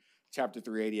a Chapter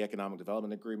 380 Economic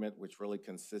Development Agreement, which really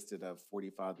consisted of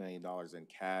 $45 million in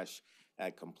cash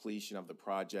at completion of the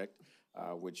project,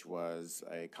 which was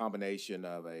a combination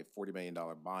of a $40 million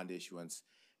bond issuance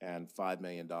and $5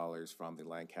 million from the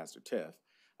Lancaster TIF.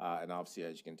 And obviously,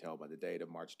 as you can tell by the date of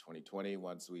March 2020,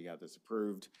 once we got this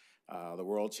approved, the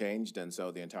world changed, and so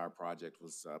the entire project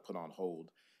was put on hold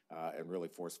and really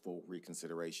forced full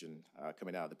reconsideration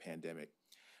coming out of the pandemic.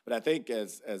 But I think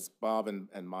as Bob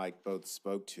and Mike both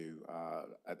spoke to,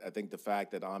 I think the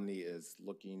fact that Omni is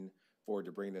looking forward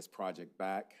to bringing this project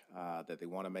back, that they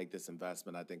want to make this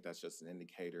investment, I think that's just an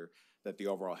indicator that the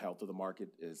overall health of the market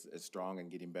is strong and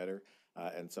getting better.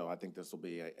 And so I think this will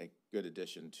be a good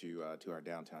addition to our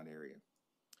downtown area.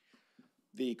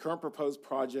 The current proposed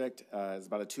project is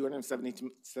about a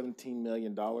 $217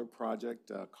 million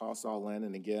project, cost all in,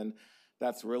 and again,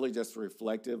 that's really just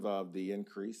reflective of the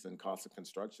increase in cost of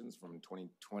constructions from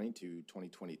 2020 to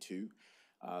 2022.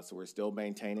 So we're still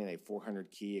maintaining a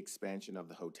 400-key expansion of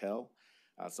the hotel.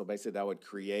 So basically that would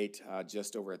create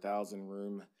just over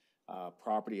 1,000-room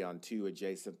property on 2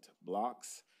 adjacent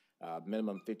blocks,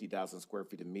 minimum 50,000 square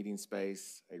feet of meeting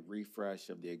space, a refresh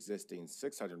of the existing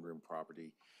 600-room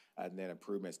property, and then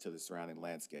improvements to the surrounding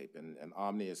landscape. And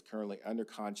Omni is currently under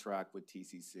contract with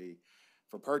TCC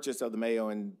for purchase of the Mayo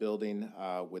Inn building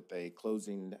with a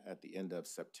closing at the end of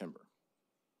September.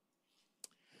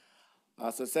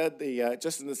 So I said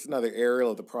just in this another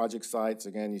aerial of the project sites.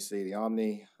 Again, you see the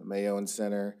Omni, the Mayo Inn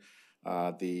Center,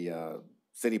 the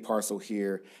city parcel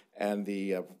here, and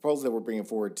the proposal that we're bringing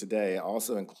forward today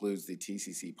also includes the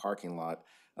TCC parking lot,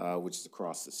 which is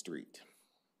across the street.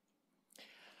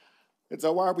 And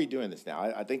so why are we doing this now?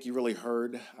 I think you really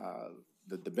heard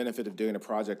the benefit of doing a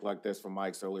project like this from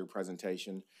Mike's earlier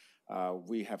presentation.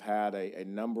 We have had a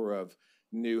number of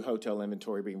new hotel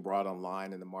inventory being brought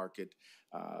online in the market,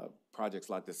 projects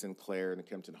like the Sinclair and the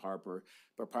Kempton Harper,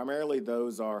 but primarily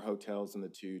those are hotels in the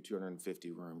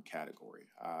 250-room category.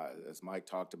 As Mike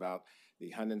talked about, the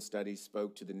Hunden study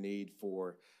spoke to the need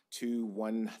for 2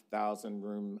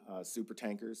 1,000-room super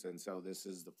tankers, and so this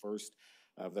is the first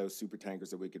of those super tankers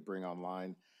that we could bring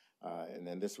online. And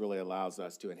then this really allows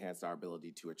us to enhance our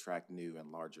ability to attract new and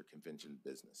larger convention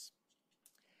business.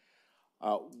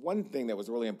 One thing that was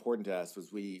really important to us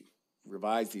was we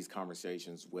revised these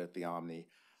conversations with the Omni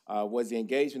was the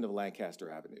engagement of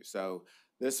Lancaster Avenue. So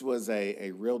this was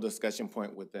a real discussion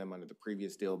point with them under the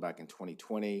previous deal back in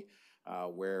 2020,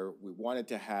 where we wanted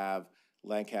to have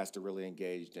Lancaster really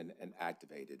engaged and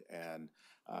activated. And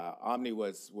Omni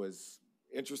was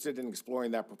interested in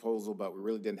exploring that proposal, but we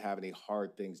really didn't have any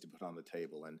hard things to put on the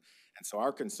table. And so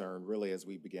our concern really as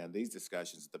we began these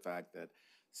discussions is the fact that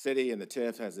City and the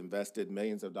TIF has invested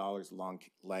millions of dollars along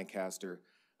Lancaster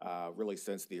really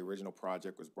since the original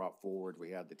project was brought forward.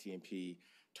 We had the TMP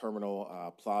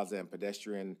terminal plaza and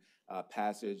pedestrian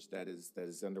passage that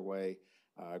is underway,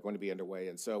 going to be underway.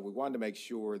 And so we wanted to make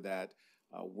sure that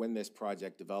when this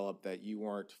project developed that you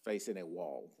weren't facing a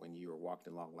wall when you were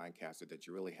walking along Lancaster, that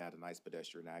you really had a nice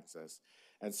pedestrian access.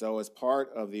 And so as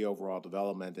part of the overall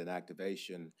development and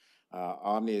activation,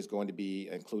 Omni is going to be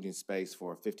including space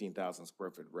for a 15,000 square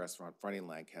foot restaurant fronting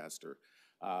Lancaster.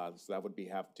 So that would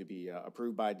have to be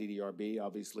approved by DDRB,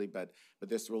 obviously, but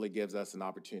this really gives us an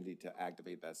opportunity to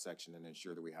activate that section and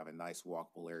ensure that we have a nice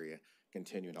walkable area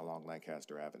continuing along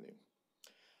Lancaster Avenue.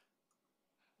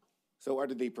 So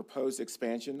under the proposed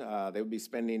expansion, they would be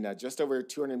spending just over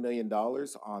 $200 million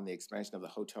on the expansion of the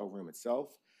hotel room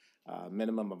itself,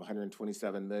 minimum of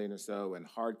 $127 million or so in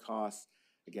hard costs.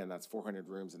 Again, that's 400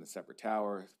 rooms in a separate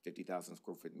tower, 50,000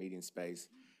 square foot meeting space,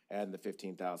 and the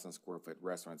 15,000 square foot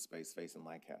restaurant space facing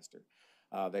Lancaster.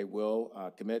 They will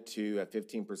commit to a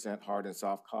 15% hard and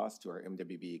soft cost to our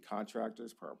MWB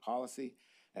contractors per our policy,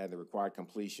 and the required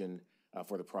completion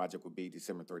for the project will be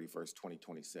December 31st,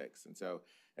 2026. And so,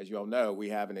 as you all know, we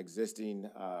have an existing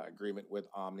agreement with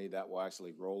Omni that will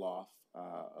actually roll off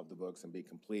of the books and be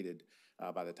completed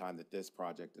by the time that this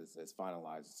project is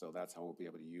finalized. So that's how we'll be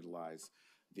able to utilize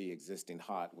the existing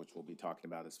HOT, which we'll be talking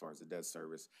about as far as the debt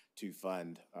service, to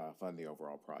fund the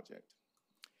overall project.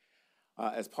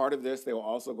 As part of this, they will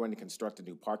also going to construct a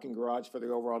new parking garage for the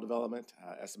overall development.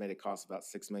 Estimated cost about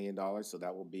 $6 million, so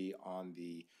that will be on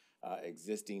the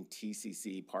existing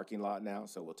TCC parking lot now.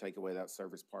 So we'll take away that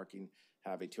service parking,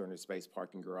 have a 200-space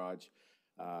parking garage.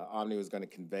 Omni is going to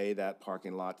convey that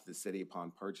parking lot to the city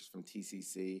upon purchase from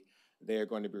TCC. They are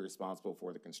going to be responsible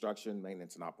for the construction,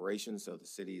 maintenance, and operations, so the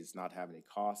city is not having any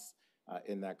costs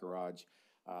in that garage.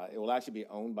 It will actually be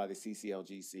owned by the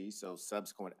CCLGC, so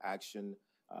subsequent action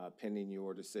pending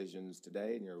your decisions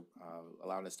today and you're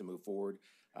allowing us to move forward,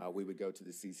 we would go to the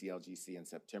CCLGC in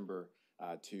September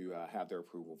to have their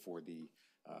approval for the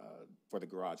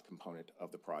garage component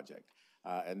of the project.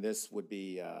 And this would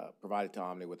be provided to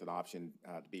Omni with an option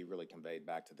to be really conveyed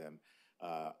back to them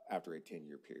after a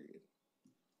 10-year period.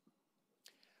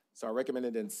 So our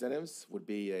recommended incentives would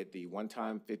be the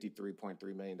one-time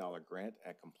 $53.3 million grant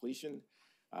at completion.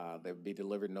 They would be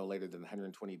delivered no later than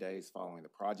 120 days following the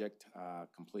project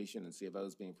completion and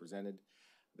CFOs being presented.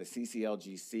 The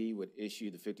CCLGC would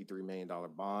issue the $53 million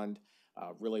bond,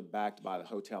 really backed by the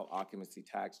hotel occupancy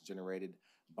tax generated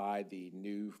by the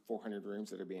new 400 rooms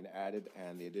that are being added,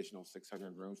 and the additional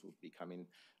 600 rooms will be coming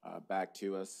back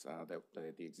to us.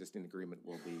 The existing agreement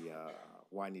will be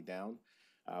winding down.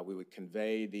 We would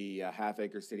convey the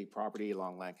half-acre city property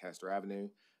along Lancaster Avenue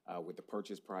with the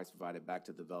purchase price provided back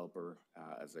to the developer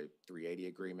as a 380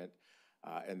 agreement.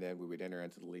 And then we would enter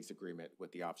into the lease agreement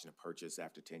with the option of purchase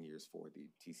after 10 years for the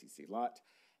TCC lot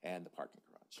and the parking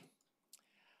garage.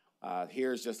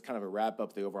 Here's just kind of a wrap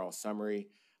up, the overall summary.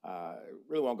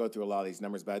 Really won't go through a lot of these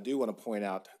numbers, but I do want to point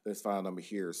out this final number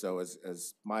here. So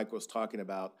as Mike was talking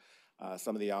about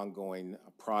some of the ongoing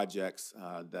projects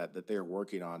that they're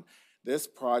working on, this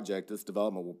project, this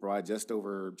development will provide just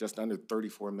under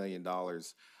 $34 million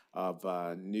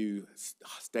of new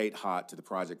state HOT to the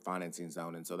project financing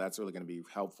zone. And so that's really going to be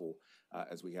helpful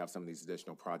as we have some of these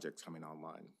additional projects coming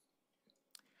online.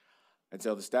 And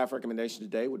so the staff recommendation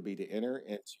today would be to enter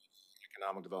into the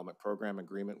Economic Development Program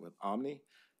Agreement with Omni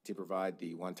to provide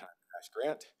the one-time cash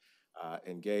grant,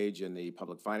 engage in the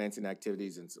public financing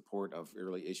activities in support of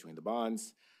early issuing the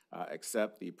bonds,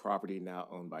 accept the property now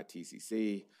owned by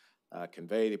TCC,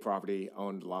 convey the property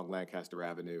owned along Lancaster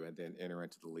Avenue, and then enter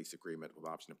into the lease agreement with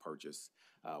option to purchase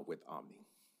with Omni.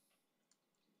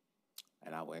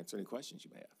 And I will answer any questions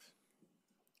you may have.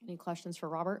 Any questions for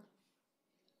Robert?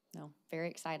 No, very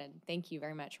excited. Thank you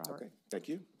very much, Robert. Okay, thank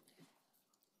you.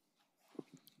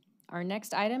 Our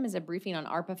next item is a briefing on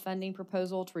ARPA funding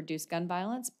proposal to reduce gun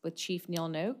violence with Chief Neil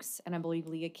Noakes, and I believe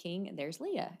Leah King, and there's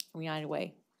Leah from United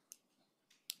Way.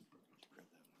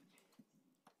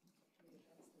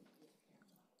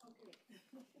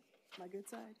 My good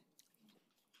side.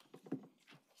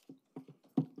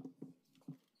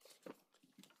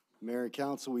 Mayor and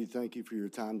Council, we thank you for your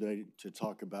time today to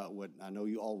talk about what I know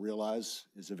you all realize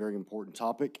is a very important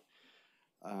topic.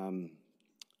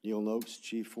 Neil Noakes,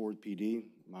 Chief Ford PD.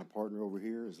 My partner over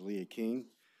here is Leah King,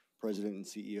 President and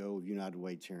CEO of United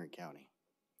Way Tarrant County.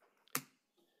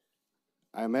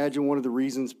 I imagine one of the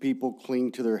reasons people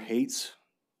cling to their hates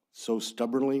so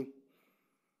stubbornly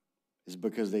is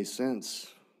because they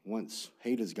sense once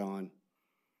hate is gone,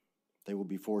 they will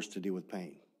be forced to deal with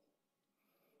pain.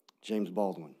 James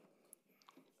Baldwin.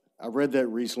 I read that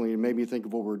recently and it made me think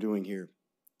of what we're doing here.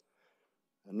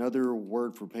 Another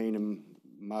word for pain in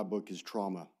my book is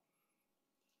trauma.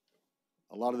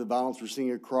 A lot of the violence we're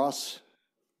seeing across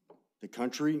the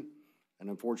country, and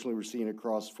unfortunately we're seeing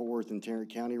across Fort Worth and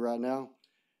Tarrant County right now,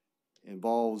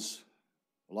 involves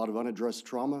a lot of unaddressed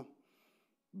trauma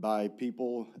by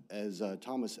people, as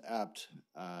Thomas Abt,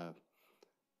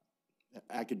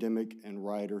 academic and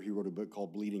writer, he wrote a book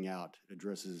called Bleeding Out. It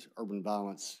addresses urban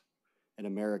violence in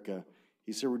America.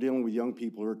 He said we're dealing with young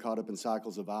people who are caught up in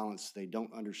cycles of violence they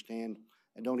don't understand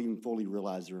and don't even fully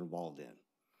realize they're involved in.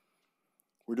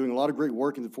 We're doing a lot of great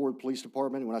work in the Fort Worth Police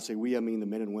Department. When I say we, I mean the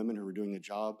men and women who are doing a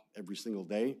job every single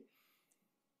day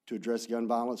to address gun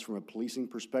violence from a policing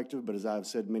perspective. But as I've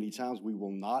said many times, we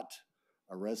will not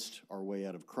arrest our way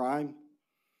out of crime.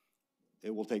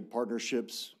 It will take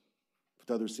partnerships with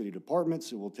other city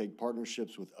departments. It will take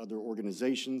partnerships with other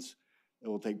organizations. It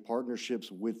will take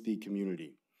partnerships with the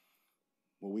community.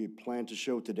 What we plan to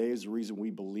show today is the reason we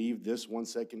believe this 1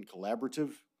 Second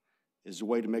Collaborative is the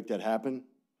way to make that happen.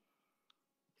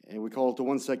 And we call it the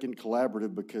 1 Second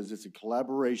Collaborative because it's a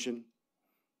collaboration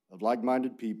of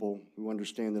like-minded people who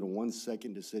understand that a 1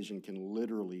 second decision can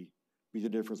literally be the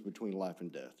difference between life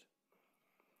and death.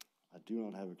 I do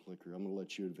not have a clicker. I'm going to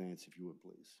let you advance if you would,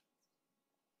 please.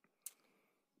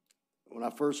 When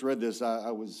I first read this,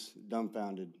 I was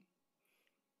dumbfounded.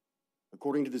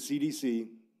 According to the CDC,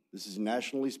 this is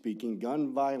nationally speaking,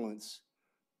 gun violence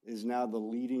is now the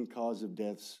leading cause of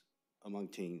deaths among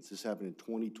teens. This happened in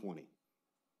 2020.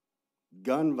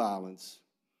 Gun violence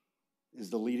is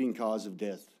the leading cause of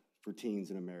death for teens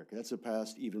in America. That's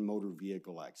surpassed even motor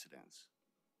vehicle accidents.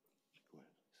 Go ahead,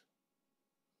 please.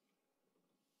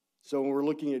 So when we're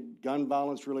looking at gun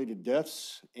violence-related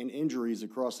deaths and injuries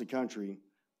across the country,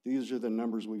 these are the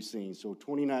numbers we've seen. So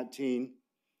 2019,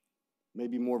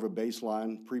 maybe more of a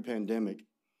baseline pre-pandemic,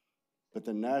 but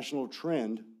the national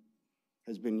trend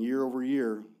has been year over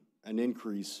year an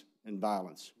increase in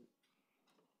violence.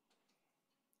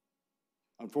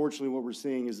 Unfortunately, what we're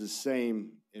seeing is the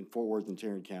same in Fort Worth and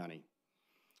Tarrant County.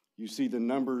 You see the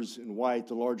numbers in white,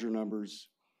 the larger numbers,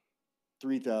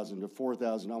 3,000 to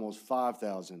 4,000, almost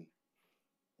 5,000.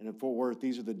 And in Fort Worth,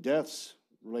 these are the deaths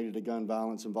related to gun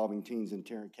violence involving teens in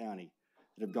Tarrant County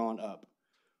that have gone up.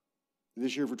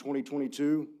 This year for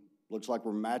 2022, looks like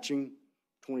we're matching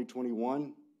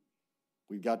 2021.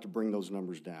 We've got to bring those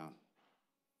numbers down.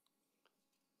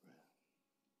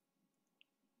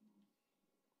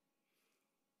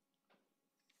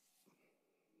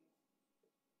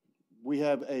 We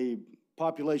have a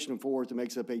population in Fort Worth that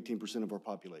makes up 18% of our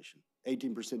population,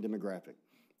 18% demographic.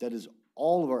 That is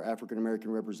all of our African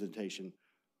American representation.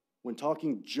 When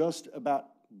talking just about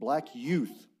black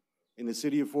youth in the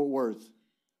city of Fort Worth,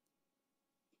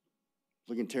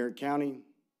 look in Tarrant County,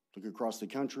 look across the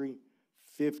country,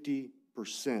 50%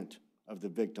 of the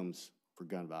victims for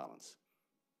gun violence.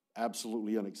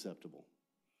 Absolutely unacceptable.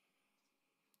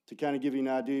 To kind of give you an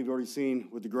idea, you've already seen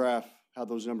with the graph how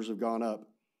those numbers have gone up.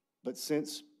 But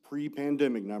since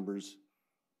pre-pandemic numbers,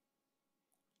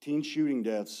 teen shooting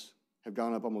deaths have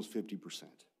gone up almost 50%.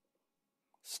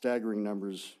 Staggering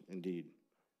numbers indeed.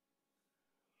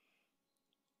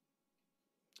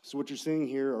 So what you're seeing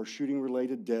here are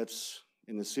shooting-related deaths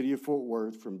in the city of Fort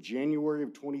Worth from January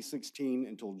of 2016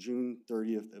 until June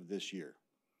 30th of this year.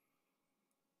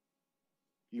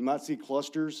 You might see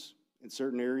clusters in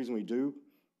certain areas, and we do,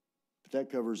 but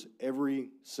that covers every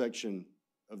section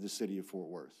of the city of Fort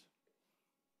Worth.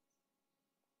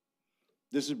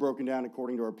 This is broken down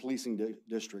according to our policing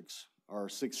districts, our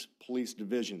 6 police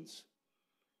divisions.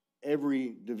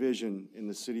 Every division in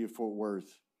the city of Fort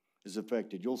Worth is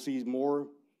affected. You'll see more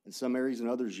in some areas than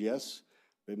others, yes,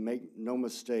 but make no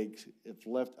mistake, if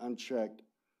left unchecked,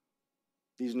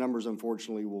 these numbers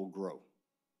unfortunately will grow,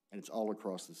 and it's all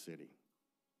across the city.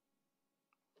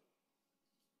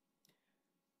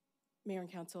 Mayor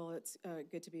and Council, it's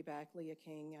good to be back. Leah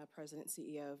King, President and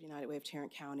CEO of United Way of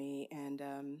Tarrant County, and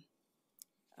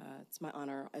it's my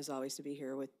honor, as always, to be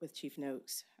here with Chief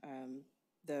Noakes,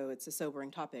 though it's a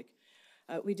sobering topic.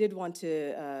 We did want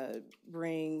to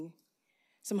bring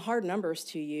some hard numbers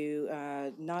to you,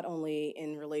 not only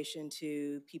in relation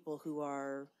to people who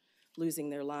are losing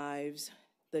their lives,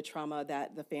 the trauma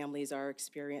that the families are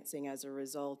experiencing as a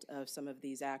result of some of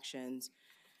these actions,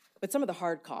 but some of the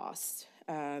hard costs.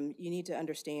 You need to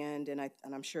understand, and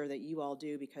I'm sure that you all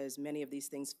do, because many of these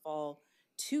things fall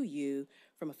to you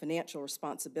from a financial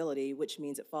responsibility, which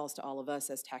means it falls to all of us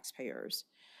as taxpayers.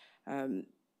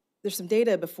 There's some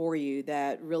data before you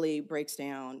that really breaks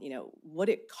down, what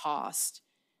it cost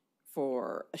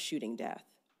for a shooting death.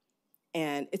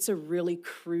 And it's a really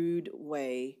crude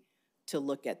way to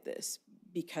look at this,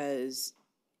 because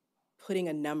putting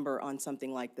a number on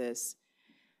something like this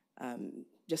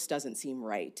just doesn't seem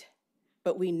right.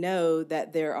 But we know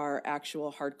that there are actual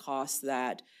hard costs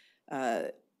that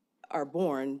are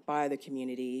borne by the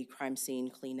community: crime scene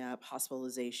cleanup,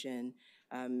 hospitalization.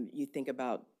 You think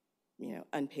about,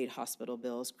 unpaid hospital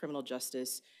bills, criminal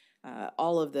justice,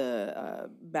 all of the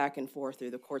back and forth through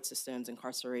the court systems,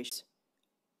 incarceration.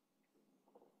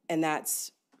 And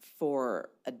that's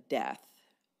for a death.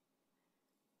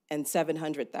 And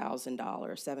 $700,000,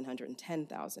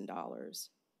 $710,000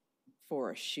 for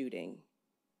a shooting.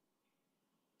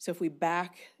 So if we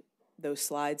back those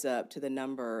slides up to the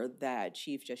number that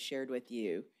Chief just shared with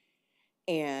you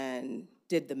and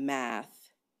did the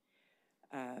math,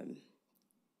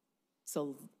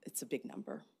 so it's a big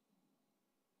number.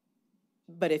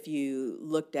 But if you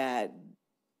looked at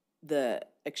the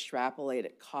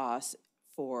extrapolated costs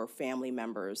for family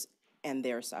members and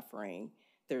their suffering,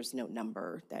 there's no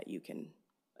number that you can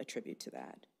attribute to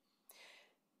that.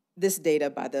 This data,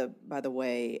 by the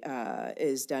way,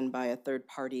 is done by a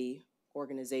third-party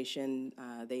organization.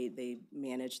 They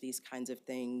manage these kinds of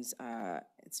things.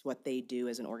 It's what they do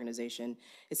as an organization.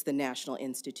 It's the National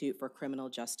Institute for Criminal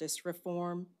Justice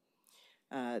Reform.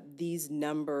 These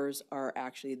numbers are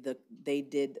actually they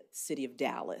did City of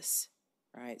Dallas,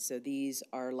 right? So these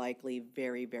are likely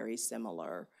very, very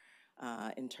similar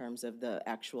in terms of the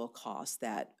actual costs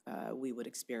that we would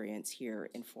experience here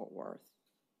in Fort Worth.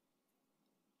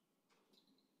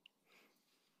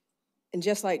 And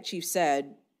just like Chief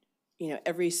said,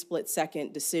 every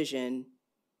split-second decision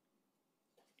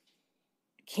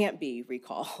can't be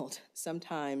recalled.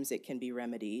 Sometimes it can be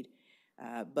remedied,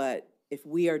 but if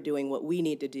we are doing what we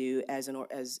need to do as a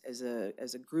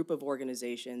group of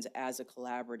organizations, as a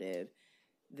collaborative,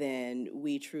 then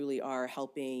we truly are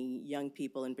helping young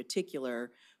people in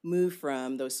particular move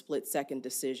from those split-second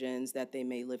decisions that they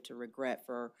may live to regret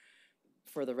for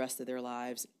the rest of their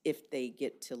lives, if they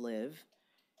get to live,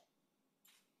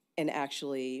 and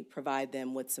actually provide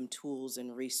them with some tools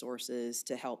and resources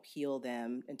to help heal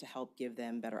them and to help give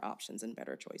them better options and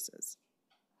better choices.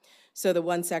 So the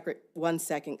 1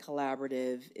 Second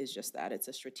Collaborative is just that. It's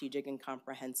a strategic and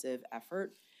comprehensive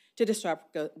effort to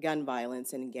disrupt gun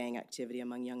violence and gang activity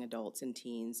among young adults and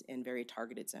teens in very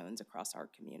targeted zones across our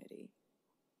community.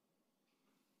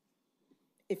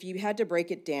 If you had to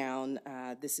break it down,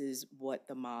 this is what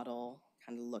the model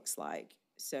kind of looks like.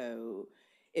 So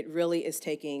it really is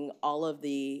taking all of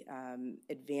the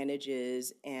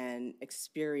advantages and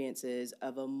experiences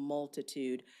of a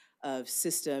multitude of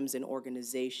systems and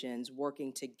organizations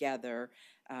working together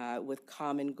with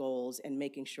common goals and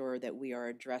making sure that we are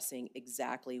addressing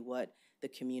exactly what the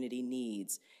community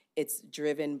needs. It's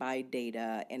driven by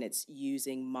data, and it's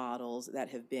using models that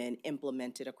have been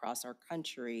implemented across our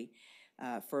country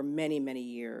for many, many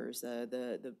years,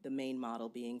 the main model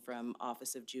being from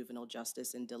Office of Juvenile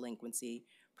Justice and Delinquency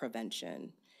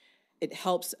Prevention. it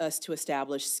helps us to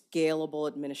establish scalable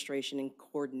administration and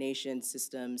coordination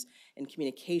systems and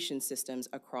communication systems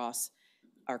across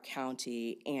our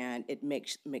county, and it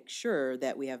makes sure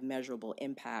that we have measurable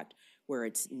impact where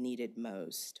it's needed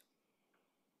most.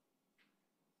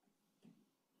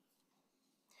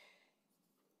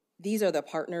 These are the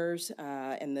partners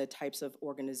and the types of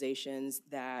organizations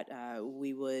that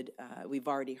we've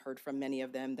already heard from many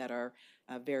of them that are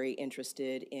very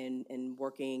interested in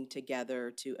working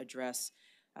together to address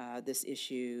this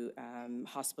issue.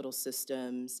 Hospital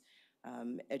systems,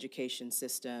 education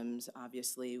systems,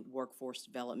 obviously workforce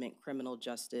development, criminal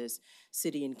justice,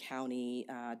 city and county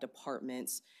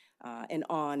departments, and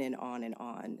on and on and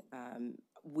on.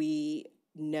 We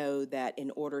know that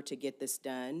in order to get this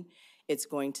done, it's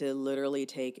going to literally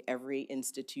take every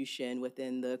institution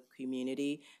within the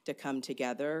community to come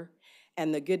together.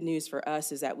 And the good news for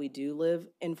us is that we do live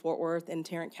in Fort Worth and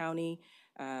Tarrant County,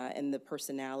 and the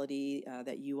personality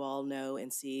that you all know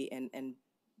and see and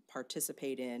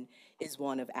participate in is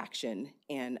one of action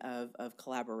and of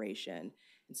collaboration.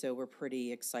 And so we're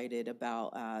pretty excited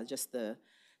about just the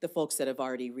folks that have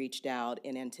already reached out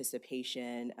in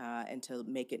anticipation and to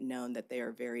make it known that they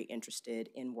are very interested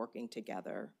in working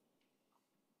together.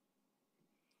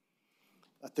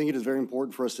 I think it is very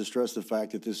important for us to stress the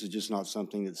fact that this is just not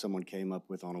something that someone came up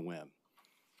with on a whim.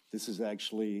 This is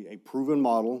actually a proven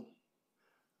model.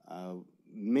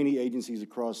 Many agencies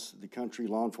across the country,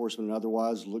 law enforcement and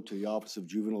otherwise, look to the Office of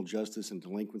Juvenile Justice and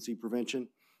Delinquency Prevention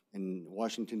in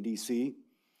Washington, D.C.,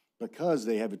 because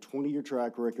they have a 20-year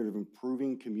track record of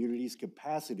improving communities'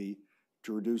 capacity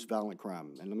to reduce violent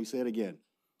crime. And let me say it again,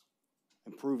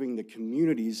 improving the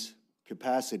community's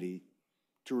capacity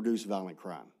to reduce violent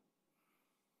crime.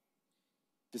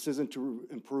 This isn't to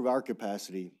improve our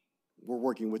capacity. We're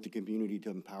working with the community to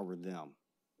empower them.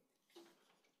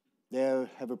 They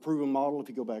have a proven model. If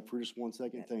you go back for just 1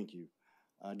 second, thank you.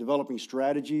 Developing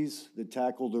strategies that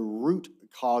tackle the root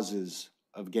causes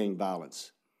of gang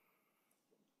violence.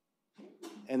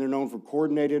 And they're known for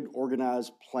coordinated,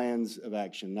 organized plans of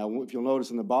action. Now, if you'll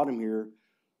notice in the bottom here,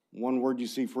 one word you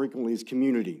see frequently is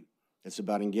community. It's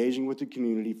about engaging with the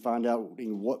community,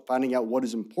 finding out what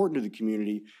is important to the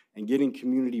community, and getting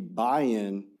community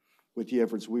buy-in with the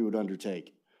efforts we would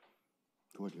undertake.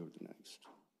 Go ahead and go to the next.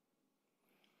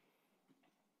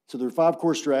 So there are 5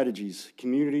 core strategies: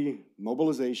 community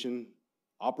mobilization,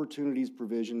 opportunities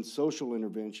provision, social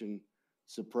intervention,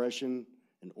 suppression,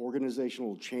 and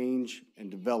organizational change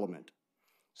and development.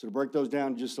 So to break those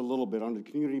down just a little bit, under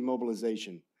community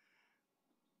mobilization,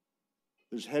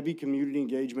 there's heavy community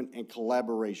engagement and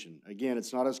collaboration. Again,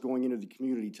 it's not us going into the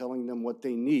community telling them what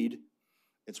they need.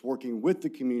 It's working with the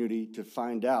community to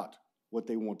find out what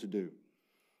they want to do.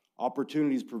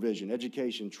 Opportunities provision,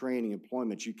 education, training,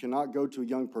 employment. You cannot go to a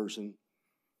young person,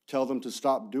 tell them to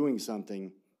stop doing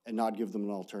something, and not give them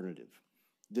an alternative.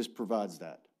 This provides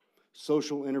that.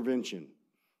 Social intervention,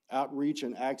 outreach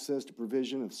and access to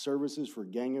provision of services for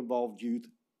gang-involved youth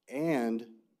and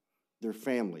their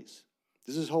families.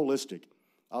 This is holistic.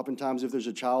 Oftentimes, if there's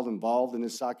a child involved in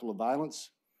this cycle of violence,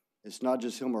 it's not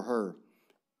just him or her.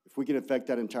 If we can affect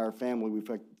that entire family, we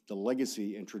affect the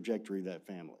legacy and trajectory of that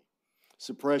family.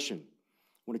 Suppression.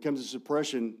 When it comes to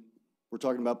suppression, we're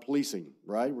talking about policing,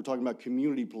 right? We're talking about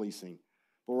community policing.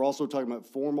 But we're also talking about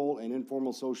formal and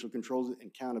informal social controls and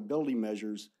accountability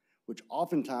measures, which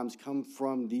oftentimes come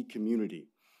from the community.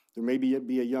 There may be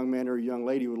a young man or a young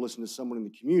lady who would listen to someone in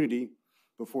the community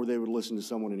before they would listen to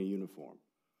someone in a uniform.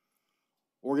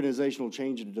 Organizational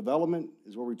change and development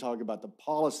is where we talk about the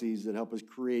policies that help us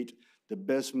create the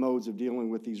best modes of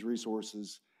dealing with these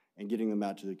resources and getting them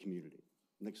out to the community.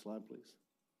 Next slide, please.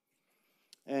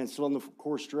 And so on the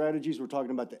core strategies, we're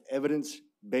talking about the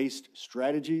evidence-based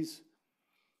strategies.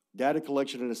 Data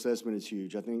collection and assessment is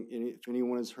huge. I think if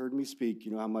anyone has heard me speak,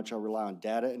 you know how much I rely on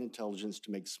data and intelligence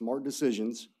to make smart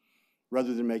decisions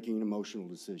rather than making emotional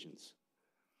decisions.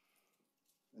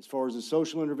 As far as the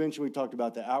social intervention, we talked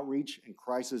about the outreach and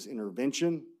crisis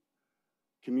intervention,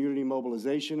 community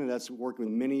mobilization, and that's working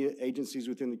with many agencies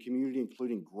within the community,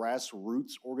 including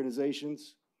grassroots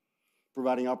organizations,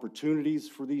 providing opportunities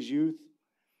for these youth,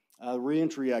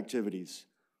 reentry activities.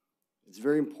 It's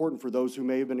very important for those who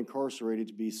may have been incarcerated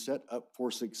to be set up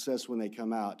for success when they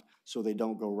come out so they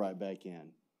don't go right back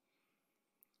in.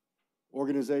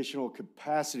 Organizational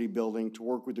capacity building to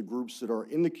work with the groups that are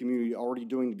in the community already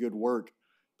doing the good work,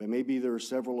 but maybe there are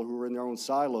several who are in their own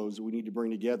silos that we need to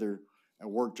bring together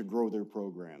and work to grow their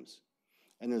programs.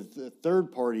 And the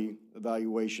third-party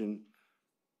evaluation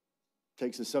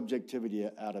takes the subjectivity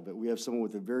out of it. We have someone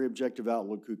with a very objective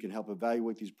outlook who can help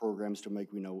evaluate these programs to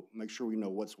make sure we know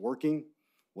what's working,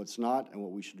 what's not, and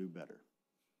what we should do better.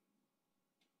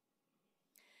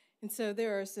 And so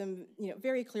there are some,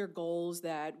 very clear goals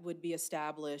that would be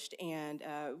established, and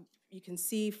you can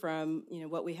see from,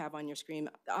 what we have on your screen,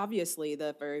 obviously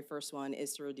the very first one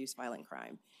is to reduce violent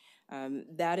crime.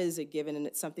 That is a given, and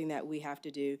it's something that we have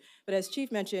to do. But as Chief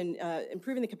mentioned,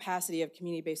 improving the capacity of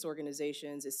community-based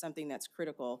organizations is something that's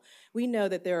critical. We know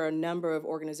that there are a number of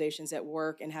organizations that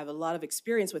work and have a lot of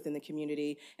experience within the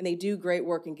community, and they do great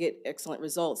work and get excellent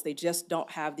results. They just don't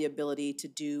have the ability to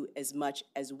do as much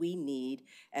as we need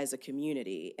as a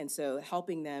community. And so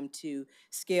helping them to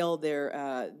scale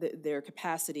their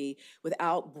capacity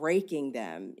without breaking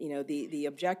them, the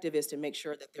objective is to make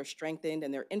sure that they're strengthened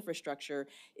and their infrastructure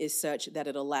is such that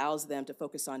it allows them to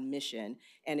focus on mission.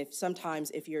 And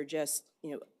if you're just,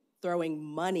 throwing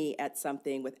money at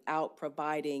something without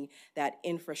providing that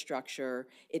infrastructure,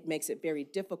 it makes it very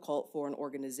difficult for an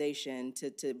organization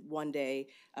to one day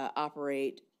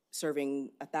operate serving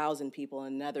 1,000 people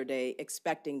and another day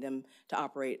expecting them to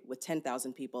operate with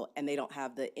 10,000 people, and they don't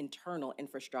have the internal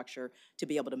infrastructure to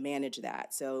be able to manage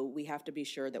that. So we have to be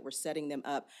sure that we're setting them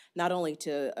up not only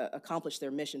to accomplish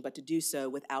their mission, but to do so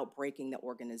without breaking the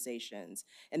organizations.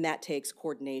 And that takes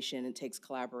coordination, it takes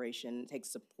collaboration, it takes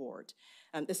support.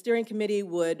 The steering committee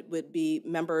would be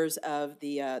members of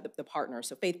the partners,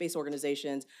 so faith-based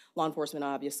organizations, law enforcement,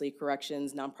 obviously,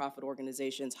 corrections, nonprofit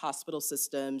organizations, hospital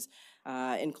systems,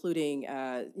 including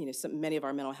many of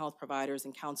our mental health providers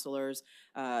and counselors,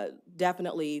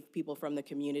 definitely people from the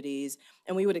communities.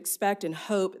 And we would expect and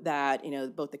hope that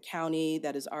both the county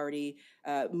that has already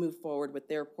moved forward with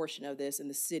their portion of this and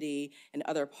the city and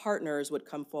other partners would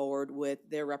come forward with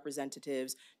their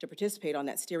representatives to participate on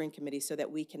that steering committee so that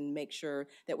we can make sure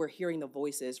that we're hearing the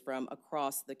voices from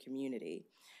across the community.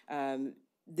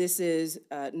 This is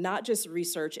not just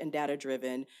research and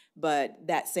data-driven, but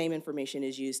that same information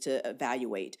is used to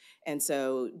evaluate. And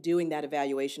so doing that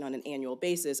evaluation on an annual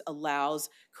basis allows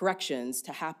corrections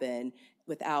to happen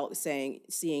without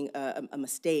seeing a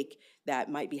mistake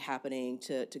that might be happening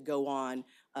to go on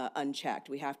unchecked.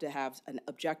 We have to have an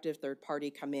objective third party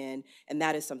come in, and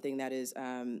that is something that is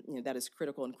that is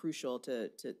critical and crucial to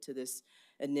this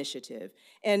initiative.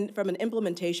 And from an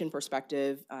implementation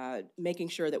perspective, making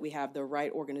sure that we have the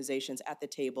right organizations at the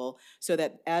table so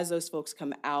that as those folks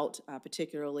come out,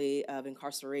 particularly of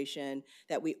incarceration,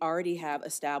 that we already have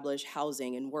established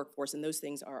housing and workforce, and those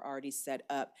things are already set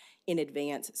up in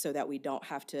advance so that we don't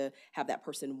have to have that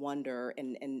person wonder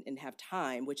and have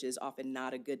time, which is often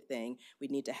not a good thing. We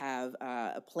need to have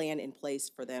a plan in place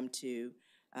for them to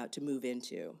move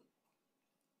into.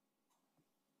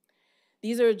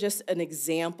 These are just an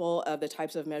example of the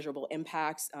types of measurable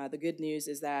impacts. The good news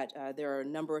is that there are a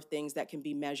number of things that can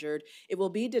be measured. It will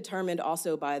be determined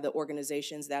also by the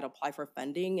organizations that apply for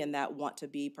funding and that want to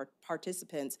be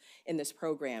participants in this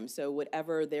program. So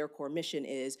whatever their core mission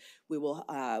is,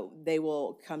 they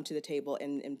will come to the table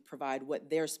and provide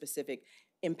what their specific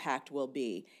impact will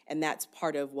be. And that's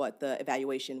part of what the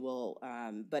evaluation will,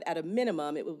 but at a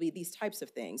minimum, it will be these types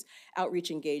of things. Outreach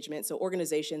engagement, so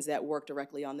organizations that work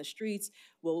directly on the streets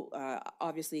will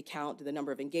obviously count the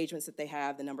number of engagements that they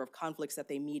have, the number of conflicts that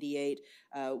they mediate,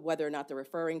 whether or not they're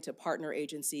referring to partner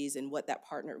agencies and what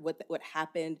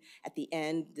happened at the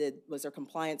end. Was there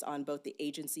compliance on both the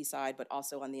agency side, but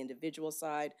also on the individual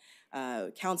side?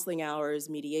 Counseling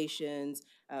hours, mediations,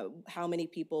 how many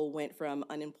people went from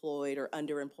unemployed or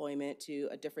underemployment to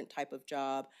a different type of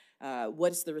job,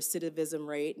 what's the recidivism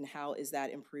rate and how is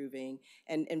that improving,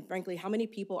 and frankly, how many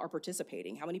people are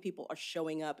participating, how many people are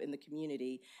showing up in the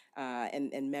community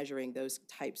and measuring those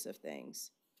types of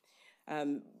things.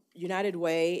 United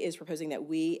Way is proposing that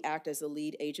we act as the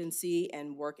lead agency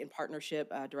and work in partnership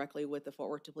directly with the Fort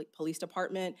Worth Police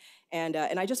Department. And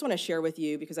I just want to share with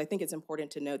you, because I think it's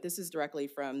important to note, this is directly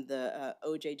from the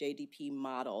OJJDP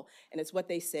model, and it's what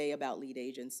they say about lead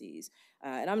agencies.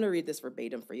 And I'm going to read this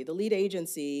verbatim for you. The lead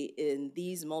agency in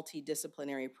these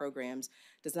multidisciplinary programs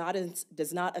does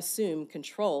not assume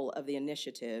control of the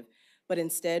initiative, but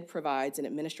instead provides an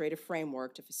administrative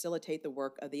framework to facilitate the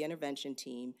work of the intervention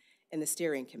team and the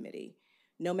steering committee.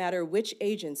 No matter which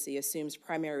agency assumes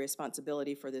primary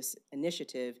responsibility for this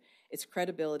initiative, its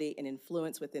credibility and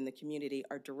influence within the community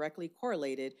are directly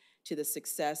correlated to the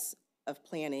success of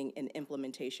planning and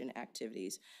implementation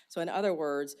activities. So in other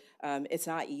words, it's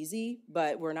not easy,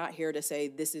 but we're not here to say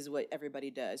this is what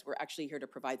everybody does. We're actually here to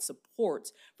provide support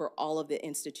for all of the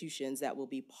institutions that will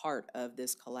be part of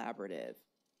this collaborative.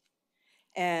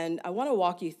 And I want to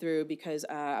walk you through because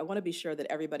I want to be sure that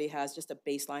everybody has just a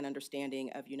baseline understanding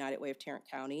of United Way of Tarrant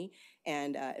County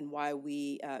and why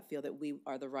we feel that we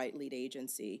are the right lead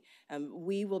agency.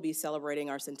 We will be celebrating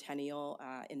our centennial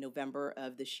in November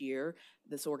of this year.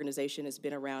 This organization has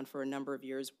been around for a number of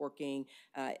years, working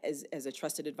as a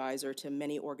trusted advisor to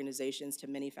many organizations, to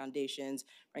many foundations,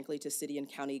 frankly, to city and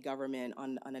county government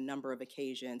on a number of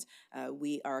occasions.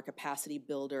 We are a capacity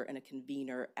builder and a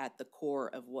convener at the core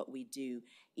of what we do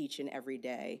each and every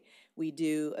day. We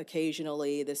do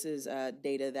occasionally, this is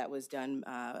data that was done,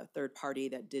 a third party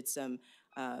that did some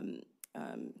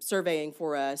surveying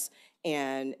for us,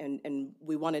 and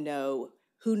we want to know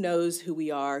who knows who we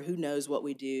are, who knows what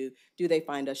we do they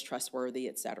find us trustworthy,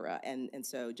 et cetera. And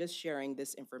so just sharing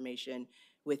this information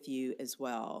with you as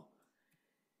well.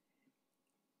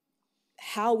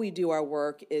 How we do our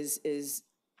work is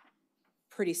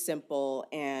pretty simple,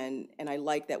 and I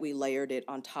like that we layered it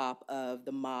on top of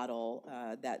the model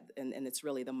and it's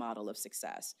really the model of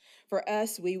success. For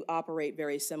us, we operate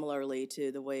very similarly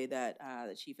to the way that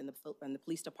the chief and the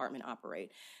police department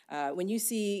operate. When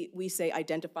we say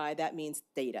identify, that means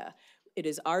data. It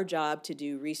is our job to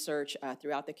do research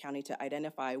throughout the county to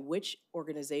identify which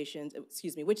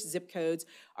which zip codes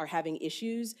are having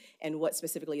issues and what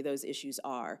specifically those issues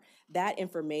are. That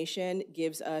information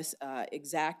gives us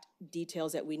exact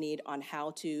details that we need on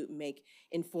how to make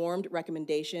informed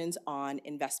recommendations on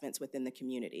investments within the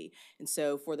community. And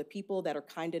so for the people that are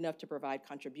kind enough to provide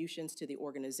contributions to the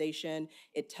organization,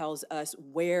 it tells us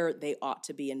where they ought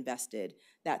to be invested.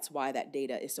 That's why that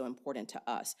data is so important to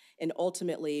us. And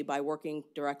ultimately, by working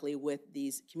directly with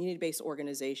these community-based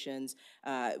organizations,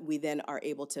 we then are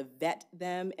able to vet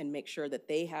them and make sure that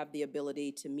they have the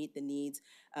ability to meet the needs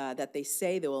that they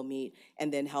say they will meet,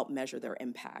 and then help measure their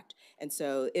impact. And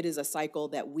so it is a cycle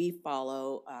that we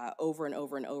follow over and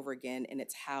over and over again, and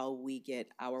it's how we get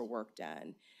our work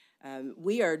done.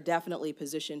 We are definitely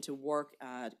positioned to work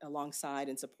alongside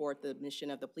and support the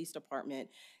mission of the police department,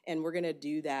 and we're going to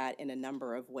do that in a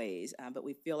number of ways. But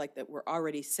we feel like that we're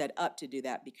already set up to do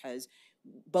that because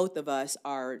both of us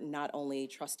are not only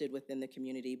trusted within the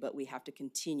community, but we have to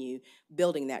continue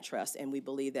building that trust, and we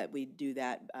believe that we do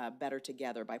that better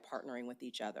together by partnering with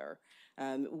each other.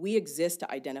 We exist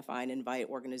to identify and invite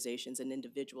organizations and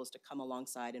individuals to come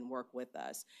alongside and work with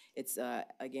us. It's,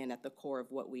 again, at the core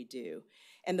of what we do.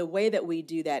 And the way that we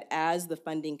do that, as the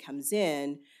funding comes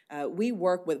in, we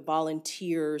work with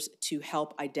volunteers to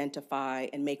help identify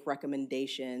and make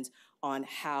recommendations on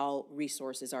how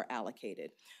resources are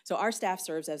allocated. So our staff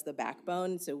serves as the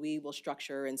backbone, so we will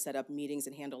structure and set up meetings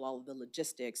and handle all of the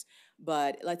logistics.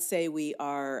 But let's say we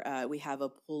have a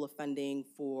pool of funding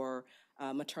for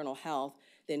maternal health,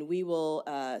 then we will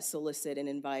solicit and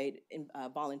invite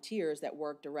volunteers that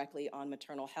work directly on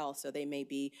maternal health. So they may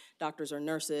be doctors or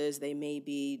nurses, they may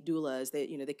be doulas,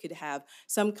 they could have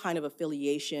some kind of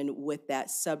affiliation with that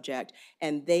subject,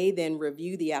 and they then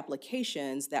review the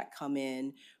applications that come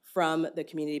in from the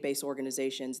community-based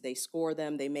organizations. They score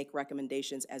them, they make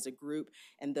recommendations as a group,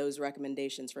 and those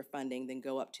recommendations for funding then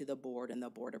go up to the board, and the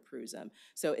board approves them.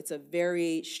 So it's a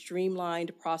very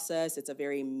streamlined process, it's a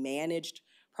very managed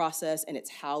process, and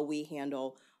it's how we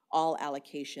handle all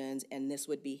allocations, and this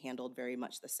would be handled very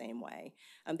much the same way.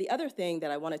 The other thing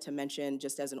that I wanted to mention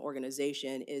just as an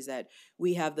organization is that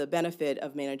we have the benefit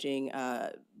of managing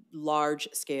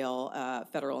large-scale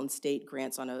federal and state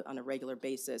grants on a regular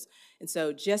basis. And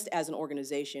so just as an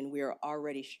organization, we are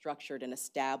already structured and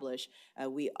established.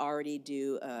 We already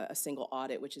do a single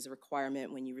audit, which is a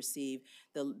requirement when you receive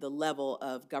the level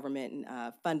of government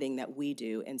funding that we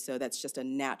do. And so that's just a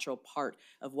natural part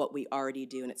of what we already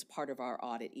do, and it's part of our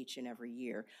audit each and every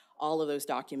year. All of those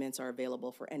documents are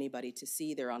available for anybody to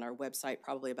see. They're on our website,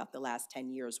 probably about the last 10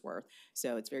 years worth.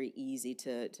 So it's very easy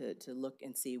to look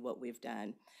and see what we've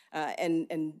done.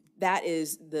 And that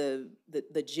is the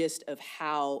gist of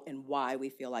how and why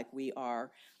we feel like we are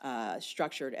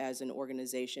structured as an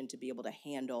organization to be able to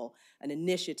handle an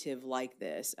initiative like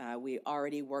this. We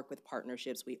already work with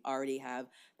partnerships. We already have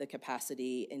the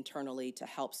capacity internally to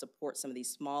help support some of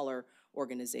these smaller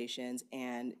organizations,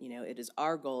 and it is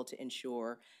our goal to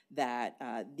ensure that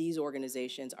these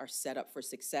organizations are set up for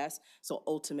success. So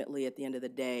ultimately, at the end of the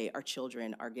day, our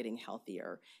children are getting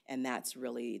healthier, and that's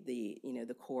really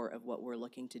the core of what we're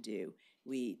looking to do.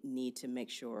 We need to make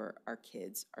sure our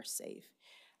kids are safe.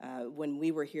 When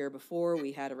we were here before,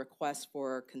 we had a request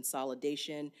for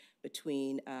consolidation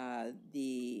between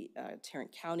the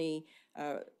Tarrant County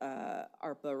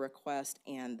ARPA request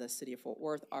and the City of Fort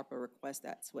Worth ARPA request.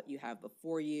 That's what you have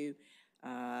before you.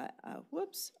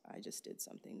 Whoops, I just did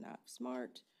something not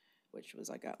smart, which was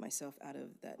I got myself out of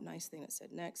that nice thing that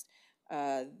said next.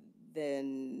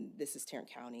 then this is Tarrant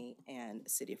County and the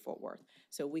City of Fort Worth.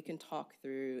 So we can talk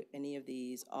through any of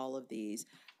these, all of these.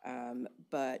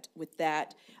 But with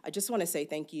that, I just want to say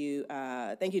thank you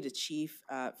to Chief,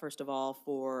 first of all,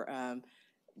 for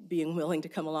being willing to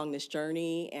come along this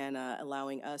journey and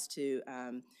allowing us to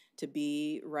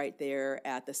be right there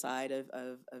at the side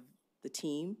of the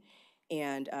team.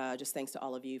 And just thanks to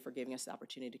all of you for giving us the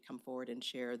opportunity to come forward and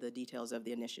share the details of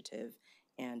the initiative.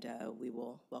 And we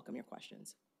will welcome your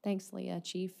questions. Thanks, Leah.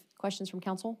 Chief, questions from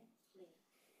council?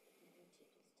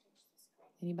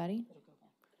 Anybody?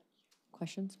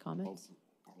 Questions, comments?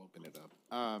 I'll open it up.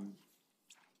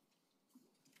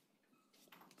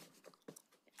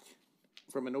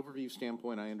 From an overview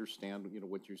standpoint, I understand,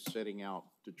 what you're setting out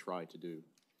to try to do.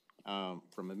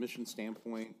 From a mission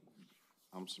standpoint,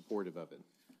 I'm supportive of it.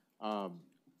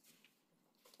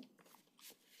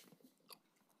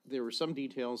 There are some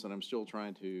details that I'm still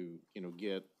trying to,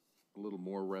 get a little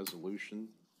more resolution,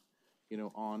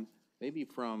 on, maybe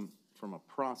from a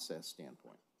process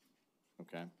standpoint,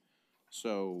 okay?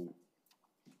 So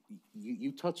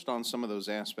you touched on some of those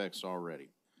aspects already.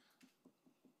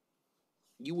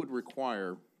 You would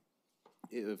require,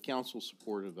 if council's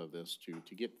supportive of this,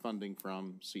 to get funding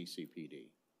from CCPD,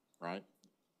 right?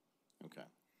 Okay.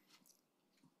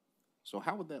 So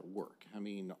how would that work? I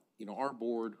mean, our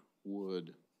board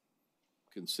would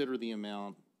consider the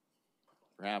amount,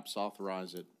 perhaps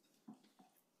authorize it.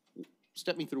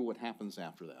 Step me through what happens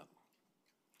after that.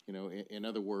 In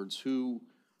other words, who,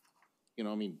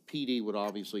 PD would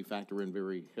obviously factor in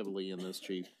very heavily in this,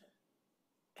 Chief.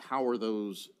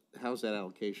 How's that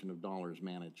allocation of dollars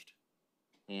managed?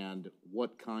 And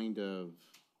what kind of,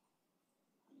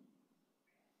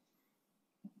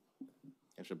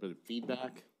 actually, a bit of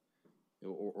feedback,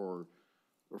 or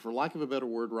for lack of a better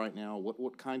word right now,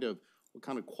 what kind of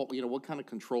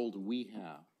control do we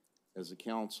have as a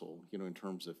council, in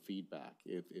terms of feedback?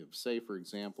 If say, for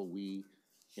example,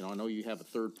 I know you have a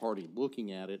third party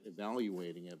looking at it,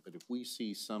 evaluating it, but if we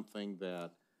see something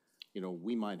that,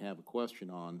 we might have a question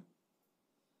on,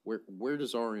 where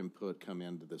does our input come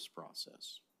into this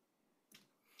process?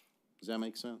 Does that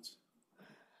make sense?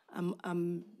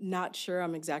 I'm not sure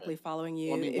I'm exactly following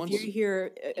you. Well, I mean, if you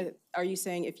hear, are you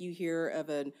saying if you hear of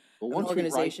an Once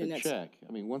organization we write the check,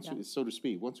 so to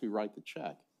speak, once we write the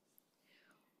check,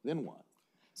 then what?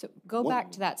 So go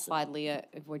back to that slide, Leah,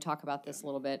 if we talk about this a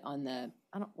little bit on the,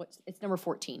 it's number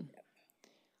 14.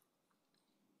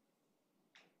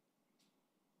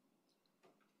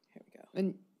 Here we go.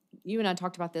 And you and I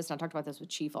talked about this, and I talked about this with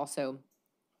Chief also.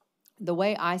 The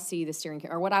way I see the steering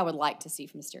committee, or what I would like to see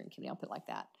from the steering committee, I'll put it like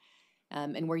that,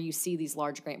 and where you see these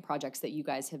large grant projects that you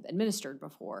guys have administered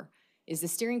before, is the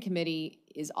steering committee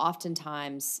is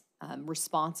oftentimes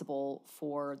responsible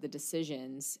for the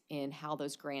decisions in how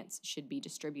those grants should be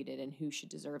distributed and who should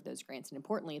deserve those grants. And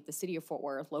importantly, if the city of Fort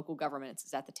Worth, local governments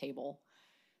is at the table,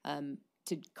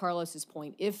 to Carlos's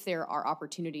point, if there are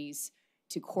opportunities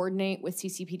to coordinate with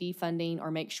CCPD funding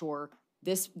or make sure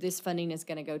this funding is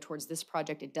going to go towards this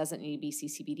project, it doesn't need to be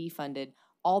CCPD funded,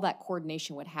 all that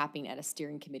coordination would happen at a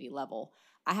steering committee level.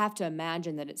 I have to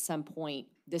imagine that at some point,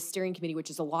 this steering committee, which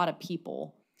is a lot of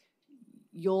people,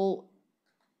 you'll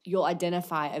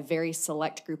identify a very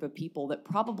select group of people that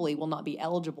probably will not be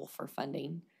eligible for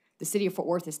funding. The city of Fort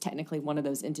Worth is technically one of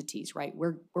those entities, right?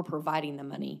 We're providing the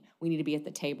money. We need to be at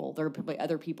the table. There are probably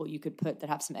other people you could put that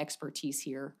have some expertise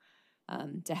here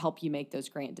to help you make those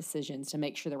grant decisions, to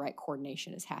make sure the right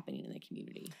coordination is happening in the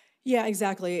community. Yeah,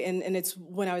 exactly. And it's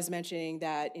when I was mentioning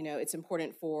that, it's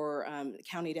important for the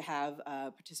county to have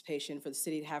participation, for the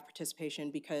city to have participation,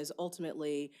 because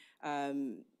ultimately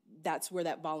that's where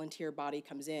that volunteer body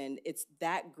comes in. It's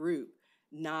that group,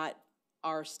 not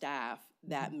our staff,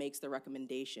 that makes the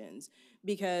recommendations,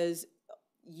 because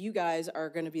you guys are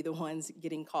going to be the ones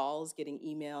getting calls, getting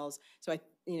emails. So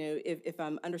if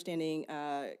I'm understanding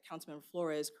Councilmember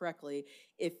Flores correctly,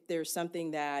 if there's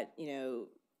something that,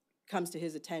 comes to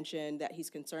his attention that he's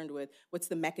concerned with, what's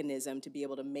the mechanism to be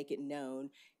able to make it known,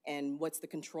 and what's the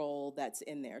control that's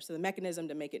in there? So the mechanism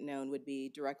to make it known would be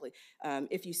directly,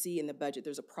 if you see in the budget,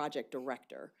 there's a project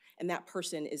director, and that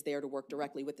person is there to work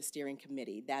directly with the steering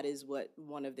committee. That is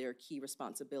one of their key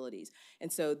responsibilities. And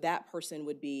so that person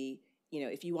would be,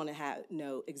 if you want to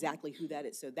know exactly who that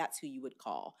is, so that's who you would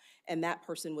call. And that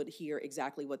person would hear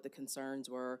exactly what the concerns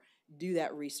were, do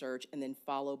that research, and then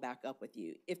follow back up with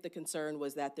you. If the concern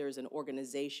was that there's an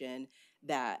organization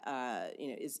that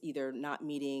is either not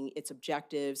meeting its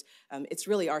objectives, it's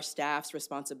really our staff's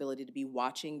responsibility to be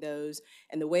watching those.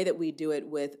 And the way that we do it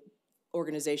with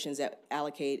organizations that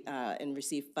allocate and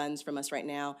receive funds from us right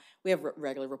now, we have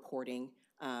regular reporting.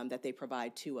 that they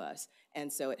provide to us.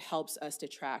 And so it helps us to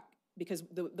track, because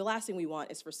the last thing we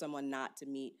want is for someone not to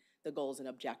meet the goals and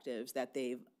objectives that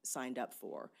they've signed up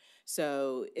for.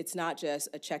 So it's not just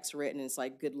a check's written and it's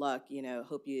like, good luck, you know,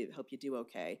 hope you do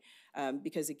okay.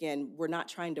 Because again, we're not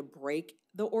trying to break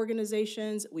the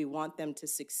organizations, we want them to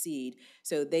succeed.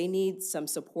 So they need some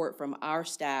support from our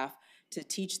staff to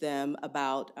teach them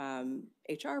about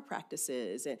HR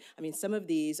practices. And I mean, some of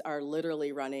these are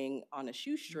literally running on a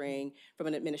shoestring from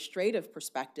an administrative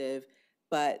perspective,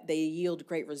 but they yield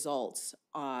great results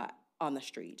on the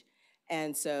street.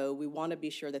 And so we want to be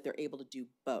sure that they're able to do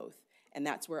both. And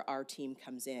that's where our team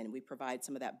comes in. We provide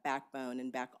some of that backbone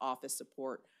and back office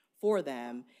support for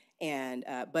them. And,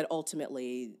 but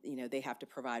ultimately, you know, they have to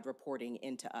provide reporting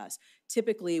into us.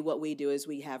 Typically what we do is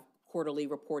we have quarterly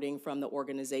reporting from the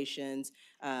organizations.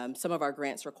 Some of our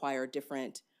grants require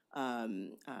different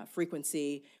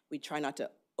frequency. We try not to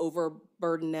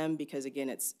overburden them because again,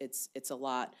 it's a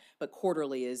lot, but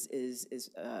quarterly is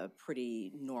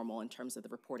pretty normal in terms of the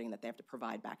reporting that they have to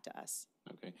provide back to us.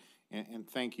 Okay, and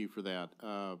thank you for that.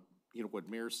 You know, what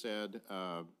Mayor said,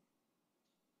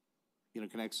 you know,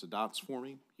 connects the dots for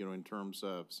me, you know, in terms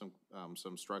of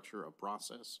some structure, a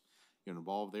process, you know,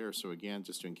 involved there. So again,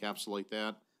 just to encapsulate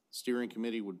that, steering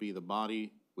committee would be the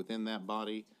body within that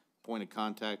body. Point of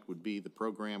contact would be the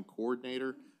program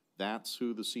coordinator. That's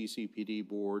who the CCPD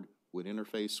board would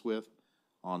interface with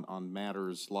on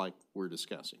matters like we're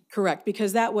discussing. Correct,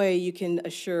 because that way you can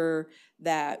assure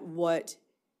that what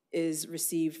is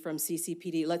received from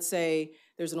CCPD, let's say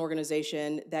there's an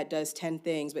organization that does 10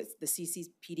 things, but the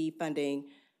CCPD funding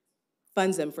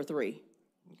funds them for 3,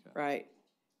 okay, right?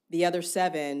 The other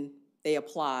 7, they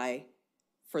apply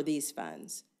for these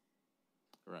funds.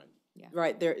 Right. Yeah.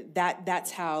 Right there,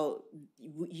 that's how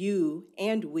you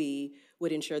and we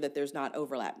would ensure that there's not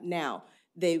overlap. Now,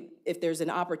 if there's an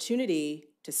opportunity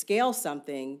to scale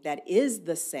something that is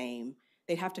the same,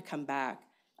 they'd have to come back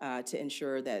to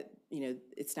ensure that, you know,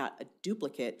 it's not a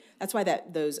duplicate. That's why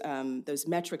those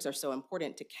metrics are so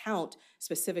important to count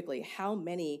specifically how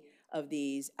many of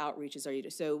these outreaches are you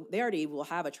doing. So they already will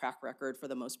have a track record for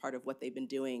the most part of what they've been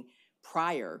doing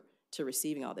prior to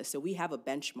receiving all this. So we have a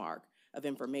benchmark of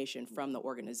information from the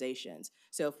organizations.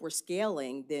 So if we're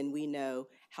scaling, then we know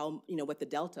how, you know, what the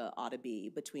delta ought to be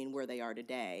between where they are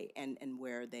today and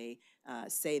where they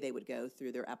say they would go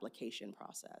through their application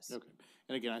process. Okay.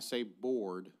 And again, I say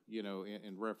board, you know,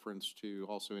 in reference to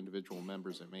also individual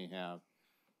members that may have,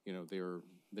 you know,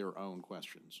 their own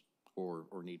questions or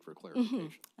need for clarification.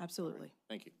 Mm-hmm. Absolutely. Right.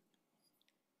 Thank you.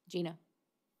 Gina.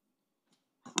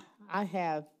 I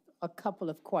have a couple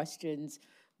of questions,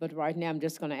 but right now I'm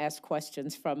just going to ask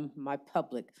questions from my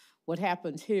public. What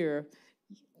happens here,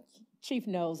 Chief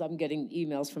knows I'm getting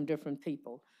emails from different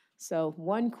people. So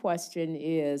one question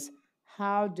is,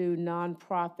 how do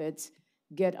nonprofits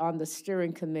get on the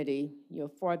steering committee, you know,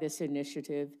 for this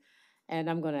initiative? And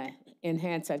I'm going to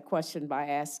enhance that question by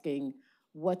asking,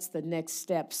 what's the next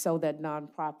step so that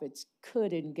nonprofits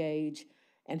could engage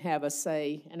and have a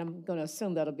say? And I'm going to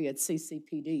assume that'll be at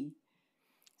CCPD.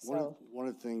 One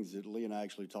of the things that Lee and I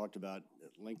actually talked about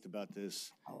at length about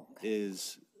this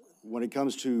is when it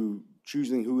comes to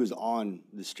choosing who is on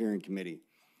the steering committee.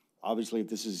 Obviously, if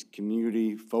this is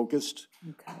community focused,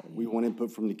 we want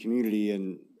input from the community,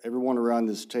 and everyone around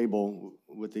this table,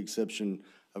 with the exception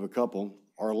of a couple,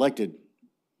 are elected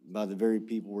by the very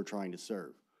people we're trying to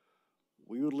serve.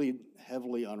 We would lean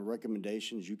heavily on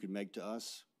recommendations you could make to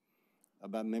us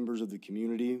about members of the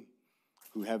community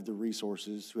who have the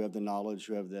resources, who have the knowledge,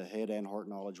 who have the head and heart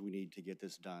knowledge we need to get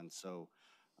this done. So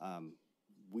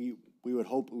we would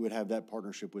hope we would have that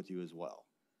partnership with you as well.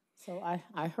 So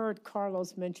I heard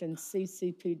Carlos mention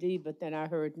CCPD, but then I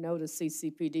heard no to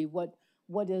CCPD.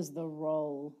 What is the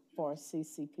role for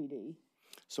CCPD?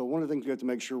 So one of the things we have to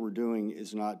make sure we're doing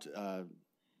is not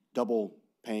double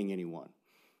paying anyone.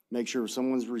 Make sure if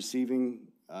someone's receiving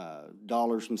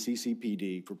dollars from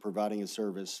CCPD for providing a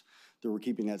service, that we're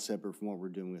keeping that separate from what we're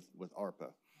doing with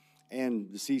ARPA.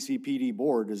 And the CCPD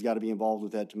board has got to be involved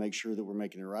with that to make sure that we're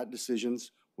making the right decisions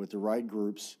with the right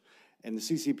groups. And the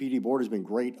CCPD board has been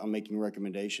great on making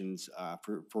recommendations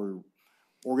for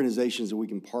organizations that we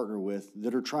can partner with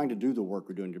that are trying to do the work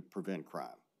we're doing to prevent crime.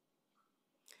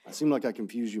 I seem like I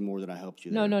confused you more than I helped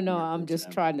you there. No, I'm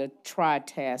just trying to try a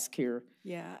task here.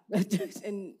 Yeah,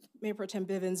 and Mayor Pro Tem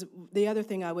Bivens, the other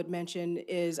thing I would mention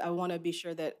is I want to be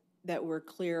sure that we're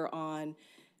clear on,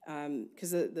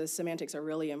 because the semantics are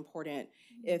really important.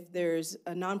 If there's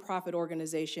a nonprofit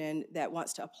organization that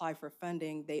wants to apply for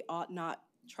funding, they ought not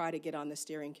try to get on the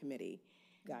steering committee.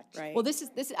 Gotcha. Right? Well, I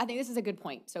think this is a good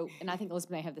point. So, and I think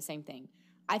Elizabeth may have the same thing.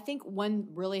 I think one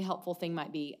really helpful thing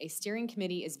might be a steering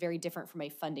committee is very different from a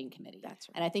funding committee. That's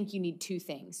right. And I think you need two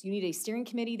things. You need a steering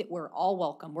committee that we're all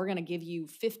welcome. We're going to give you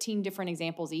 15 different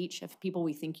examples each of people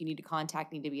we think you need to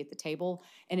contact, need to be at the table,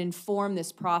 and inform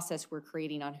this process we're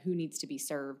creating on who needs to be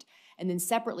served. And then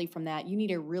separately from that, you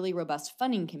need a really robust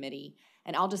funding committee.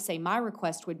 And I'll just say my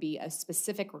request would be, a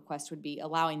specific request would be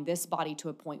allowing this body to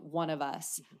appoint one of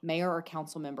us, mayor or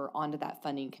council member, onto that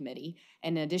funding committee.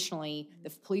 And additionally,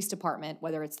 the police department,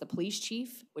 whether it's the police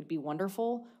chief, would be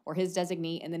wonderful, or his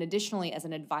designee. And then additionally, as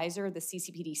an advisor, the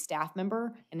CCPD staff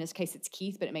member, in this case it's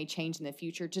Keith, but it may change in the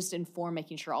future, just inform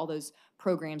making sure all those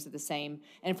programs are the same.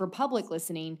 And for public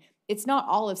listening, it's not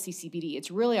all of CCPD. It's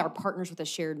really our Partners with a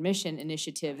Shared Mission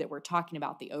initiative that we're talking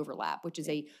about, the overlap, which is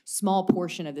a small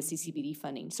portion of the CCPD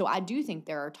funding. So I do think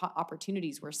there are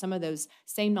opportunities where some of those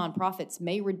same nonprofits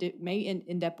may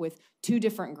end up with 2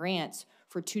 different grants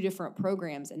for 2 different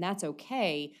programs, and that's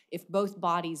okay if both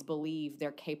bodies believe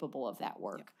they're capable of that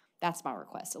work. Yep. That's my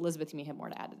request. Elizabeth, you may have more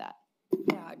to add to that.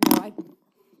 Yeah, no, I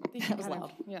think That was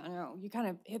loud. Yeah, I know. You kind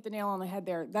of hit the nail on the head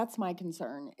there. That's my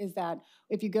concern, is that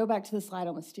if you go back to the slide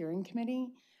on the steering committee,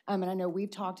 and I know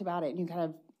we've talked about it, and you kind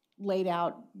of laid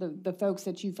out the folks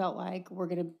that you felt like were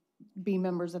going to be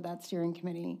members of that steering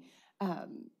committee,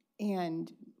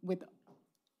 and with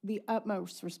the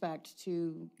utmost respect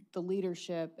to the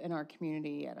leadership in our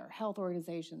community, at our health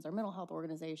organizations, our mental health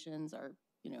organizations, our,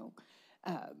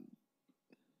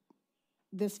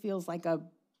 this feels like a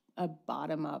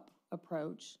bottom-up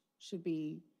approach should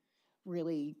be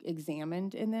really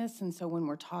examined in this. And so when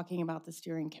we're talking about the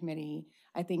steering committee,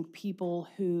 I think people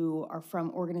who are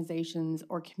from organizations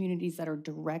or communities that are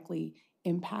directly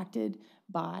impacted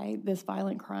by this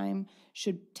violent crime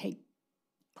should take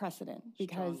precedent,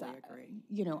 because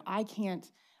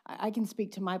I can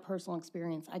speak to my personal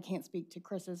experience. I can't speak to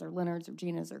Chris's or Leonard's or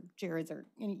Gina's or Jared's or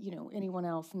anyone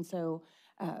else. And so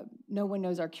no one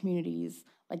knows our communities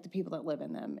like the people that live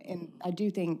in them. And I do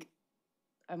think,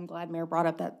 I'm glad Mayor brought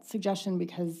up that suggestion,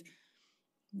 because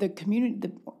the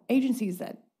agencies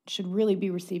that should really be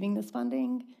receiving this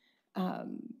funding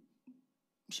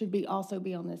should also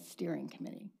be on this steering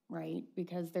committee, right?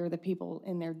 Because they're the people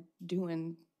in there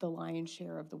doing the lion's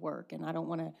share of the work, and I don't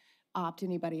want to opt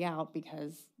anybody out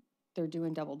because they're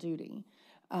doing double duty.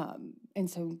 And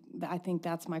so I think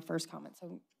that's my first comment.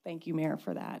 So thank you, Mayor,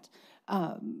 for that.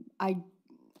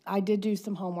 I did do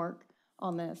some homework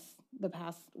on this the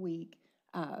past week,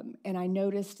 and I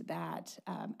noticed that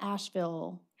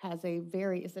Asheville has a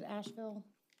is it Asheville?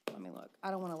 Let me look. I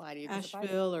don't want to lie to you.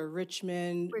 Asheville or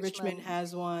Richmond. Richmond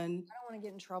has one. I don't want to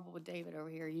get in trouble with David over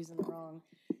here using the wrong.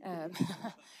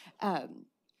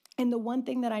 And the one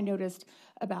thing that I noticed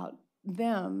about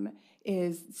them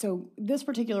is, so this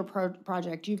particular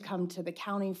project, you've come to the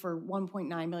county for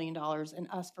 $1.9 million and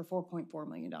us for $4.4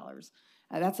 million.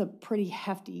 That's a pretty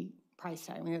hefty price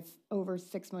tag. I mean, it's over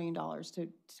 $6 million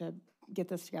to get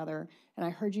this together. And I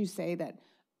heard you say that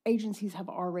agencies have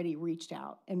already reached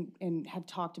out and have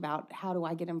talked about, how do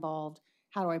I get involved?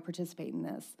 How do I participate in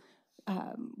this?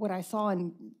 What I saw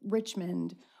in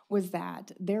Richmond was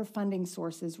that their funding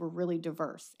sources were really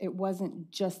diverse. It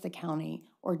wasn't just the county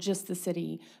or just the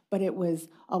city, but it was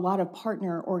a lot of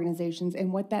partner organizations.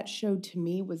 And what that showed to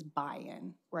me was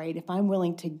buy-in, right? If I'm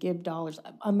willing to give dollars,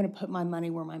 I'm going to put my money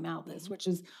where my mouth is, which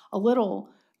is a little,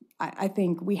 I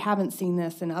think we haven't seen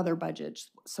this in other budgets.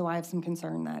 So I have some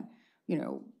concern that,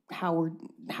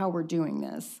 how we're doing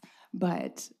this.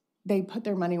 But they put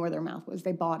their money where their mouth was.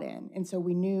 They bought in. And so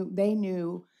they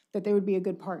knew that they would be a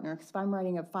good partner. Because if I'm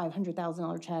writing a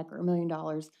 $500,000 check or $1 million,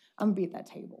 I'm gonna be at that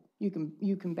table. You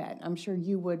can bet. I'm sure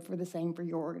you would for the same for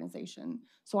your organization.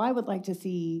 So I would like to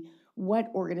see what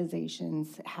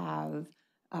organizations have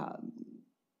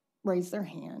raised their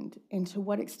hand, and to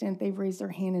what extent they've raised their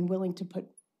hand and willing to put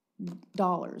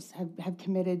dollars, have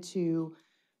committed to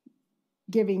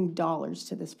giving dollars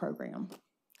to this program.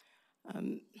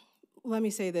 Let me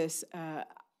say this.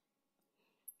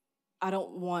 I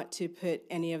don't want to put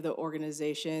any of the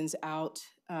organizations out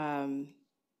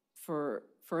for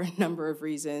a number of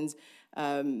reasons,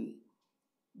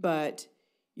 but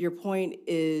your point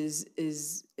is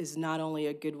not only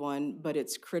a good one, but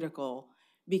it's critical,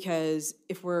 because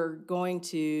if we're going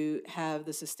to have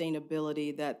the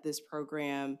sustainability that this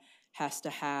program has to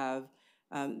have,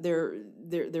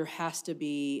 there has to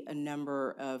be a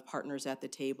number of partners at the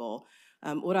table.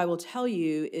 What I will tell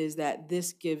you is that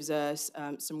this gives us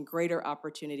some greater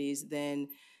opportunities than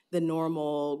the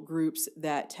normal groups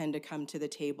that tend to come to the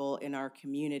table in our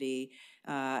community.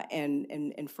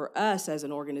 And for us as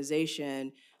an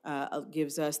organization,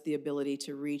 gives us the ability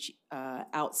to reach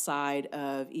outside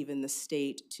of even the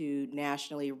state to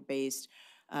nationally based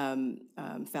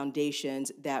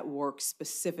foundations that work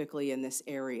specifically in this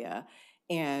area.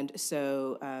 And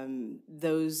so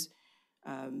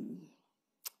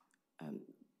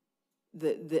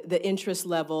the interest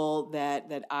level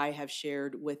that I have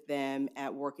shared with them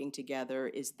at working together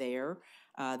is there.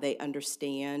 They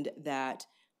understand that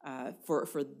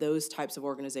for those types of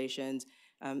organizations,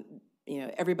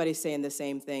 everybody's saying the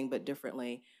same thing but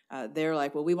differently. They're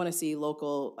like, well, we want to see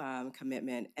local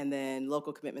commitment, and then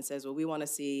local commitment says, well, we want to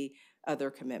see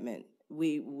other commitment.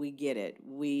 We get it.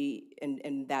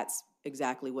 And that's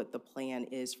exactly what the plan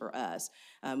is for us.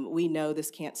 We know this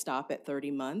can't stop at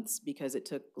 30 months because it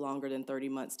took longer than 30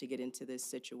 months to get into this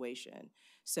situation.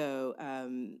 So,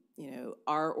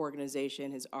 our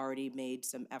organization has already made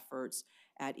some efforts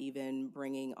at even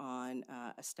bringing on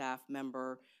a staff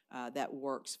member that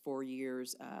works 4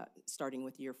 years, starting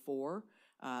with year 4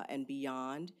 and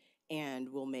beyond. And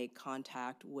we'll make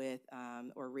contact with,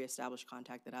 or reestablish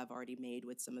contact that I've already made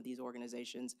with some of these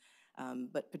organizations,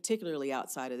 but particularly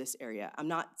outside of this area. I'm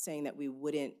not saying that we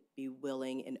wouldn't be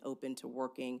willing and open to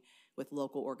working with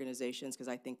local organizations, because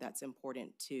I think that's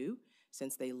important too,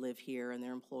 since they live here and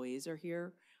their employees are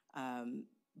here.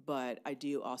 But I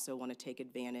do also want to take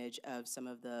advantage of some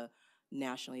of the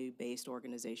nationally based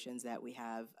organizations that we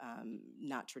have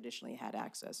not traditionally had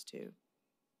access to.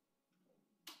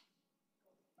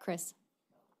 Chris.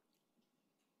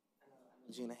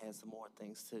 Gina has some more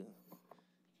things too,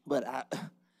 but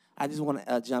I just want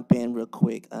to jump in real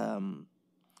quick.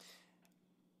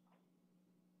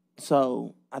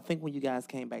 So I think when you guys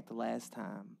came back the last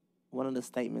time, one of the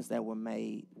statements that were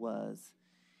made was,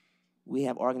 we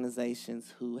have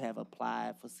organizations who have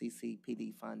applied for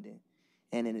CCPD funding,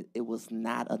 and it was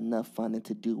not enough funding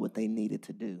to do what they needed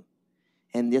to do.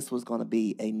 And this was going to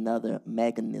be another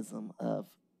mechanism of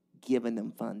giving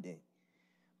them funding.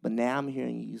 But now I'm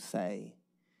hearing you say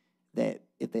that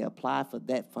if they apply for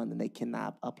that funding, they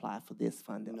cannot apply for this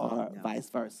funding, or vice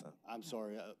versa. I'm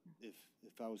sorry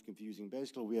if I was confusing.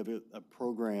 Basically, we have a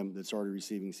program that's already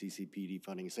receiving CCPD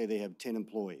funding. Say they have 10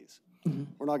 employees.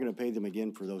 We're not going to pay them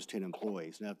again for those 10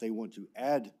 employees. Now, if they want to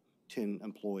add 10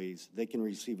 employees, they can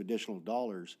receive additional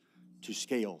dollars to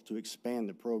scale, to expand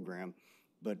the program.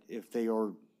 But if they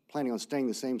are planning on staying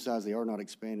the same size, they are not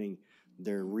expanding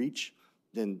their reach,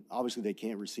 then obviously they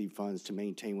can't receive funds to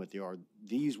maintain what they are.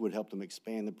 These would help them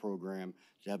expand the program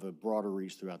to have a broader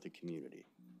reach throughout the community.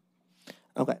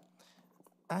 Okay.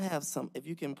 I have some, if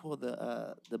you can pull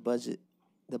the budget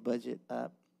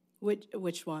up.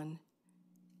 Which one?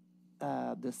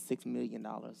 The $6 million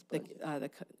budget.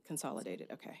 The consolidated,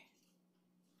 okay.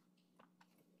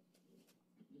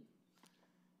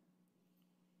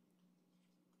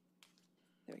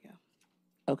 There we go.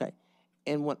 Okay.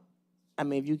 And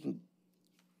if you can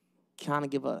kind of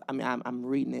give I'm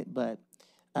reading it, but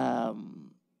are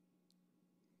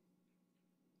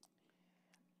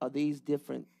these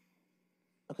different?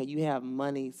 Okay, you have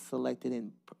money selected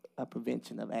in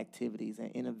prevention of activities and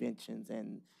interventions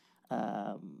and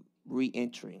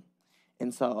reentry.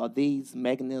 And so are these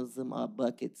mechanism or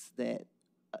buckets that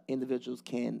individuals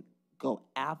can go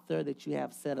after that you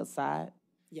have set aside?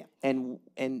 Yeah. And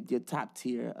your top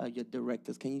tier, your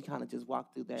directors, can you kind of just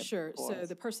walk through that? Sure. So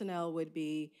the personnel would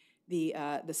be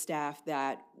the staff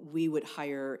that we would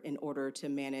hire in order to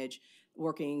manage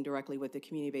working directly with the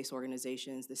community-based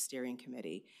organizations, the steering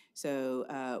committee. So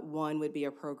one would be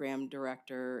a program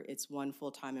director. It's one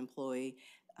full-time employee.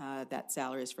 That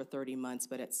salary is for 30 months,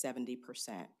 but at 70%.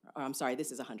 I'm sorry,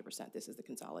 this is 100%. This is the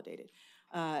consolidated.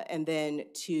 And then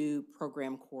 2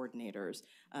 program coordinators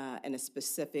and a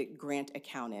specific grant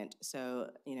accountant. So,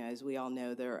 as we all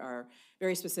know, there are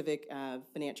very specific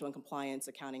financial and compliance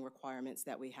accounting requirements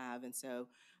that we have. And so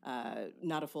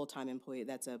not a full-time employee,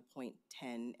 that's a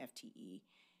 0.10 FTE.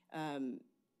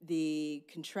 The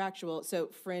contractual, so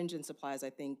fringe and supplies, I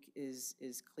think is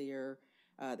clear.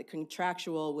 The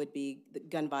contractual would be the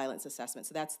gun violence assessment.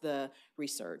 So that's the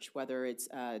research, whether it's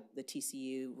the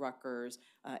TCU, Rutgers,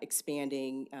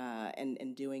 expanding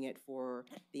and doing it for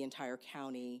the entire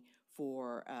county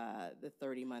for the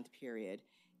 30-month period.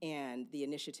 And the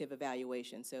initiative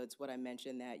evaluation. So it's what I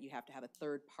mentioned, that you have to have a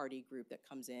third-party group that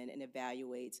comes in and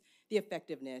evaluates the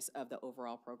effectiveness of the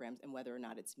overall programs and whether or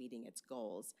not it's meeting its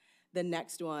goals. The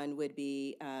next one would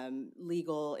be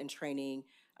legal and training.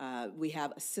 We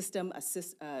have a system, a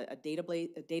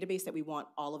database that we want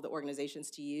all of the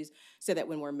organizations to use so that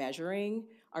when we're measuring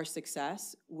our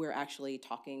success, we're actually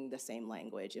talking the same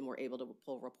language and we're able to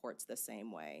pull reports the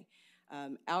same way.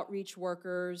 Outreach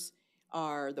workers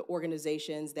are the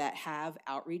organizations that have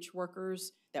outreach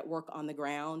workers that work on the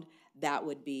ground. That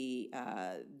would be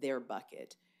their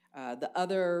bucket. The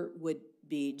other would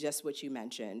be just what you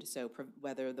mentioned, so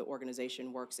whether the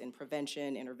organization works in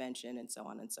prevention, intervention, and so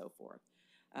on and so forth.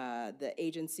 The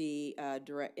agency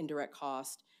indirect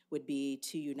cost would be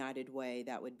to United Way.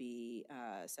 That would be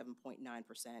 7.9%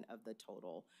 of the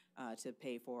total to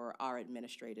pay for our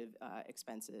administrative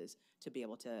expenses to be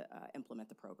able to implement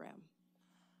the program.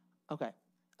 Okay,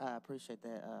 I appreciate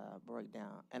that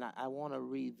breakdown. And I want to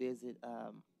revisit,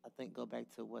 I think go back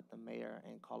to what the mayor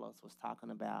and Carlos was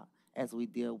talking about as we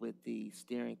deal with the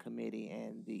steering committee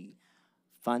and the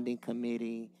funding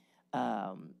committee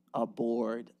or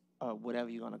board or whatever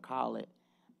you're going to call it.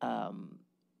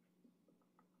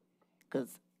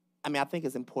 Because, I mean, I think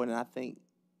it's important. I think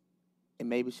it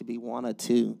maybe should be one or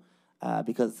two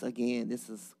because, again, this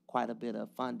is quite a bit of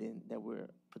funding that we're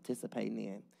participating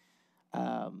in.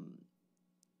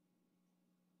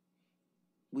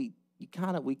 We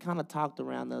kind of talked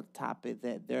around the topic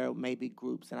that there may be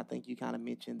groups, and I think you kind of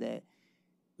mentioned that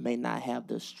may not have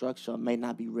the structure, may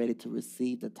not be ready to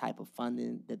receive the type of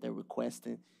funding that they're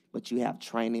requesting, but you have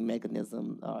training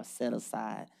mechanisms set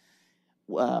aside.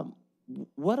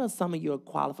 What are some of your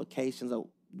qualifications, or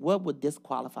what would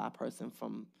disqualify a person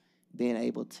from being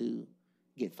able to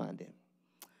get funding?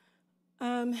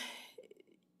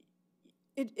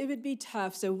 It would be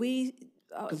tough. So we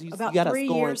You about got a 3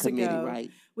 scoring years committee, ago, right?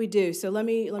 we do. So let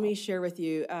me share with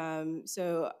you.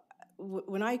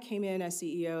 When I came in as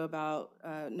CEO about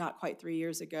not quite 3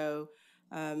 years ago,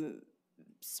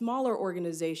 smaller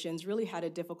organizations really had a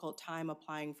difficult time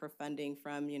applying for funding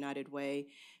from United Way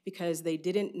because they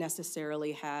didn't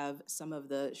necessarily have some of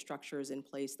the structures in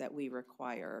place that we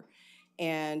require.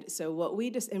 And so what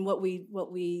we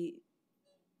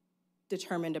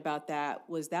determined about that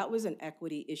was an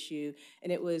equity issue,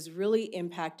 and it was really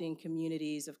impacting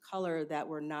communities of color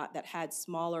that had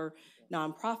smaller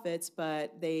nonprofits,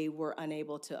 but they were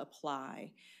unable to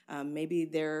apply. Maybe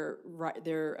their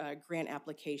grant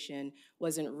application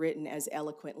wasn't written as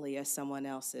eloquently as someone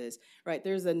else's, right?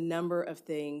 There's a number of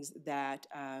things that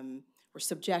were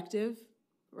subjective,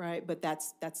 right? But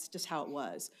that's just how it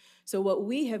was. So what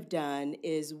we have done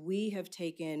is we have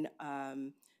taken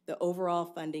the overall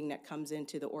funding that comes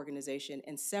into the organization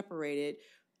and separated,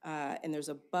 and there's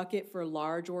a bucket for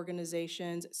large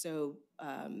organizations, so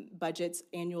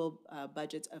annual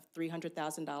budgets of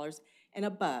 $300,000 and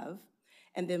above.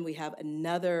 And then we have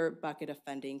another bucket of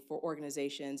funding for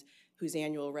organizations whose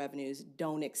annual revenues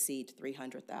don't exceed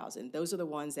 $300,000. Those are the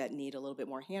ones that need a little bit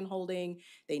more hand-holding.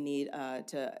 They need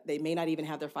they may not even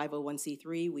have their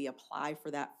 501c3. We apply for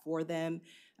that for them.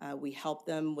 We help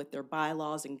them with their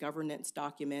bylaws and governance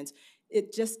documents.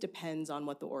 It just depends on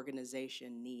what the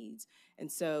organization needs.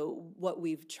 And so what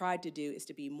we've tried to do is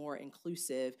to be more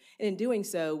inclusive. And in doing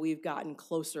so, we've gotten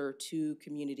closer to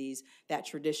communities that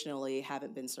traditionally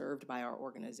haven't been served by our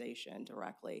organization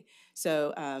directly.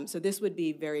 So, so this would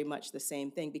be very much the same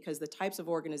thing, because the types of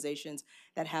organizations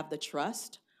that have the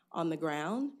trust on the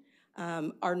ground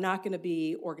are not going to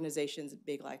be organizations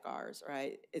big like ours,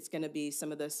 right? It's going to be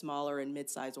some of the smaller and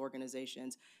mid-sized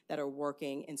organizations that are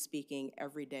working and speaking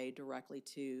every day directly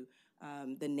to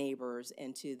the neighbors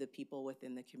and to the people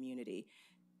within the community.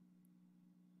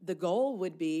 The goal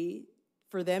would be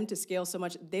for them to scale so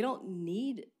much, they don't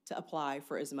need to apply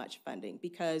for as much funding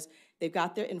because they've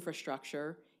got their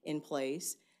infrastructure in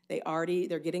place.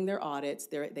 They're getting their audits,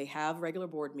 they have regular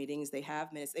board meetings, they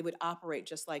have minutes. They would operate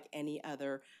just like any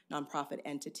other nonprofit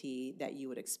entity that you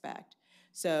would expect.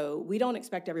 So we don't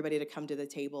expect everybody to come to the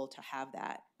table to have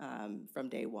that from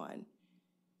day one.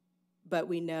 But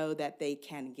we know that they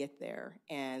can get there,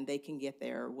 and they can get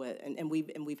there and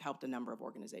we've helped a number of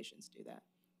organizations do that.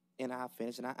 And I'll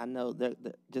finish. And I know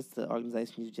just the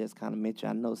organization you just kind of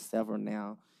mentioned, I know several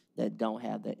now that don't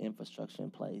have the infrastructure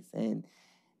in place and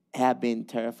have been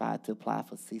terrified to apply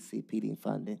for CCPD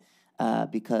funding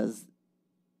because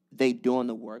they doing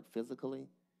the work physically,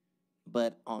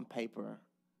 but on paper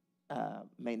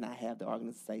may not have the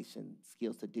organization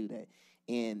skills to do that.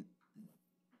 And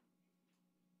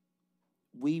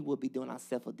we would be doing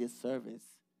ourselves a disservice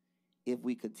if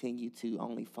we continue to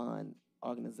only fund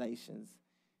organizations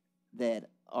that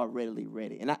are readily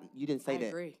ready. And you didn't say that. I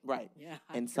agree. Right. Yeah.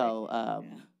 And so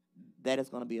that is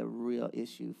going to be a real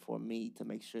issue for me to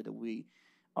make sure that we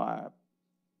are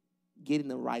getting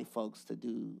the right folks to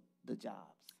do the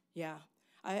jobs. Yeah,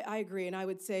 I agree. And I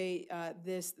would say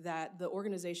that the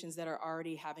organizations that are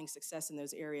already having success in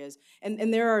those areas,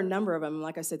 and there are a number of them,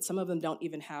 like I said, some of them don't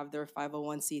even have their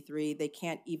 501c3. They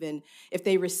can't even, if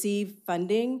they receive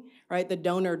funding, right, the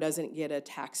donor doesn't get a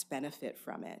tax benefit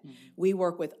from it. Mm-hmm. We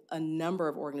work with a number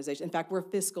of organizations. In fact, we're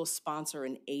fiscal sponsor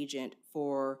and agent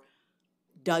for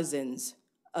dozens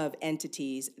of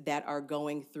entities that are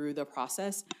going through the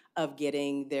process of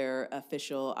getting their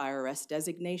official IRS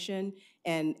designation.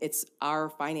 And it's our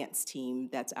finance team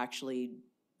that's actually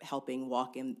helping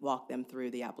walk them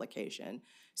through the application.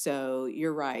 So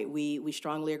you're right, we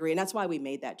strongly agree. And that's why we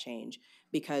made that change,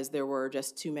 because there were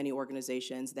just too many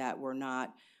organizations that were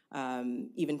not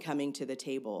even coming to the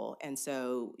table. And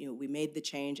so, we made the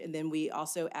change. And then we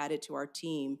also added to our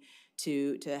team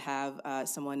to have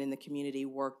someone in the community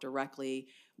work directly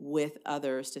with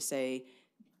others to say,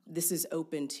 this is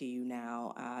open to you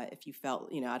now. If you felt,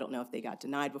 I don't know if they got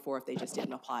denied before, if they just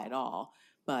didn't apply at all.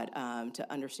 But to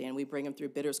understand, we bring them through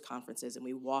bidders conferences and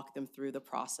we walk them through the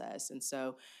process. And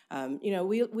so,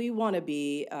 we want to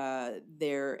be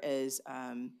there as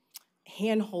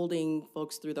hand-holding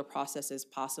folks through the process as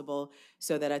possible,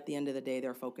 so that at the end of the day,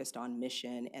 they're focused on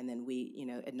mission, and then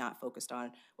and not focused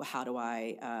on, well, how do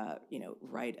I,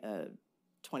 write a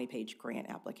 20-page grant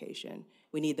application.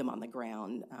 We need them on the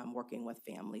ground working with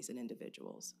families and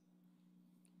individuals.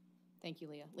 Thank you,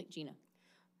 Leah. Gina.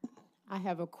 I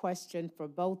have a question for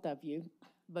both of you,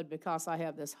 but because I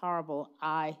have this horrible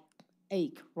eye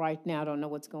ache right now, I don't know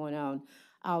what's going on,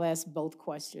 I'll ask both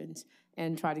questions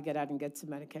and try to get out and get some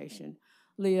medication.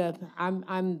 Leah,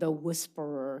 I'm the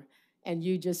whisperer, and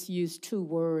you just used 2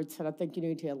 words that I think you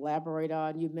need to elaborate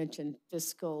on. You mentioned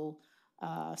fiscal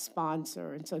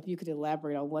sponsor, and so if you could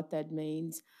elaborate on what that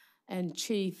means. And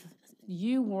Chief,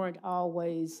 you weren't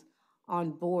always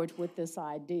on board with this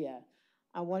idea.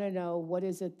 I want to know, what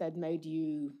is it that made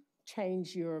you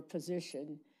change your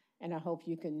position? And I hope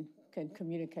you can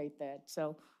communicate that.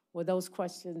 So were those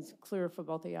questions clear for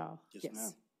both of y'all?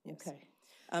 Yes. Okay.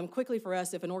 Quickly for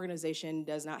us, if an organization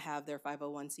does not have their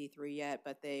 501c3 yet,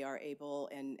 but they are able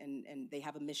and they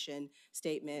have a mission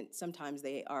statement, sometimes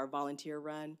they are volunteer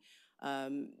run,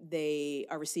 they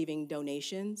are receiving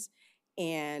donations,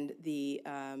 and the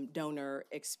donor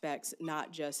expects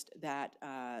not just that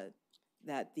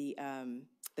that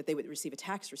they would receive a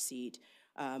tax receipt,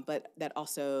 but that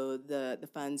also the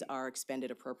funds are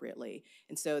expended appropriately.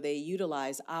 And so they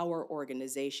utilize our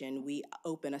organization. We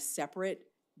open a separate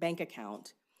bank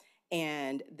account,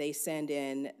 and they send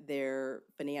in their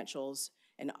financials,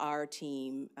 and our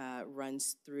team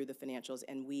runs through the financials,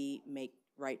 and we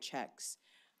write checks.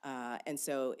 And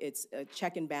so it's a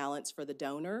check and balance for the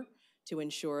donor to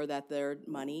ensure that their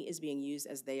money is being used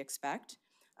as they expect.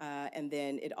 And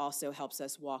then it also helps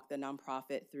us walk the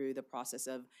nonprofit through the process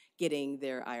of getting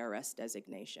their IRS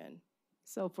designation.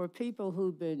 So for people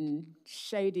who've been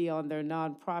shady on their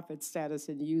nonprofit status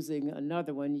and using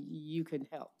another one, you can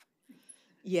help.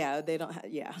 Yeah, they don't,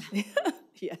 yeah,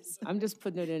 yes. I'm just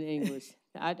putting it in English.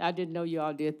 I didn't know you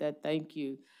all did that, thank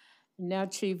you. Now,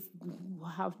 Chief,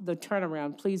 how the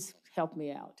turnaround, please help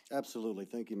me out. Absolutely,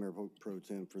 thank you, Mayor Pro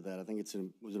Tem, for that. I think it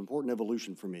was an important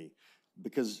evolution for me,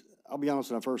 because I'll be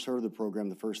honest, when I first heard of the program,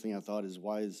 the first thing I thought is,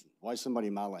 why somebody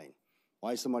in my lane?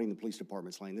 Why is somebody in the police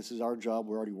department's lane? This is our job.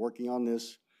 We're already working on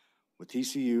this with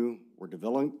TCU. We're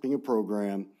developing a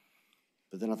program.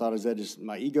 But then I thought, is that just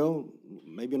my ego?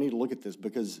 Maybe I need to look at this,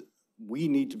 because we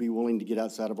need to be willing to get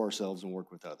outside of ourselves and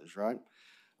work with others, right?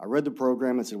 I read the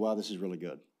program and said, wow, this is really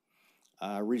good.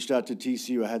 I reached out to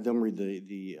TCU. I had them read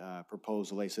the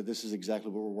proposal. They said, this is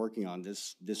exactly what we're working on.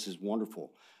 This is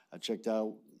wonderful. I checked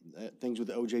out things with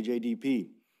the OJJDP,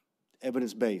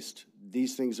 evidence-based.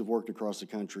 These things have worked across the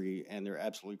country, and they're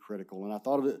absolutely critical. And I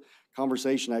thought of a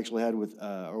conversation I actually had with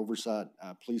our oversight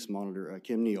police monitor,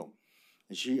 Kim Neal.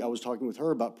 And I was talking with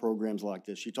her about programs like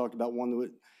this. She talked about one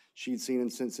that she'd seen in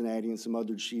Cincinnati and some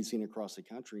others she'd seen across the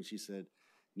country. And she said,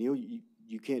 Neil,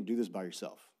 you can't do this by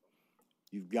yourself.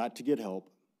 You've got to get help.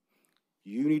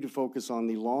 You need to focus on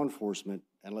the law enforcement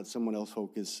and let someone else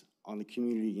focus on the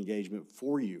community engagement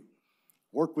for you.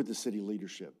 Work with the city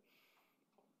leadership.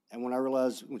 And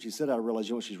when she said that, I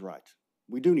realized, she's right.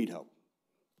 We do need help.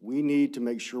 We need to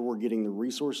make sure we're getting the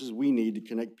resources we need to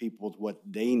connect people with what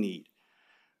they need.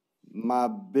 My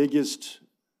biggest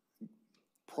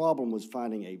problem was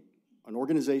finding an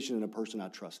organization and a person I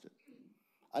trusted.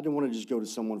 I didn't want to just go to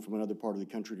someone from another part of the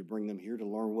country to bring them here to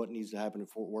learn what needs to happen in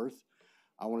Fort Worth.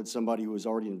 I wanted somebody who was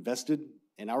already invested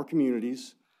in our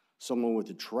communities, someone with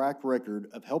a track record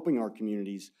of helping our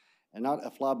communities, and not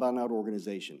a fly-by-night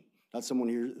organization. Not someone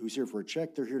here who's here for a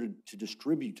check. They're here to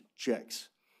distribute checks.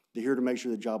 They're here to make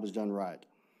sure the job is done right.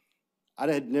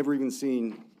 I had never even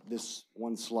seen this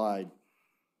one slide.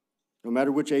 No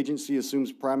matter which agency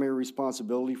assumes primary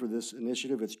responsibility for this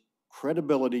initiative, its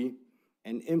credibility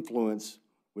and influence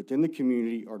within the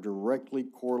community are directly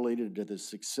correlated to the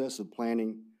success of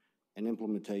planning and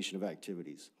implementation of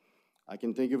activities. I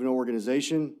can think of an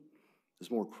organization that's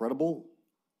more credible,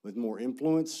 with more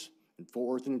influence, in Fort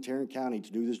Worth and in Tarrant County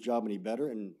to do this job any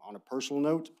better. And on a personal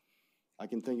note, I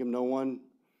can think of no one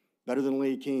better than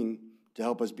Leah King to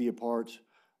help us be a part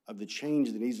of the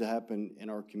change that needs to happen in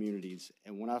our communities.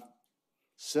 And when I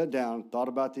sat down, thought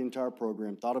about the entire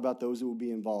program, thought about those that would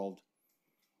be involved,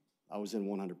 I was in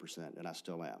 100%, and I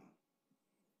still am.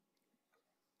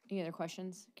 Any other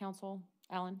questions, Council?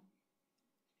 Alan?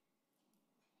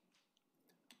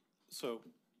 So,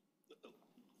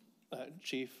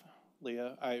 Chief,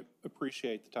 Leah, I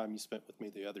appreciate the time you spent with me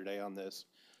the other day on this.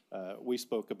 We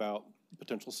spoke about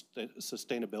potential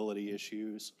sustainability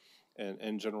issues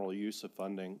and general use of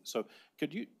funding. So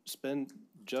could you spend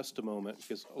just a moment,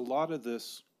 because a lot of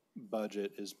this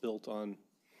budget is built on,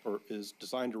 or is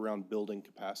designed around building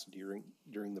capacity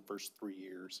during the first 3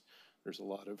 years. There's a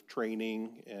lot of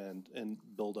training and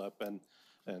build up, and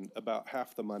about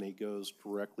half the money goes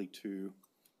directly to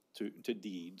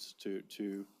deeds,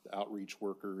 to outreach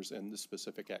workers and the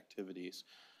specific activities.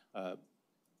 I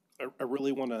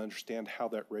really want to understand how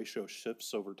that ratio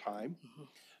shifts over time. Mm-hmm.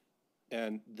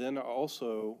 And then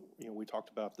also, we talked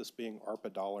about this being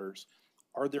ARPA dollars.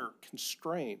 Are there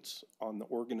constraints on the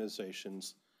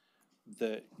organizations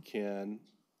that can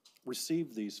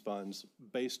receive these funds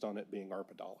based on it being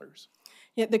ARPA dollars?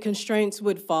 Yeah, the constraints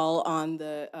would fall on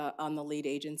the lead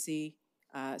agency.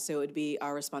 So it would be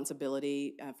our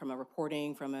responsibility from a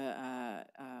reporting, from a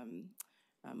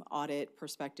audit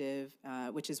perspective,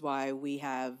 which is why we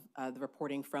have the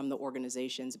reporting from the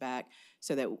organizations back,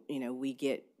 so that we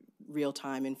get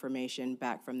real-time information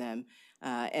back from them.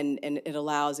 And it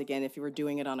allows, again, if you were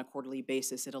doing it on a quarterly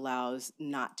basis, it allows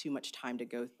not too much time to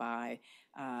go by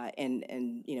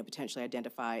and potentially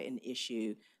identify an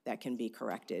issue that can be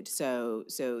corrected. So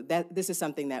that this is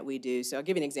something that we do. So I'll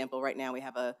give you an example. Right now we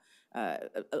have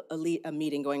a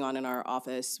meeting going on in our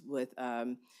office with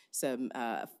some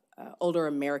Older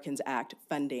Americans Act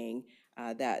funding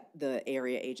that the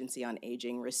Area Agency on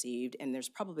Aging received, and there's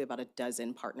probably about a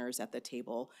dozen partners at the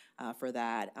table for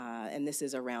that, and this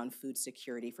is around food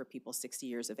security for people 60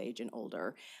 years of age and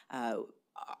older.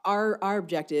 Our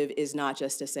objective is not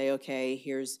just to say, okay,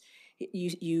 here's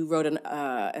you wrote an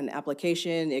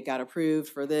application, it got approved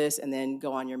for this, and then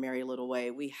go on your merry little way.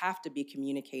 We have to be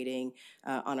communicating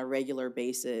on a regular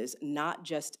basis, not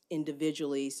just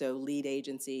individually, so lead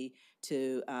agency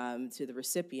to the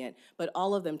recipient, but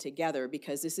all of them together,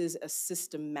 because this is a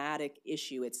systematic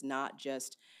issue. It's not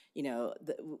just,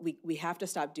 we have to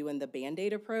stop doing the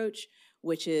Band-Aid approach,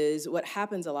 which is what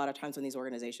happens a lot of times when these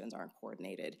organizations aren't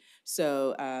coordinated.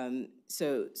 So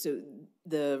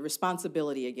the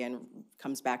responsibility, again,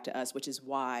 comes back to us, which is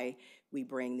why we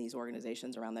bring these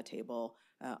organizations around the table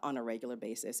on a regular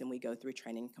basis, and we go through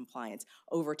training and compliance.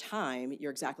 Over time,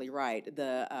 you're exactly right,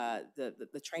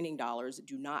 the training dollars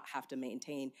do not have to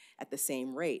maintain at the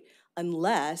same rate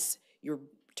unless you're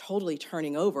totally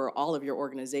turning over all of your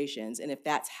organizations, and if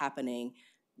that's happening,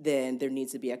 then there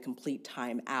needs to be a complete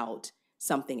timeout.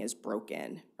 Something is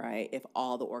broken, right? If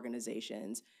all the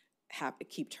organizations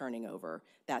keep turning over,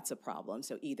 that's a problem.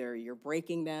 So either you're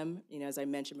breaking them, as I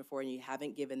mentioned before, and you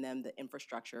haven't given them the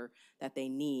infrastructure that they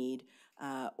need,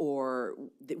 or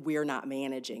we're not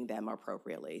managing them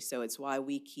appropriately. So it's why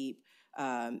we keep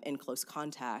in close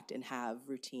contact and have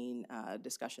routine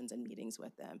discussions and meetings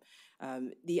with them.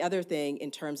 The other thing in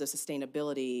terms of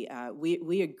sustainability,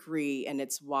 we agree, and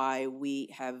it's why we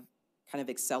have kind of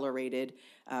accelerated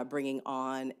bringing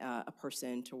on a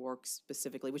person to work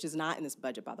specifically, which is not in this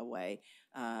budget, by the way.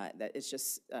 That it's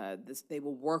just they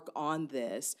will work on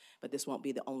this, but this won't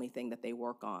be the only thing that they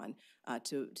work on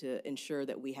to ensure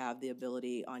that we have the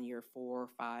ability on year 4,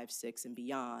 5, 6, and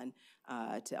beyond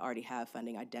to already have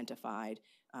funding identified.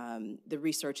 The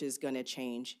research is going to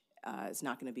change. It's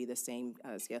not going to be the same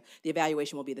scale. The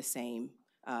evaluation will be the same.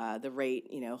 The rate,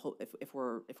 if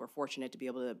we're fortunate to be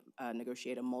able to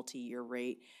negotiate a multi-year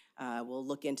rate, we'll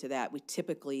look into that. We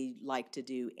typically like to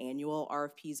do annual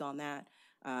RFPs on that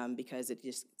because it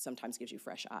just sometimes gives you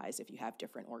fresh eyes if you have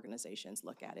different organizations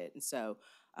look at it. And so,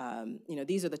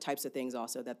 these are the types of things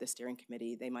also that the steering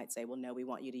committee, they might say, well, no, we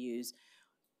want you to use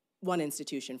one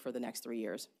institution for the next 3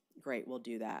 years. Great, we'll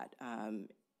do that.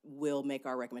 We'll make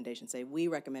our recommendation, say, we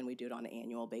recommend we do it on an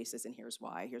annual basis, and here's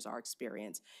why, here's our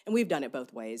experience. And we've done it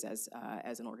both ways as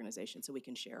an organization, so we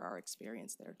can share our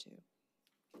experience there too.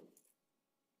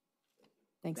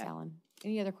 Thanks, Alan.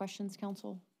 Any other questions,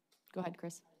 Council? Go ahead,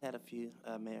 Chris. I had a few,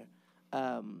 Mayor.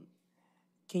 Can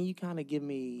you kind of give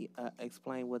me,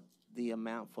 explain what the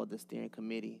amount for the steering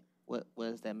committee, what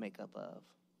does that make up of?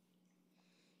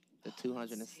 The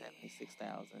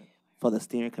 $276,000 for the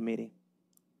steering committee?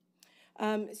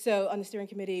 So on the steering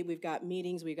committee, we've got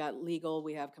meetings, we've got legal,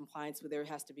 we have compliance, there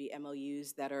has to be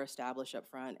MOUs that are established up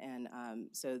front, and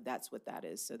so that's what that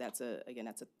is. So that's again,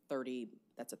 that's a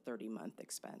 30-month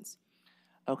expense.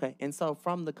 Okay, and so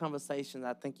from the conversation,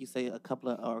 I think you say a couple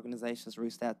of organizations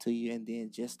reached out to you, and then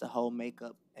just the whole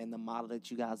makeup and the model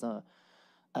that you guys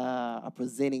are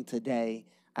presenting today.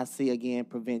 I see again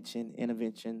prevention,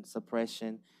 intervention,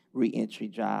 suppression, reentry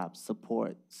jobs,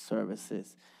 support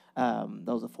services.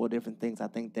 Those are 4 different things I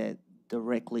think that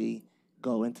directly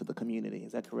go into the community.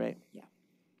 Is that correct? Yeah.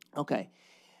 Okay.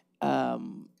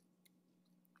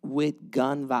 With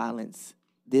gun violence,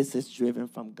 this is driven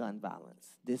from gun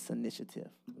violence, this initiative.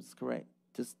 Is correct?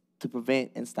 Just to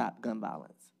prevent and stop gun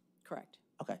violence. Correct.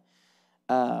 Okay.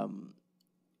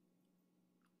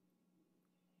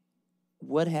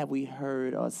 What have we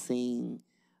heard or seen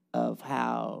of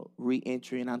how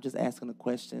reentry, and I'm just asking a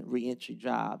question, reentry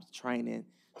jobs, training,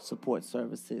 support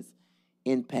services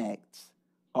impacts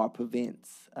or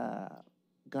prevents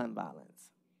gun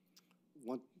violence?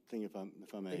 One thing, if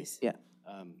I may. Please. Yeah.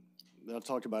 That I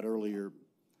talked about earlier,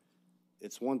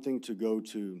 it's one thing to go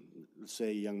to,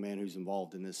 say, a young man who's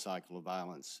involved in this cycle of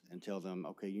violence and tell them,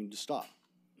 okay, you need to stop.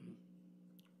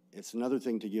 It's another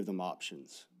thing to give them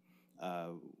options.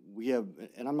 We have,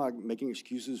 and I'm not making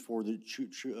excuses for the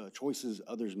choices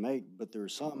others make, but there are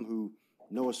some who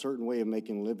know a certain way of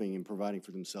making a living and providing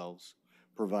for themselves,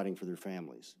 providing for their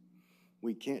families.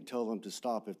 We can't tell them to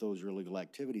stop if those are illegal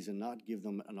activities and not give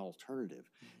them an alternative.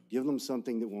 Give them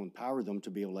something that will empower them to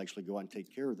be able to actually go out and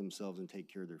take care of themselves and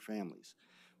take care of their families.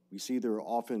 We see there are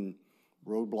often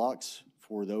roadblocks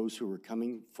for those who are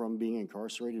coming from being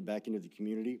incarcerated back into the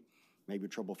community, maybe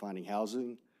trouble finding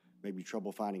housing, maybe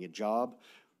trouble finding a job.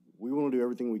 We want to do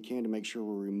everything we can to make sure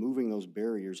we're removing those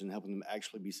barriers and helping them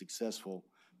actually be successful,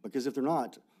 because if they're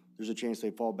not, there's a chance they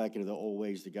fall back into the old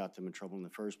ways that got them in trouble in the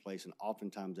first place, and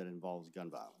oftentimes that involves gun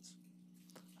violence.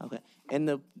 Okay,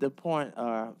 and the point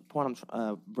I'm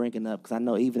bringing up, because I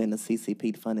know even in the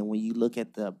CCP funding, when you look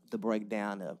at the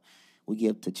breakdown of we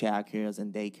give to child cares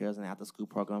and daycares and after-school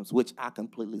programs, which I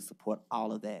completely support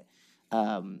all of that.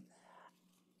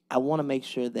 I want to make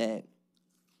sure that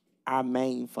our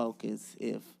main focus,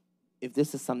 if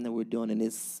this is something that we're doing and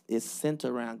it's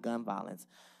centered around gun violence,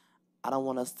 I don't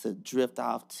want us to drift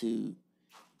off to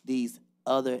these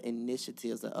other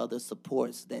initiatives or other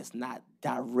supports that's not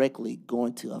directly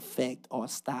going to affect or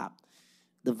stop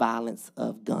the violence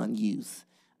of gun use.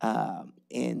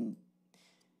 And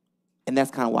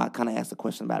that's kind of why I kind of asked the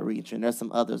question about reentry. And there's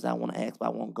some others I want to ask, but I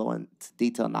won't go into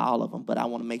detail on all of them. But I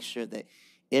want to make sure that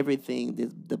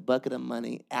everything, the bucket of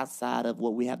money outside of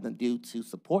what we have to do to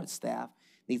support staff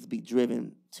needs to be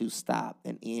driven to stop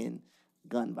and end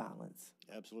gun violence.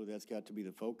 Absolutely, that's got to be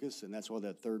the focus, and that's why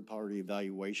that third-party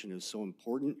evaluation is so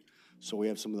important. So we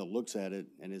have someone that looks at it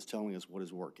and is telling us what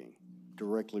is working,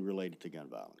 directly related to gun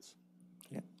violence.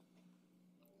 Yeah.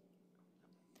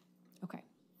 Okay,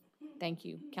 thank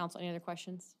you. Council, any other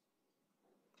questions?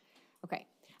 Okay,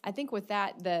 I think with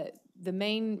that, the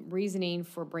main reasoning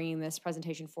for bringing this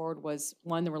presentation forward was,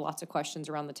 one, there were lots of questions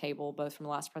around the table, both from the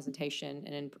last presentation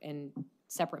and in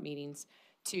separate meetings.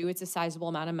 2, it's a sizable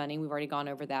amount of money. We've already gone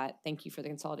over that. Thank you for the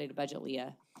consolidated budget,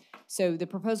 Leah. So the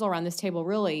proposal around this table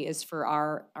really is for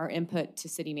our input to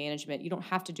city management. You don't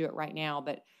have to do it right now,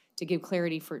 but to give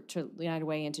clarity to United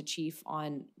Way and to Chief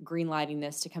on greenlighting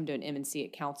this to come to an M&C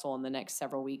at council in the next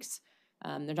several weeks.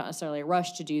 There's not necessarily a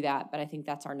rush to do that, but I think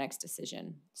that's our next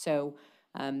decision. So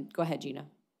go ahead, Gina.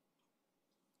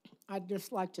 I'd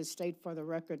just like to state for the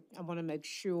record, I want to make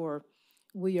sure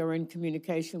we are in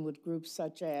communication with groups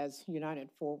such as United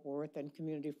Fort Worth and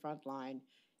Community Frontline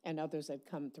and others that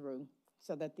come through,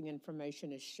 so that the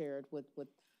information is shared with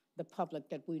the public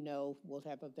that we know will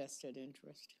have a vested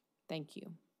interest. Thank you.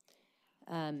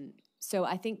 So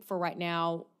I think for right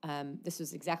now, this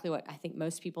is exactly what I think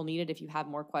most people needed. If you have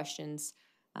more questions,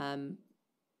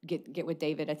 get with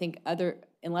David. I think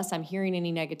unless I'm hearing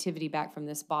any negativity back from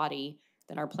this body,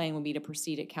 then our plan would be to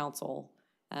proceed at council.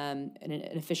 And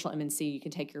an official M&C, you can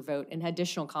take your vote, and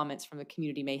additional comments from the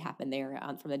community may happen there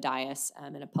from the dais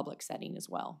in a public setting as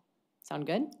well. Sound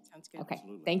good? Sounds good. Okay,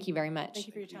 Absolutely. Thank you very much. Thank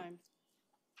you for your time.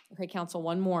 Okay, council,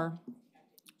 one more.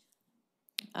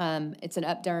 It's an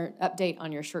update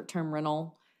on your short-term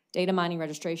rental, data mining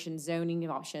registration, zoning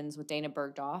options with Dana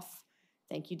Bergdorf.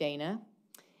 Thank you, Dana.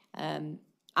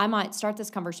 I might start this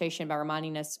conversation by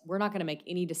reminding us we're not going to make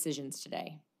any decisions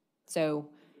today.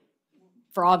 So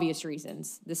for obvious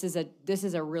reasons, this is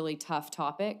a really tough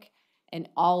topic, and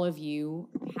all of you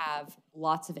have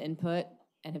lots of input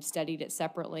and have studied it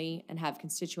separately and have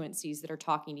constituencies that are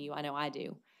talking to you. I know I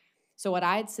do. So what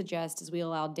I'd suggest is we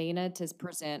allow Dana to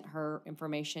present her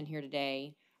information here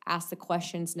today, ask the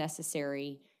questions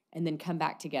necessary, and then come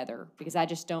back together. Because I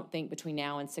just don't think between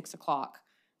now and 6 o'clock,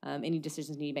 any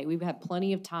decisions need to be made. We've had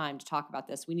plenty of time to talk about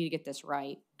this. We need to get this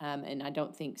right. And I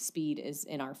don't think speed is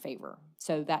in our favor.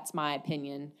 So that's my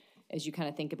opinion as you kind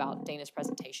of think about Dana's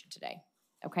presentation today.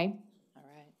 Okay? All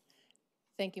right.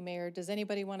 Thank you, Mayor. Does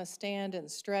anybody want to stand and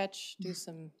stretch, do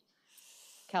some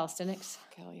calisthenics?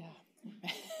 Yeah.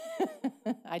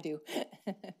 I do.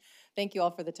 Thank you all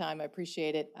for the time. I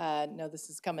appreciate it. I know this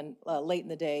is coming late in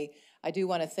the day. I do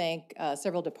want to thank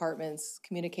several departments: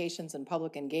 communications and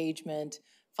public engagement,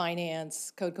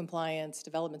 finance, code compliance,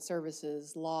 development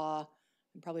services, law.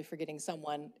 I'm probably forgetting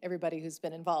someone. Everybody who's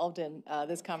been involved in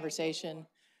this conversation.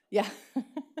 Yeah,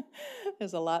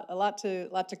 there's a lot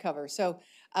to cover. So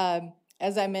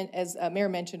as Mayor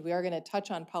mentioned, we are going to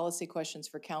touch on policy questions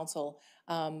for council.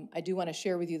 I do want to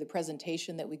share with you the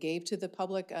presentation that we gave to the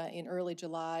public in early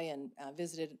July and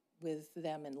visited with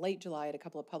them in late July at a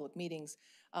couple of public meetings,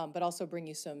 but also bring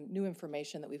you some new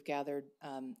information that we've gathered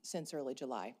since early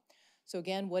July. So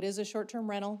again, what is a short-term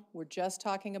rental? We're just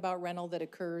talking about rental that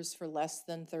occurs for less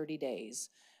than 30 days.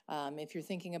 If you're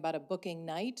thinking about a booking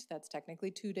night, that's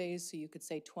technically 2 days, so you could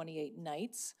say 28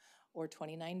 nights or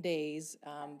 29 days,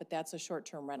 but that's a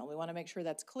short-term rental. We want to make sure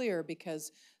that's clear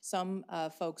because some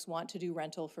folks want to do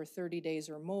rental for 30 days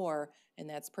or more, and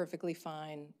that's perfectly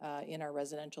fine in our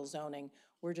residential zoning.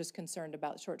 We're just concerned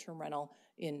about short-term rental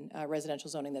in residential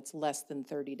zoning that's less than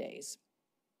 30 days.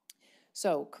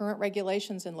 So current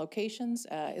regulations and locations,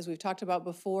 as we've talked about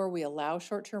before, we allow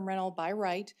short-term rental by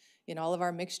right in all of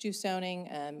our mixed-use zoning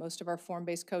and most of our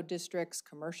form-based code districts.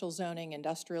 Commercial zoning,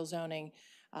 industrial zoning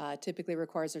typically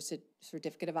requires a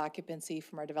certificate of occupancy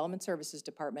from our development services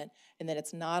department, and then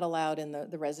it's not allowed in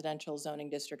the residential zoning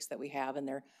districts that we have,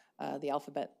 and the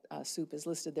alphabet soup is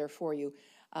listed there for you.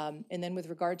 And then with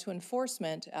regard to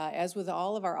enforcement, as with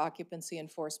all of our occupancy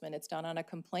enforcement, it's done on a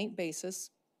complaint basis.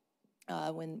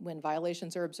 When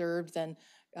violations are observed, then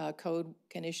code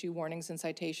can issue warnings and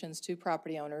citations to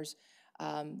property owners.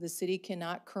 The city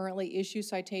cannot currently issue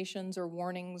citations or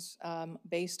warnings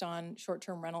based on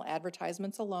short-term rental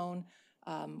advertisements alone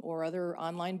or other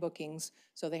online bookings,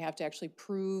 so they have to actually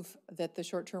prove that the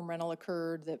short-term rental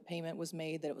occurred, that payment was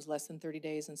made, that it was less than 30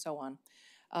 days, and so on.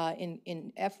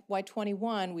 In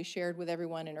FY21, we shared with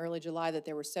everyone in early July that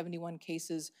there were 71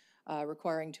 cases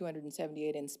requiring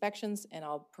 278 inspections, and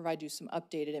I'll provide you some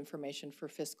updated information for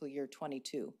fiscal year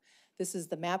 22. This is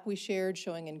the map we shared,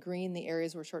 showing in green the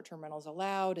areas where short-term rental is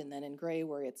allowed, and then in gray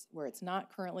where it's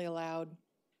not currently allowed.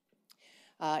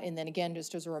 And then again,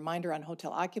 just as a reminder on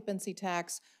hotel occupancy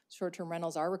tax, short-term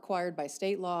rentals are required by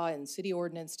state law and city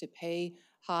ordinance to pay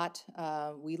HOT.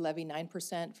 We levy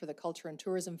 9% for the Culture and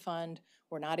Tourism Fund.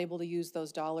 We're not able to use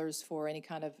those dollars for any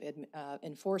kind of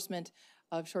enforcement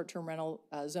of short-term rental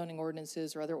zoning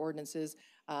ordinances or other ordinances,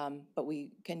 but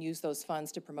we can use those funds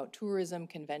to promote tourism,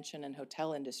 convention, and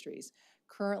hotel industries.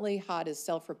 Currently, HOT is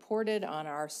self-reported on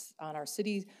our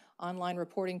city online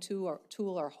reporting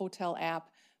tool, our hotel app.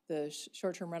 The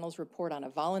short-term rentals report on a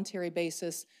voluntary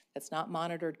basis. That's not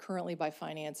monitored currently by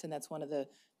finance, and that's one of the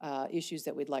issues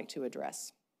that we'd like to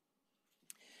address.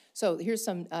 So here's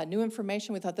some new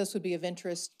information. We thought this would be of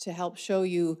interest to help show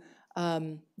you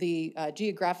the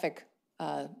geographic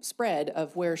spread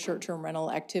of where short-term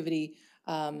rental activity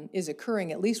is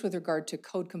occurring, at least with regard to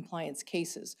code compliance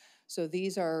cases. So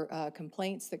these are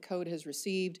complaints that code has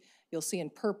received. You'll see in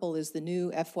purple is the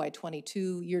new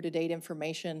FY22 year-to-date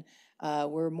information.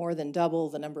 We're more than double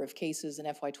the number of cases in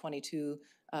FY22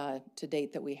 to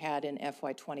date that we had in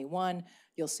FY21.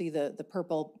 You'll see the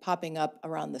purple popping up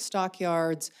around the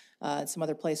stockyards and some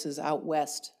other places out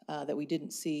west that we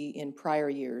didn't see in prior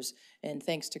years. And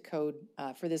thanks to code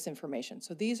for this information.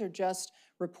 So these are just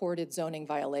reported zoning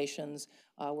violations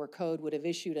where code would have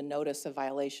issued a notice of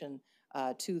violation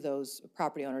to those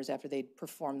property owners after they'd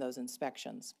performed those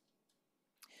inspections.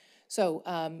 So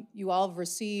you all have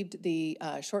received the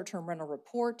short-term rental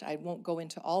report. I won't go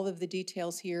into all of the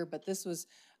details here, but this was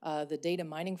the data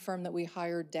mining firm that we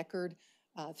hired, Deckard,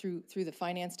 through the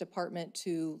finance department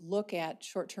to look at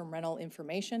short-term rental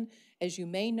information. As you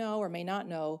may know or may not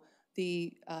know,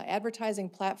 the advertising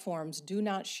platforms do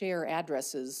not share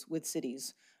addresses with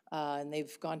cities, and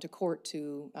they've gone to court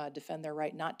to defend their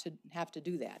right not to have to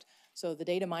do that. So the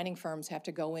data mining firms have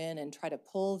to go in and try to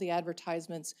pull the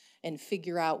advertisements and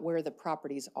figure out where the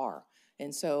properties are.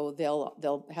 And so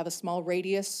they'll have a small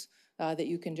radius that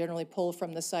you can generally pull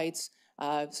from the sites.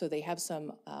 So they have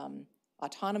some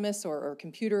autonomous or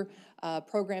computer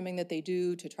programming that they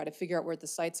do to try to figure out where the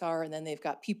sites are, and then they've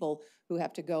got people who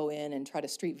have to go in and try to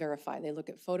street verify. They look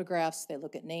at photographs, they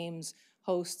look at names,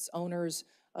 hosts, owners,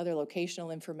 other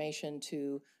locational information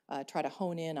to try to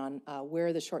hone in on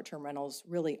where the short-term rentals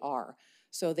really are.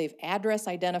 So they've address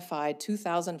identified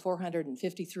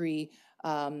 2,453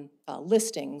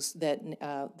 listings that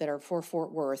are for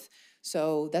Fort Worth.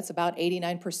 So that's about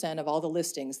 89% of all the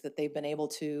listings that they've been able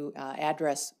to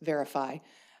address verify.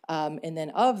 And then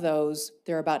of those,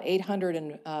 there are about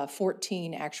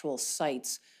 814 actual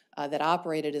sites that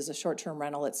operated as a short-term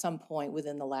rental at some point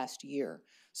within the last year.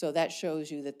 So that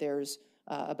shows you that there's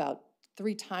about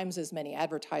 3 times as many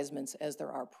advertisements as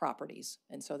there are properties.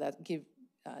 And so that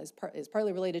is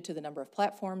partly related to the number of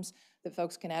platforms that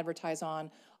folks can advertise on.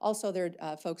 Also, there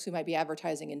are folks who might be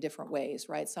advertising in different ways,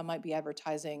 right? Some might be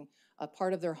advertising a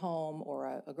part of their home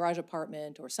or a garage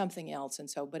apartment or something else, and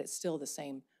so, but it's still the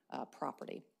same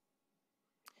property.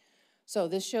 So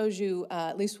this shows you,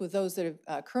 at least with those that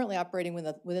are currently operating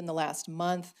within the last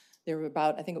month, there were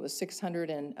about, I think it was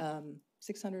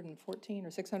 614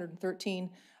 or 613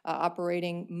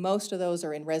 operating. Most of those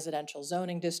are in residential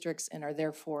zoning districts and are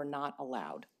therefore not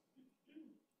allowed.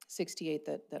 68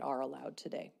 that are allowed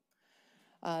today.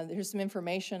 Here's some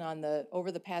information on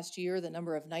over the past year, the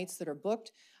number of nights that are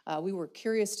booked. We were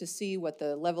curious to see what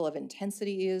the level of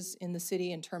intensity is in the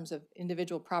city in terms of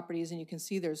individual properties, and you can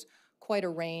see there's quite a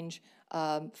range.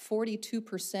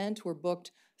 42% were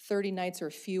booked 30 nights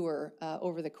or fewer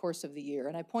over the course of the year.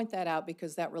 And I point that out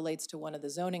because that relates to one of the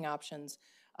zoning options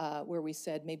where we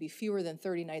said maybe fewer than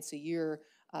 30 nights a year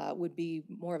would be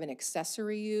more of an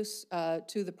accessory use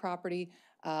to the property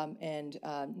and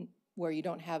where you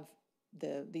don't have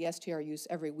the STR use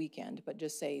every weekend, but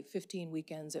just say 15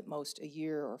 weekends at most a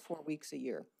year or 4 weeks a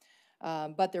year.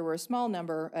 But there were a small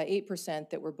number, 8%,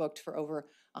 that were booked for over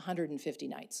 150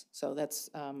 nights. So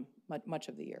that's much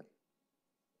of the year.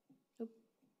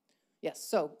 Yes,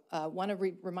 so want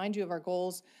to remind you of our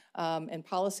goals and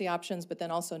policy options, but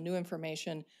then also new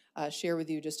information, share with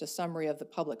you just a summary of the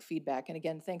public feedback. And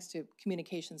again, thanks to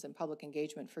Communications and Public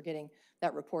Engagement for getting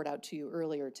that report out to you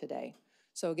earlier today.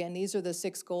 So again, these are the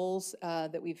 6 goals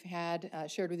that we've had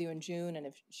shared with you in June and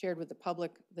have shared with the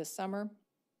public this summer.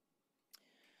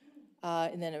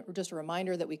 And then just a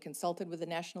reminder that we consulted with the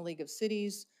National League of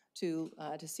Cities to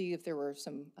see if there were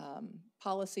some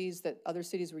policies that other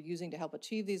cities were using to help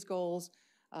achieve these goals.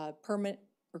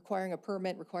 Requiring a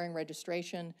permit, requiring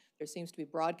registration. There seems to be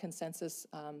broad consensus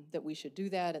that we should do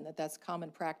that and that that's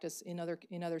common practice in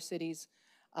other cities.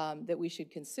 That we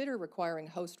should consider requiring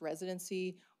host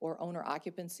residency or owner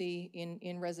occupancy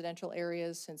in residential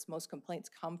areas, since most complaints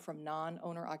come from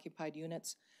non-owner occupied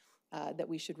units. That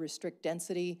we should restrict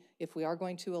density if we are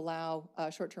going to allow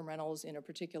short-term rentals in a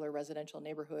particular residential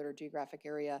neighborhood or geographic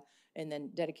area, and then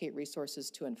dedicate resources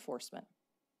to enforcement.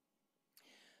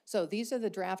 So these are the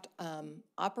draft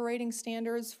operating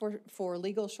standards for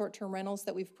legal short-term rentals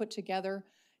that we've put together.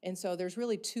 And so there's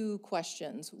really 2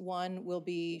 questions. One will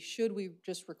be, should we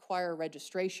just require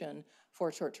registration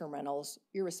for short-term rentals,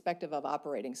 irrespective of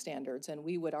operating standards? And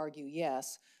we would argue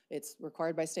yes. It's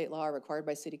required by state law, required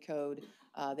by city code.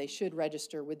 They should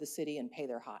register with the city and pay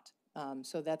their HOT.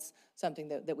 So that's something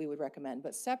that we would recommend.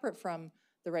 But separate from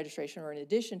the registration, or in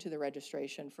addition to the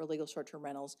registration for legal short-term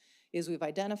rentals, is we've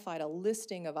identified a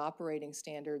listing of operating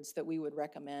standards that we would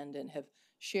recommend and have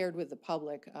shared with the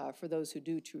public for those who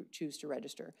do choose to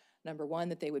register. Number 1,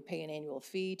 that they would pay an annual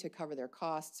fee to cover their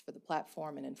costs for the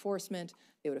platform and enforcement.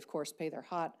 They would, of course, pay their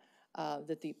HOT.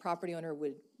 That the property owner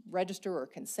would register or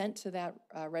consent to that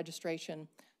registration,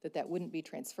 that wouldn't be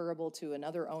transferable to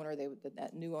another owner.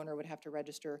 That new owner would have to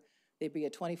register. They'd be a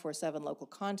 24/7 local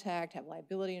contact, have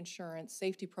liability insurance,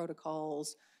 safety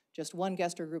protocols, just 1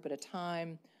 guest or group at a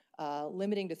time,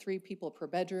 limiting to 3 people per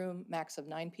bedroom, max of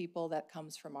 9 people. That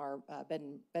comes from our bed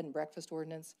and breakfast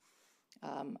ordinance.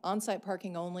 On-site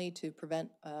parking only to prevent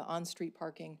on-street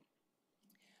parking.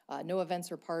 No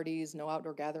events or parties, no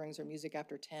outdoor gatherings or music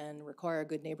after 10, require a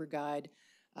good neighbor guide,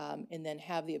 and then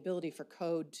have the ability for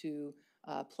code to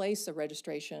place a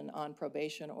registration on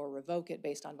probation or revoke it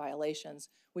based on violations,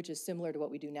 which is similar to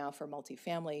what we do now for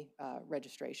multifamily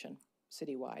registration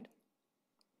citywide.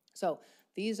 So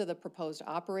these are the proposed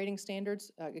operating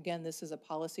standards. Again, this is a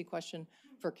policy question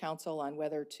for council on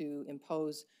whether to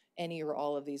impose any or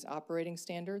all of these operating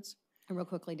standards. And real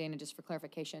quickly, Dana, just for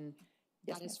clarification,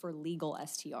 Yes, that is for legal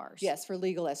STRs. Yes, for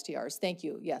legal STRs. Thank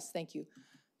you. Yes, thank you.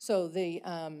 So the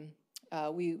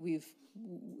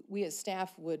we as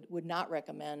staff would not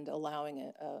recommend allowing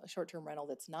a short-term rental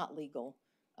that's not legal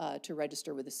to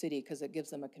register with the city because it gives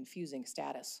them a confusing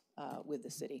status with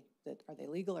the city. That are they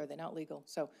legal, are they not legal?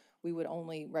 So we would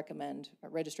only recommend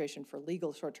registration for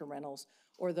legal short-term rentals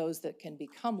or those that can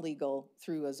become legal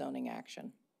through a zoning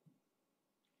action.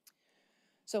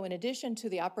 So in addition to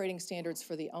the operating standards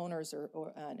for the owners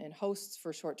and hosts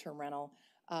for short-term rental,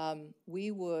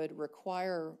 we would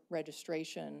require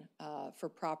registration for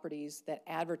properties that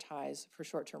advertise for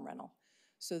short-term rental.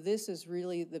 So this is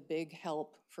really the big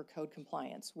help for code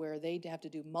compliance, where they have to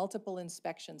do multiple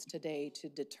inspections today to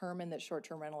determine that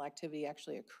short-term rental activity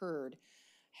actually occurred.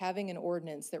 Having an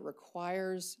ordinance that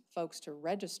requires folks to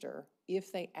register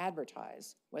if they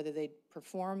advertise, whether they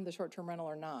perform the short-term rental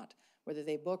or not, whether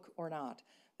they book or not,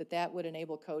 that would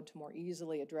enable code to more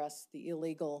easily address the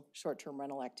illegal short-term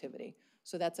rental activity.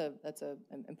 So that's an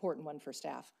important one for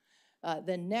staff.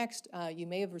 Then next, you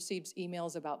may have received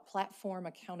emails about platform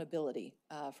accountability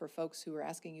for folks who are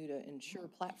asking you to ensure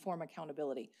platform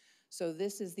accountability. So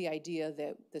this is the idea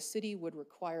that the city would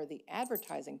require the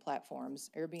advertising platforms,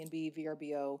 Airbnb,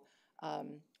 VRBO,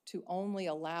 to only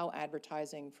allow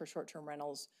advertising for short-term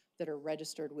rentals that are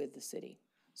registered with the city.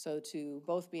 So to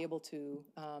both be able to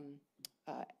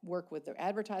work with the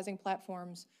advertising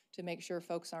platforms to make sure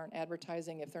folks aren't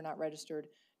advertising if they're not registered,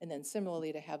 and then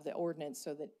similarly to have the ordinance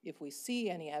so that if we see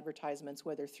any advertisements,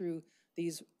 whether through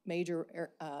these major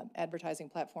advertising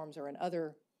platforms or in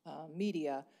other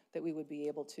media, that we would be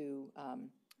able to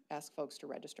ask folks to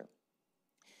register.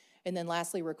 And then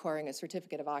lastly, requiring a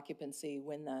certificate of occupancy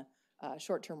when the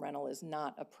short-term rental is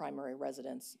not a primary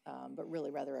residence, but really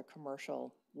rather a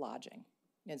commercial lodging.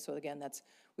 And so again,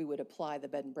 we would apply the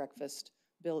bed and breakfast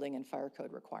building and fire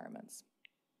code requirements.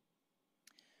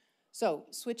 So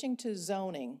switching to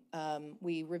zoning,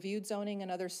 we reviewed zoning in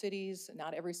other cities,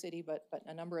 not every city, but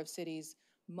a number of cities.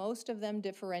 Most of them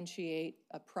differentiate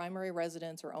a primary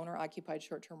residence or owner-occupied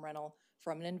short-term rental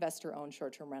from an investor-owned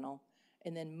short-term rental.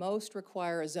 And then most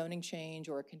require a zoning change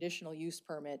or a conditional use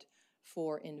permit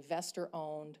for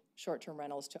investor-owned short-term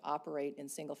rentals to operate in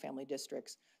single-family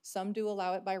districts. Some do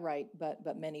allow it by right,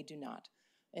 but many do not.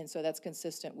 And so that's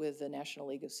consistent with the National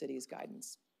League of Cities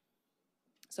guidance.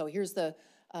 So here's the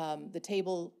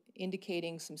table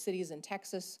indicating some cities in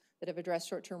Texas that have addressed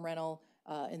short-term rental,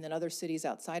 and then other cities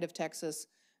outside of Texas.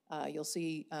 You'll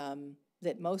see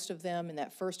that most of them in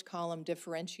that first column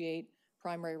differentiate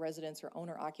primary residence or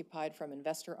owner-occupied from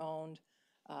investor-owned.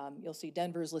 You'll see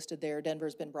Denver's listed there.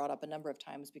 Denver's been brought up a number of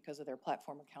times because of their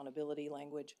platform accountability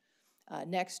language.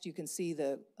 Next, you can see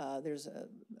there's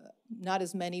not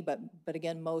as many, but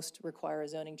again, most require a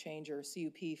zoning change or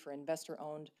CUP for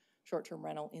investor-owned short-term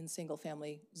rental in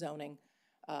single-family zoning.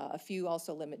 A few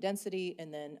also limit density,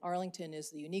 and then Arlington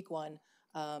is the unique one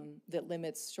that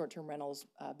limits short-term rentals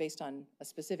based on a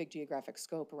specific geographic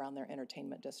scope around their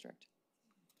entertainment district.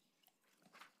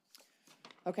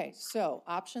 Okay, so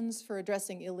options for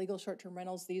addressing illegal short-term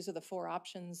rentals. These are the 4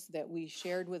 options that we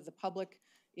shared with the public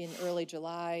in early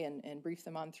July and briefed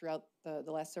them on throughout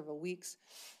the last several weeks.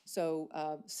 So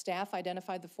staff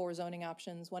identified the 4 zoning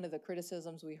options. One of the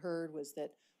criticisms we heard was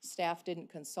that staff didn't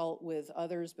consult with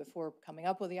others before coming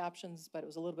up with the options, but it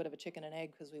was a little bit of a chicken and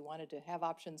egg because we wanted to have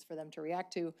options for them to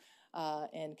react to.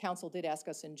 And council did ask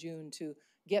us in June to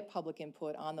get public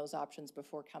input on those options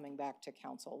before coming back to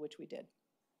council, which we did.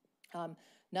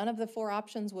 None of the 4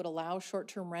 options would allow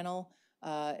short-term rental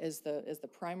as the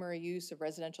primary use of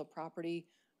residential property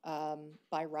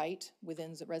by right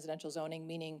within the residential zoning,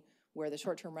 meaning where the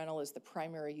short-term rental is the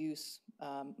primary use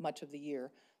much of the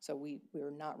year. So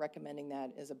we're not recommending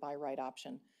that as a by right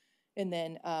option. And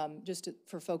then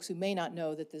for folks who may not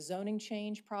know, that the zoning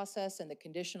change process and the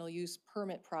conditional use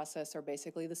permit process are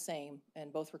basically the same,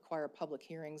 and both require public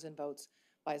hearings and votes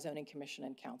by zoning commission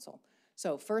and council.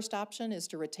 So first option is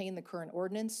to retain the current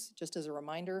ordinance. Just as a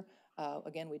reminder,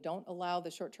 again, we don't allow the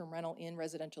short-term rental in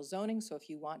residential zoning, so if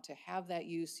you want to have that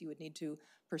use, you would need to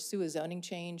pursue a zoning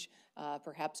change,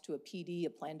 perhaps to a PD, a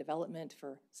planned development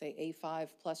for, say, A5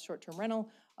 plus short-term rental,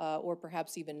 or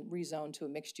perhaps even rezone to a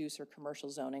mixed use or commercial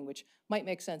zoning, which might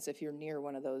make sense if you're near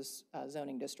one of those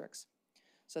zoning districts.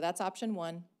 So that's option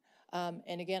 1.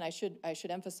 And again, I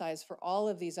should emphasize for all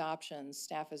of these options,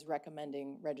 staff is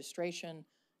recommending registration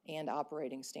and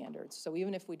operating standards. So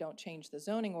even if we don't change the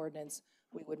zoning ordinance,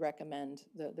 we would recommend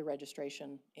the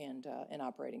registration and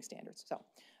operating standards. So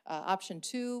option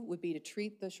 2 would be to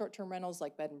treat the short-term rentals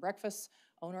like bed and breakfasts.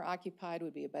 Owner-occupied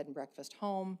would be a bed and breakfast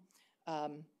home.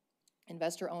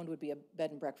 Investor-owned would be a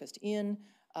bed and breakfast inn.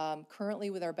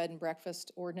 Currently with our bed and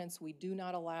breakfast ordinance, we do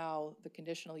not allow the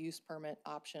conditional use permit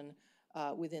option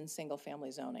within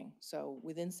single-family zoning. So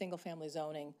within single-family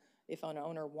zoning, If an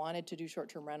owner wanted to do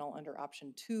short-term rental under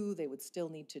option 2, they would still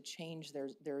need to change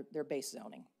their base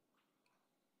zoning.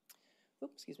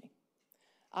 Oops, excuse me.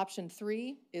 Option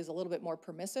 3 is a little bit more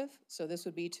permissive. So this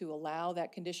would be to allow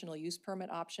that conditional use permit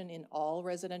option in all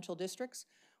residential districts.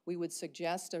 We would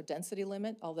suggest a density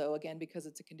limit, although again, because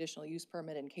it's a conditional use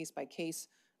permit and case by case,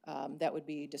 that would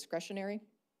be discretionary.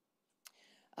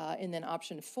 And then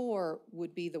option 4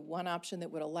 would be the one option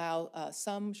that would allow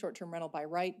some short-term rental by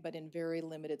right, but in very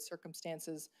limited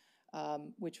circumstances,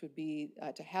 which would be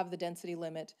to have the density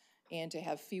limit and to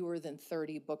have fewer than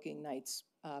 30 booking nights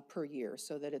per year,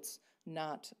 so that it's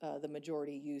not the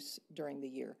majority use during the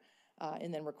year.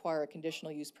 And then require a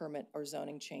conditional use permit or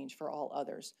zoning change for all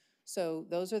others. So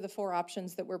those are the 4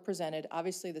 options that were presented.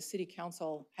 Obviously, the City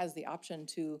Council has the option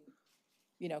to,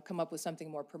 you know, come up with something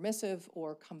more permissive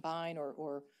or combine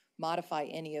or modify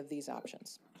any of these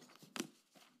options.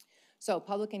 So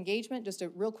public engagement, just a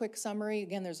real quick summary.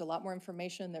 Again, there's a lot more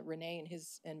information that Renee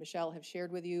and Michelle have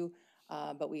shared with you,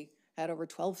 but we had over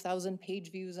 12,000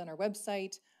 page views on our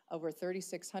website. Over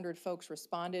 3,600 folks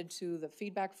responded to the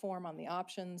feedback form on the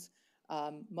options.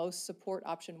 Most support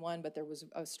option 1, but there was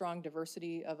a strong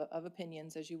diversity of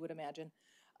opinions, as you would imagine.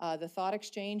 The thought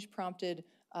exchange prompted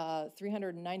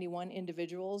 391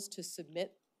 individuals to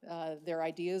submit their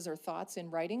ideas or thoughts in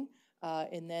writing.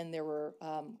 And then there were,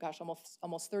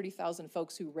 almost 30,000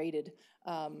 folks who rated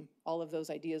all of those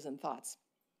ideas and thoughts.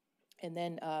 And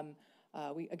then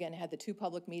we, again, had the 2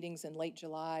 public meetings in late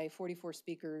July, 44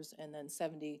 speakers, and then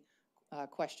 70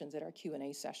 questions at our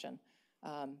Q&A session.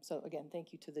 So again,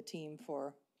 thank you to the team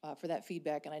for that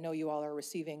feedback, and I know you all are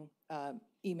receiving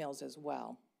emails as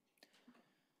well.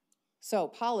 So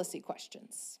policy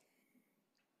questions.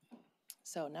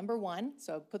 So number 1,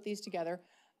 so put these together.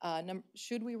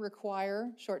 Should we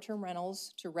require short-term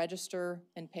rentals to register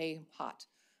and pay HOT?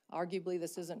 Arguably,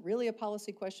 this isn't really a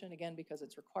policy question, again, because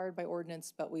it's required by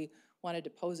ordinance, but we wanted to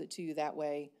pose it to you that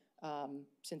way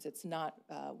since it's not,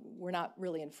 we're not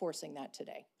really enforcing that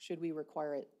today. Should we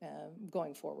require it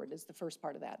going forward is the first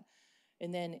part of that.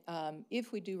 And then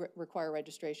if we do require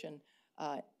registration,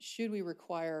 should we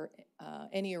require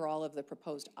any or all of the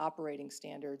proposed operating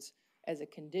standards as a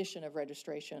condition of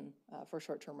registration for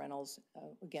short-term rentals,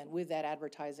 again, with that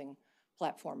advertising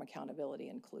platform accountability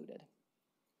included?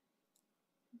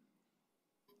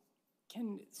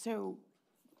 So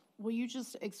will you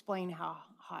just explain how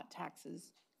HOT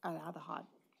taxes, how the HOT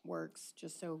works,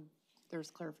 just so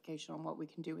there's clarification on what we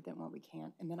can do with it and what we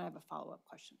can't? And then I have a follow-up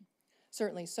question.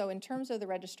 Certainly. So in terms of the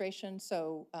registration,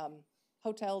 so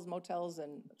hotels, motels,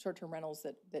 and short-term rentals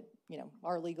that you know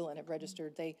are legal and have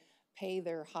registered, they pay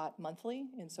their HOT monthly,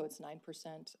 and so it's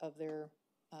 9% of their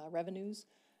revenues.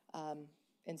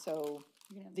 And so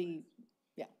the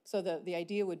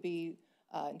idea would be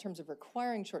in terms of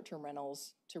requiring short-term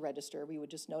rentals to register, we would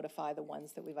just notify the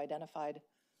ones that we've identified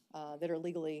that are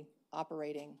legally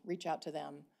operating, reach out to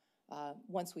them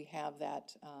once we have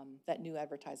that new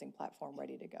advertising platform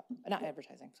ready to go. Not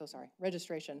advertising, so sorry,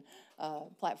 registration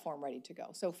platform ready to go.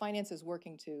 So finance is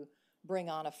working to bring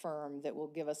on a firm that will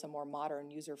give us a more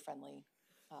modern, user-friendly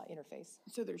interface.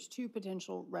 So there's 2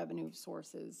 potential revenue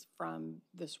sources from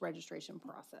this registration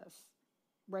process.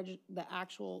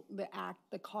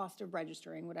 The cost of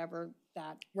registering, whatever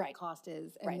that cost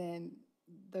is, and then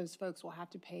those folks will have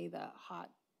to pay the HOT,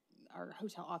 or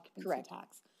hotel occupancy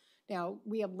tax. Now,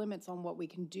 we have limits on what we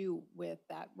can do with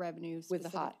that revenue. With the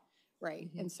HOT. Right,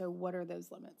 and so what are those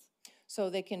limits? So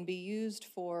they can be used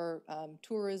for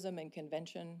tourism and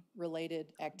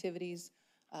convention-related activities.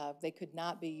 They could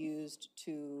not be used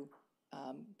to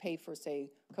pay for, say,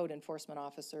 code enforcement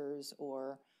officers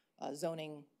or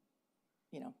zoning,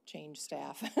 change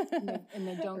staff. And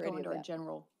they don't go into our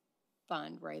general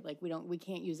fund, right? Like we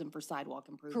can't use them for sidewalk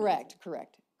improvements.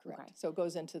 Correct. Okay. So it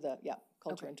goes into the,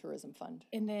 Culture and Tourism Fund.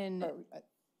 And then,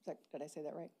 did I say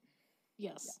that right?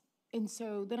 Yes. Yeah. And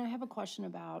so then I have a question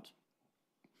about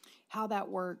how that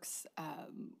works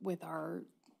with our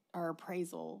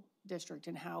appraisal district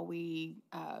and how we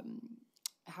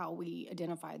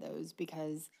identify those,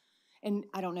 because, and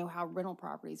I don't know how rental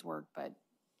properties work, but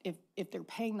if they're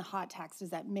paying the HOT tax,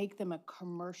 does that make them a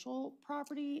commercial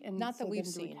property and not that we've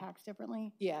seen taxed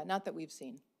differently? Yeah, not that we've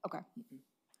seen. Okay. Mm-hmm.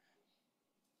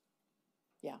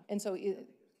 Yeah, and so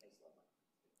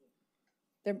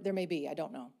there may be, I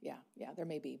don't know. Yeah, there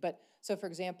may be. But so for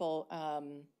example,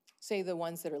 say the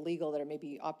ones that are legal that are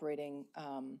maybe operating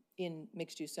in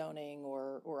mixed-use zoning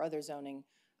or other zoning,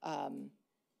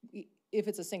 if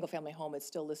it's a single-family home, it's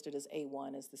still listed as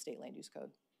A1 as the state land use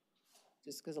code,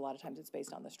 just because a lot of times it's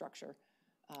based on the structure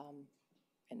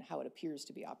and how it appears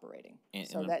to be operating.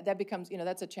 So that becomes,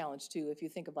 that's a challenge too. If you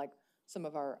think of like some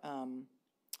of our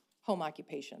home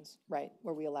occupations, right,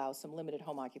 where we allow some limited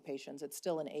home occupations. It's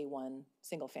still an A1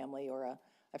 single family or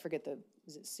I forget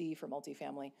is it C for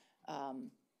multifamily?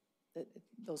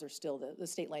 Those are still the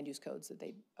state land use codes that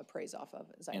they appraise off of,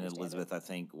 as I And understand it. Elizabeth, I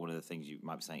think one of the things you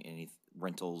might be saying, any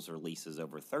rentals or leases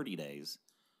over 30 days,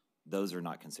 those are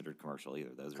not considered commercial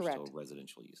either. Those are still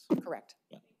residential use. Correct.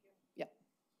 Yeah. Yep.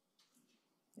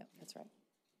 Yep, that's right.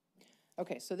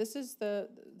 Okay, so this is the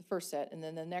first set, and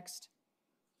then the next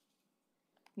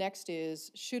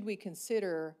is, should we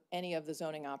consider any of the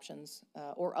zoning options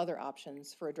or other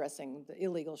options for addressing the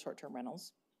illegal short-term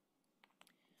rentals?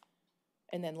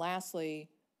 And then lastly,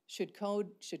 should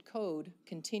code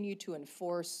continue to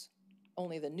enforce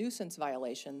only the nuisance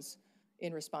violations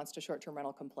in response to short-term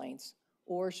rental complaints,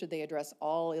 or should they address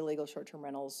all illegal short-term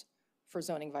rentals for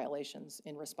zoning violations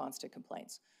in response to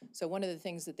complaints? So one of the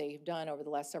things that they've done over the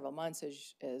last several months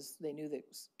is they knew that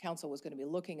council was going to be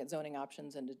looking at zoning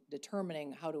options and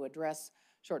determining how to address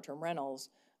short-term rentals.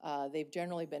 They've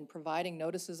generally been providing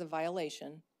notices of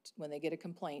violation when they get a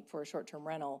complaint for a short-term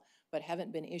rental, but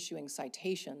haven't been issuing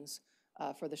citations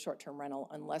for the short-term rental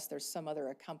unless there's some other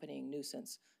accompanying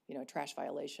nuisance, you know, trash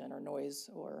violation or noise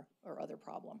or other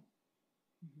problem.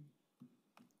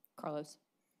 Carlos?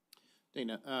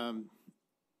 Dana,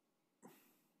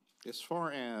 as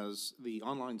far as the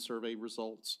online survey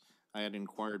results, I had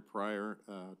inquired prior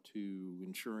to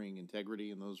ensuring integrity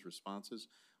in those responses.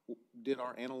 Did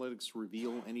our analytics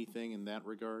reveal anything in that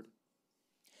regard?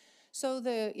 So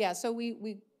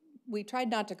we tried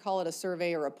not to call it a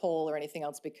survey or a poll or anything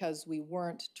else because we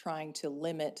weren't trying to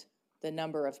limit the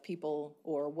number of people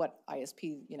or what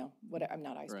ISP, you know, what I'm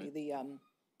not ISP, right.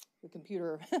 The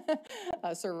computer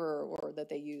server or that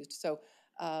they used. So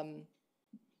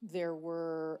there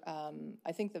were,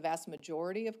 I think the vast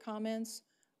majority of comments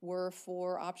were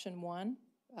for option one,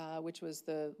 which was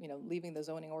leaving the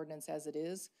zoning ordinance as it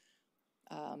is.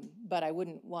 But I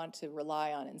wouldn't want to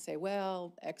rely on it and say,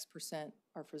 well, X%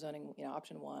 are for zoning,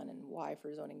 option one and Y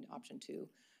for zoning option two,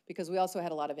 because we also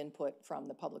had a lot of input from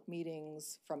the public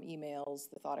meetings, from emails,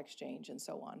 the thought exchange, and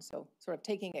so on. So sort of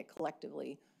taking it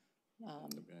collectively,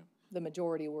 the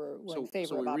majority were in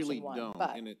favor of option one.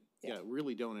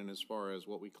 Really don't in as far as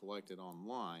what we collected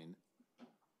online.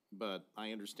 But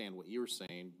I understand what you're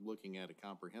saying. Looking at it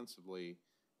comprehensively,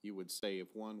 you would say if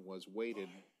one was weighted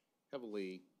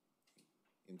heavily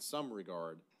in some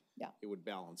regard, it would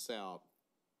balance out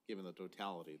given the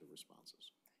totality of the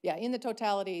responses. Yeah, in the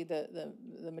totality,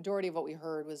 the majority of what we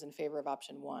heard was in favor of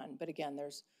option one. But again,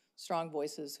 there's strong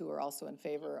voices who are also in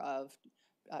favor of,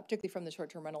 particularly from the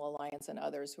Short-Term Rental Alliance and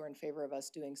others who are in favor of us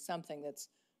doing something that's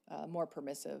more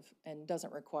permissive and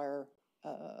doesn't require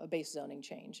a base zoning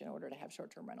change in order to have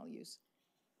short-term rental use.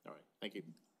 All right, thank you.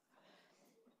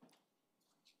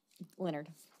 Leonard.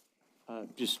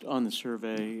 Just on the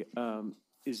survey,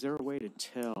 is there a way to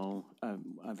tell,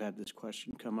 I've had this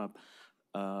question come up,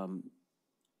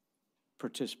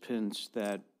 participants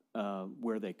that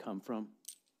where they come from,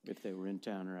 if they were in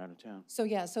town or out of town? So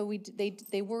yeah, so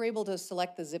they were able to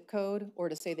select the zip code or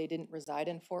to say they didn't reside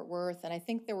in Fort Worth, and I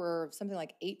think there were something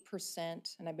like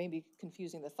 8%, and I may be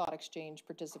confusing the thought exchange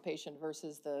participation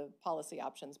versus the policy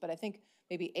options, but I think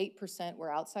maybe 8%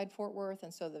 were outside Fort Worth,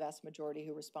 and so the vast majority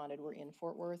who responded were in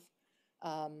Fort Worth.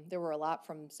 There were a lot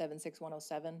from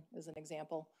 76107 as an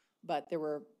example, but there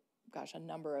were, a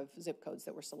number of zip codes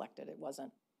that were selected. It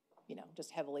wasn't,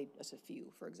 just heavily, just a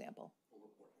few, for example.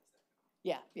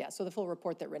 Yeah, so the full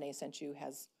report that Renee sent you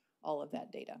has all of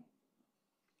that data.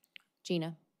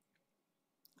 Gina?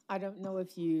 I don't know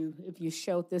if you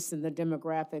showed this in the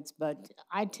demographics, but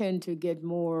I tend to get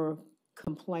more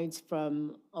complaints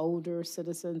from older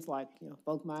citizens, like,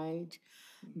 both my age,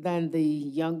 than the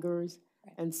youngers.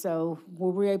 And so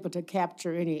were we able to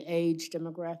capture any age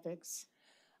demographics?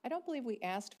 I don't believe we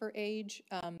asked for age,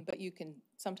 but you can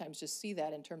sometimes just see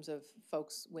that in terms of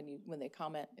folks when they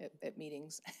comment at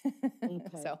meetings. Okay.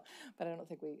 So, but I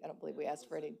don't believe we asked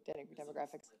for any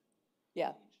demographics.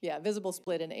 Yeah, visible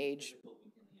split in age.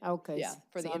 Okay. Yeah,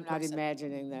 for so the I'm not in-person.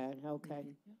 imagining that. Okay.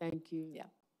 Thank you. Yeah.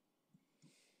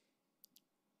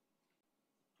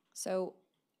 So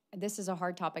this is a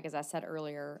hard topic, as I said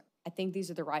earlier. I think these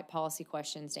are the right policy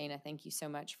questions. Dana, thank you so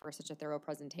much for such a thorough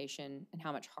presentation and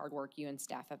how much hard work you and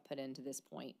staff have put into this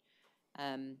point.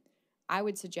 I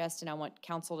would suggest, and I want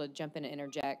council to jump in and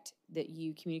interject, that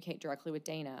you communicate directly with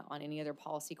Dana on any other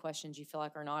policy questions you feel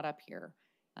like are not up here.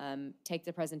 Take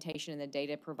the presentation and the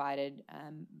data provided,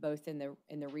 both in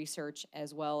the research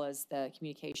as well as the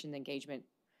communication, the engagement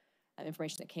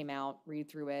information that came out, read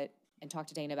through it, and talk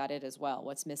to Dana about it as well,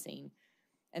 what's missing.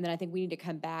 And then I think we need to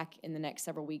come back in the next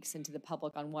several weeks into the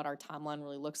public on what our timeline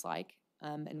really looks like,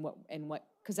 and what,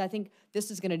 because I think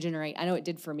this is going to generate, I know it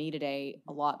did for me today,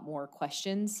 a lot more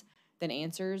questions than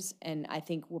answers, and I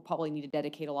think we'll probably need to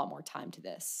dedicate a lot more time to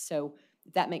this. So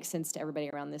if that makes sense to everybody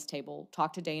around this table,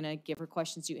 talk to Dana, give her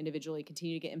questions to you individually,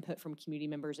 continue to get input from community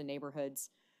members and neighborhoods,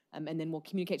 and then we'll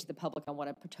communicate to the public on what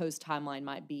a proposed timeline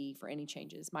might be for any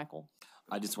changes. Michael?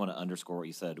 I just want to underscore what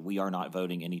you said. We are not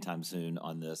voting anytime soon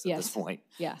on this at this Yes. point.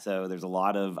 Yeah. So there's a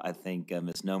lot of, I think,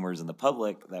 misnomers in the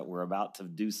public that we're about to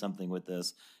do something with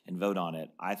this and vote on it.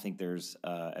 I think there's,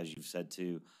 as you've said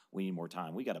too, we need more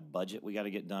time. We got a budget we got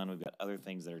to get done. We've got other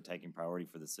things that are taking priority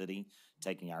for the city,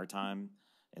 taking our time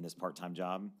in this part-time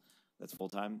job that's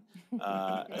full-time.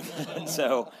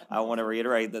 So I want to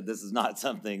reiterate that this is not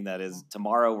something that is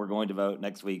tomorrow we're going to vote,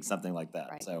 next week, something like that.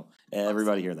 Right. So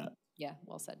everybody hear that. Yeah,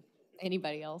 well said.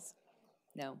 Anybody else?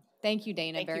 No. Thank you,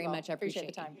 Dana, Thank you very all. much. I appreciate the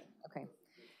you. time. Okay.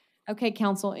 Okay,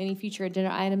 council, any future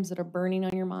agenda items that are burning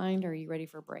on your mind, or are you ready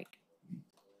for a break?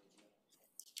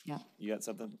 Yeah. You got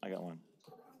something? I got one.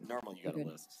 Normally you got You're a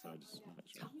good. list, so I just want to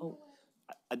make sure. Oh,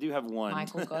 I do have one.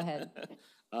 Michael, go ahead.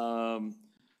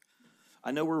 I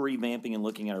know we're revamping and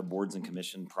looking at our boards and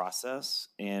commission process,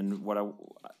 and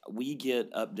we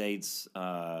get updates.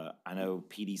 I know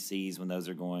PDCs when those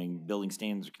are going, building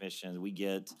standards commissions. We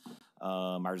get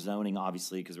our zoning,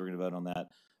 obviously, because we're going to vote on that.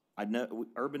 I know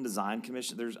urban design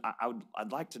commission.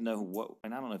 I'd like to know what,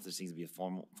 and I don't know if this needs to be a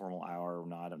formal hour or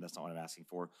not. That's not what I'm asking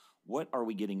for. What are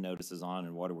we getting notices on,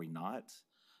 and what are we not?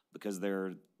 Because there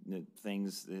are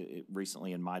things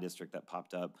recently in my district that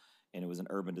popped up, and it was an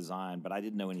urban design, but I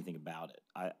didn't know anything about it.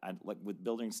 I like with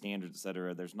building standards, et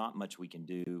cetera, there's not much we can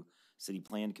do. City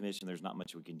Plan Commission, there's not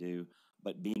much we can do,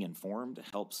 but being informed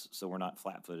helps so we're not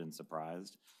flat-footed and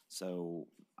surprised. So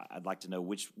I'd like to know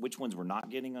which ones we're not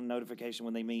getting a notification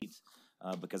when they meet,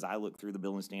 because I look through the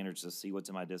building standards to see what's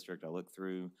in my district. I look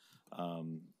through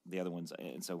the other ones,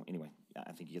 and so anyway,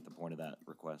 I think you get the point of that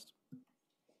request.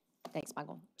 Thanks,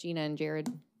 Michael. Gina and Jared.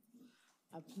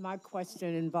 My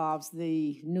question involves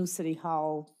the new City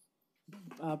Hall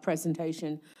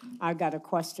presentation. I got a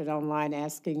question online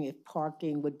asking if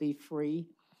parking would be free.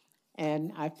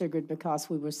 And I figured because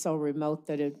we were so remote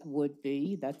that it would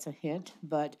be. That's a hint.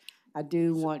 But I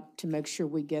do want to make sure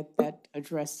we get that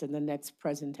addressed in the next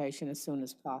presentation as soon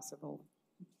as possible.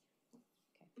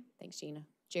 Okay. Thanks, Gina.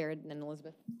 Jared and then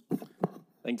Elizabeth.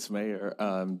 Thanks, Mayor.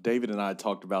 David and I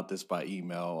talked about this by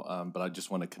email, but I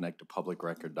just want to connect the public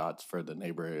record dots for the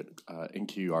neighborhood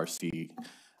NQRC.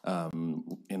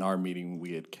 In our meeting,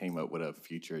 we had came up with a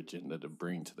future agenda to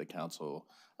bring to the council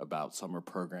about summer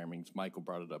programming. Michael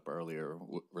brought it up earlier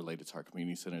related to our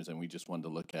community centers, and we just wanted to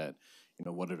look at,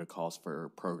 what are the costs for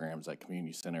programs at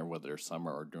community center, whether they're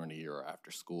summer or during the year or after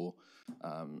school,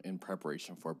 in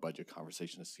preparation for a budget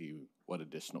conversation to see what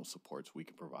additional supports we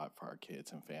can provide for our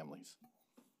kids and families.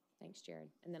 Thanks, Jared.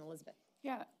 And then Elizabeth.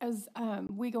 Yeah, as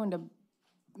we go into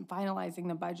finalizing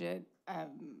the budget,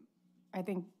 I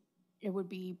think it would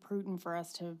be prudent for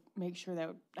us to make sure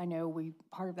that, I know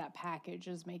part of that package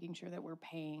is making sure that we're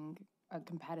paying a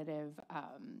competitive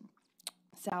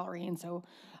salary. And so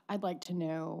I'd like to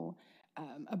know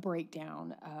a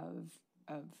breakdown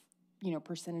of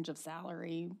percentage of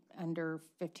salary under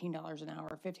 $15 an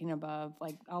hour, 15 above.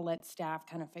 Like, I'll let staff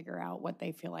kind of figure out what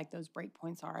they feel like those break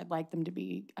points are. I'd like them to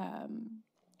be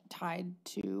tied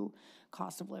to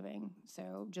cost of living.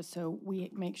 So just so we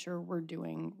make sure we're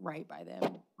doing right by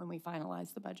them when we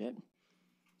finalize the budget.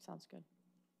 Sounds good.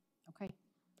 Okay.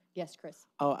 Yes, Chris.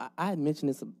 Oh, I had mentioned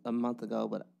this a month ago,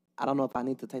 but I don't know if I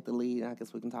need to take the lead. I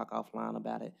guess we can talk offline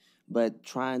about it. But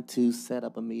trying to set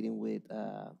up a meeting with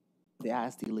the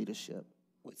ISD leadership,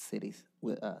 with cities,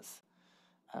 with us,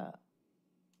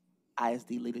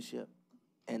 ISD leadership,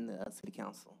 and the city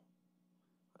council.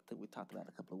 I think we talked about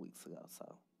it a couple of weeks ago.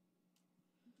 So.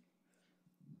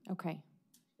 Okay.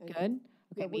 Good.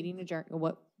 Okay. Meeting adjourned.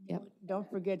 What? Yep. Don't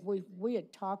forget, we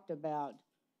had talked about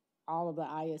all of the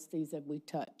ISDs that we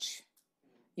touch,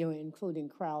 including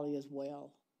Crowley as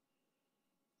well.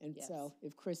 And Yes. so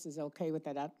if Chris is okay with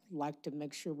that, I'd like to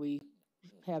make sure we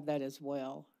have that as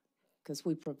well, because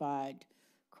we provide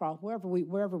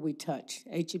wherever we touch,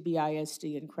 HEB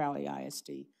ISD and Crowley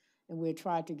ISD. And we had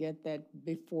tried to get that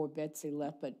before Betsy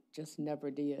left, but just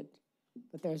never did.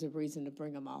 But there's a reason to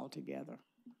bring them all together.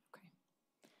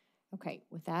 Okay.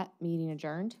 With that, meeting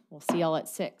adjourned. We'll see y'all at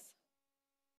 6.